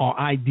are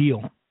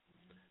ideal.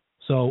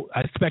 So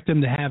I expect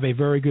him to have a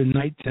very good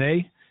night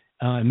today.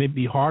 It may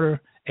be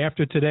harder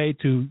after today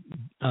to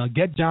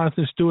get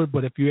Jonathan Stewart,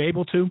 but if you're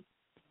able to,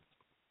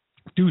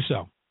 do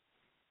so.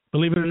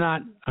 Believe it or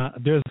not,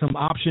 there's some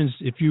options.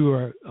 If you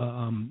are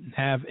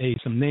have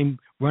some name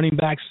running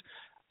backs,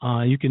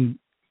 you can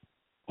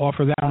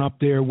offer that one up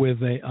there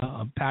with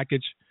a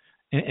package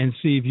and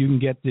see if you can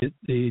get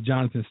the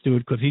Jonathan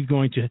Stewart, because he's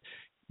going to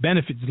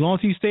benefit. As long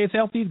as he stays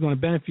healthy, he's going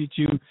to benefit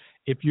you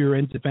if you're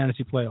into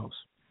fantasy playoffs.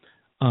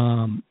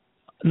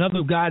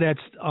 Another guy that's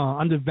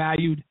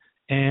undervalued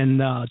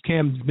and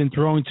Cam's been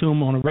throwing to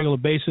him on a regular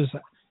basis,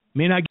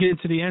 may not get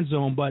into the end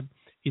zone, but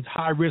he's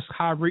high risk,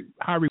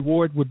 high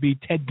reward, would be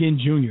Ted Ginn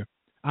Jr.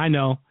 I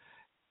know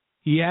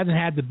he hasn't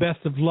had the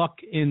best of luck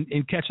in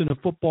catching the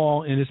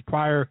football in his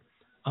prior.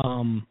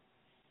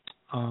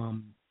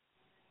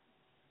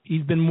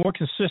 He's been more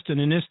consistent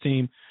in this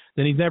team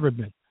than he's ever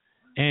been,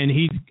 and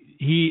he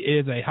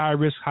is a high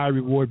risk, high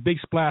reward. Big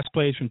splash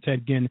plays from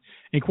Ted Ginn,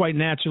 and quite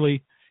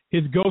naturally,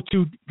 his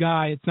go-to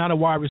guy. It's not a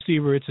wide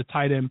receiver; it's a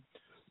tight end.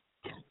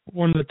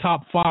 One of the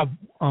top 5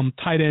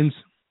 tight ends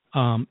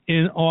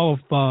in all of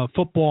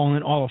football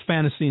and all of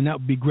fantasy, and that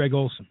would be Greg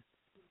Olsen.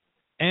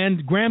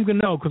 And Graham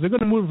Gano, because they're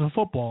going to move the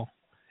football.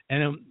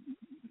 And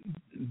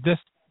this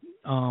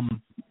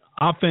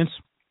offense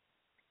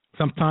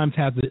sometimes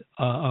has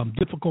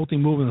difficulty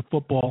moving the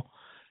football,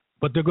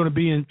 but they're going to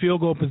be in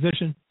field goal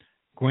position.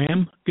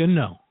 Graham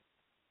Gano,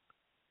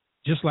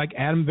 just like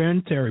Adam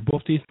Vinatieri,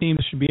 both these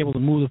teams should be able to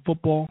move the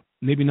football,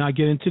 maybe not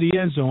get into the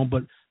end zone,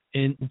 but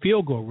in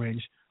field goal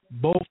range.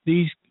 Both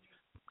these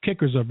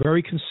kickers are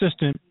very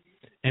consistent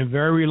and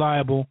very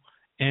reliable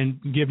and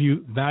give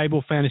you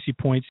valuable fantasy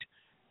points.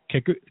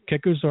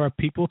 Kickers are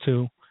people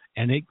too,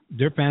 and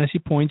their fantasy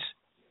points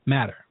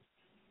matter.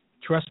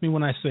 Trust me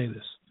when I say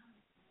this.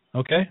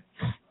 Okay?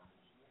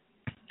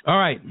 All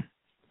right.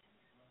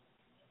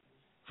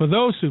 For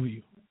those of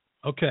you,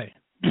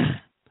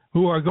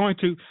 who are going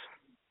to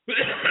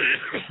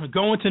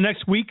go into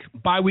next week,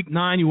 by week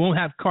 9, you won't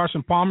have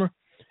Carson Palmer.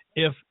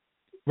 If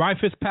Ryan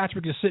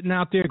Fitzpatrick is sitting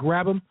out there,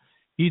 grab him.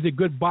 He's a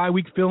good bye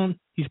week fill-in.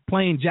 He's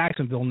playing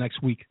Jacksonville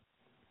next week.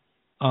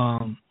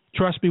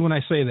 Trust me when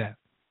I say that.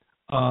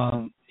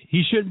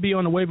 He shouldn't be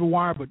on the waiver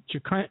wire, but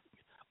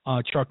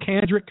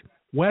Charkandrick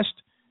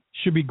West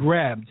should be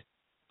grabbed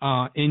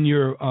in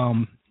your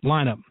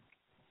lineup.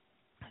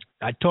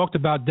 I talked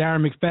about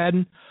Darren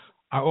McFadden.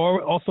 I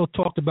also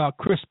talked about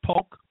Chris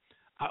Polk.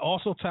 I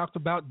also talked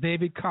about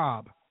David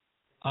Cobb.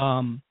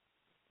 It's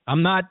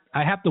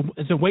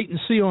a wait and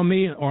see on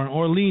me on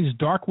Orleans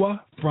Darkwa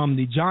from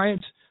the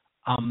Giants.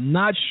 I'm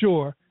not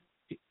sure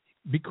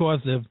because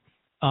of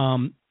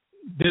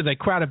there's a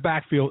crowded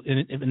backfield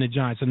in the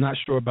Giants. I'm not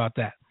sure about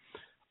that.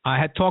 I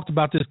had talked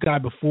about this guy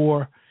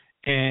before,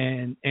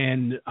 and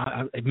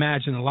I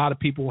imagine a lot of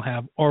people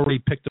have already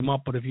picked him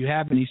up. But if you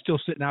haven't, he's still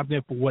sitting out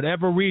there for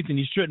whatever reason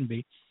he shouldn't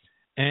be.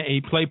 And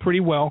he played pretty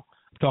well.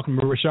 I'm talking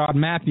about Rashad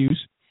Matthews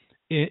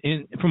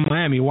from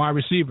Miami, wide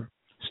receiver.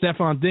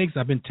 Stephon Diggs,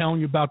 I've been telling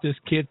you about this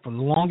kid for the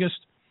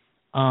longest.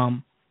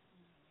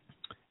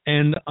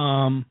 And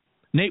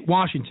Nate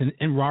Washington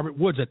and Robert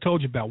Woods, I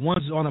told you about.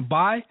 One's on a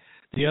bye.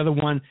 The other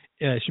one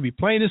should be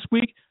playing this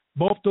week.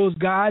 Both those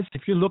guys,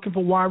 if you're looking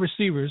for wide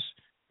receivers,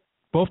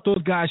 both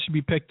those guys should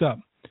be picked up.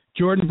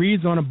 Jordan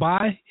Reed's on a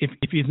bye. If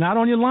he's not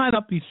on your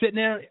lineup, he's sitting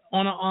there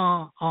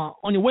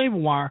on your waiver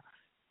wire.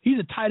 He's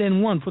a tight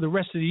end 1 for the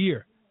rest of the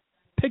year.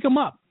 Pick him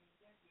up,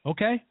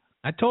 okay?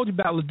 I told you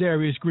about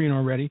Ladarius Green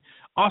already.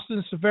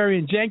 Austin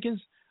Seferian-Jenkins,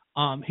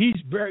 he's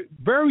very,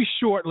 very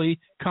shortly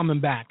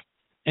coming back,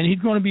 and he's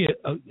going to be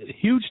a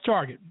huge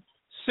target,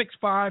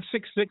 6'5",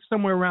 6'6",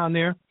 somewhere around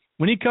there.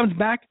 When he comes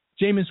back,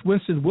 Jameis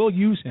Winston will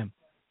use him.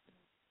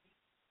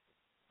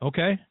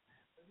 Okay?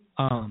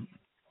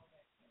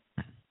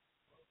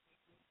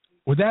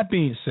 With that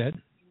being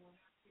said,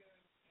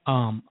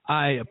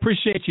 I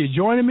appreciate you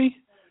joining me.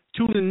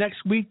 Tune in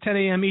next week, 10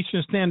 a.m.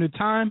 Eastern Standard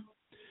Time.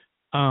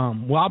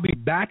 I'll be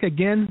back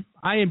again.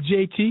 I am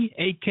JT,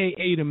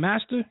 a.k.a. The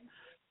Master.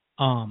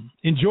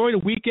 Enjoy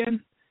the weekend.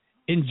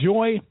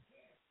 Enjoy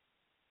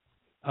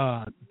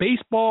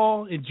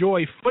baseball.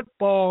 Enjoy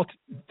football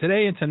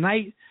today and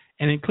tonight,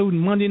 and including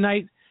Monday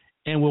night.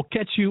 And we'll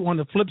catch you on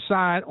the flip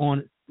side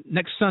on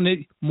next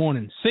Sunday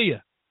morning. See ya.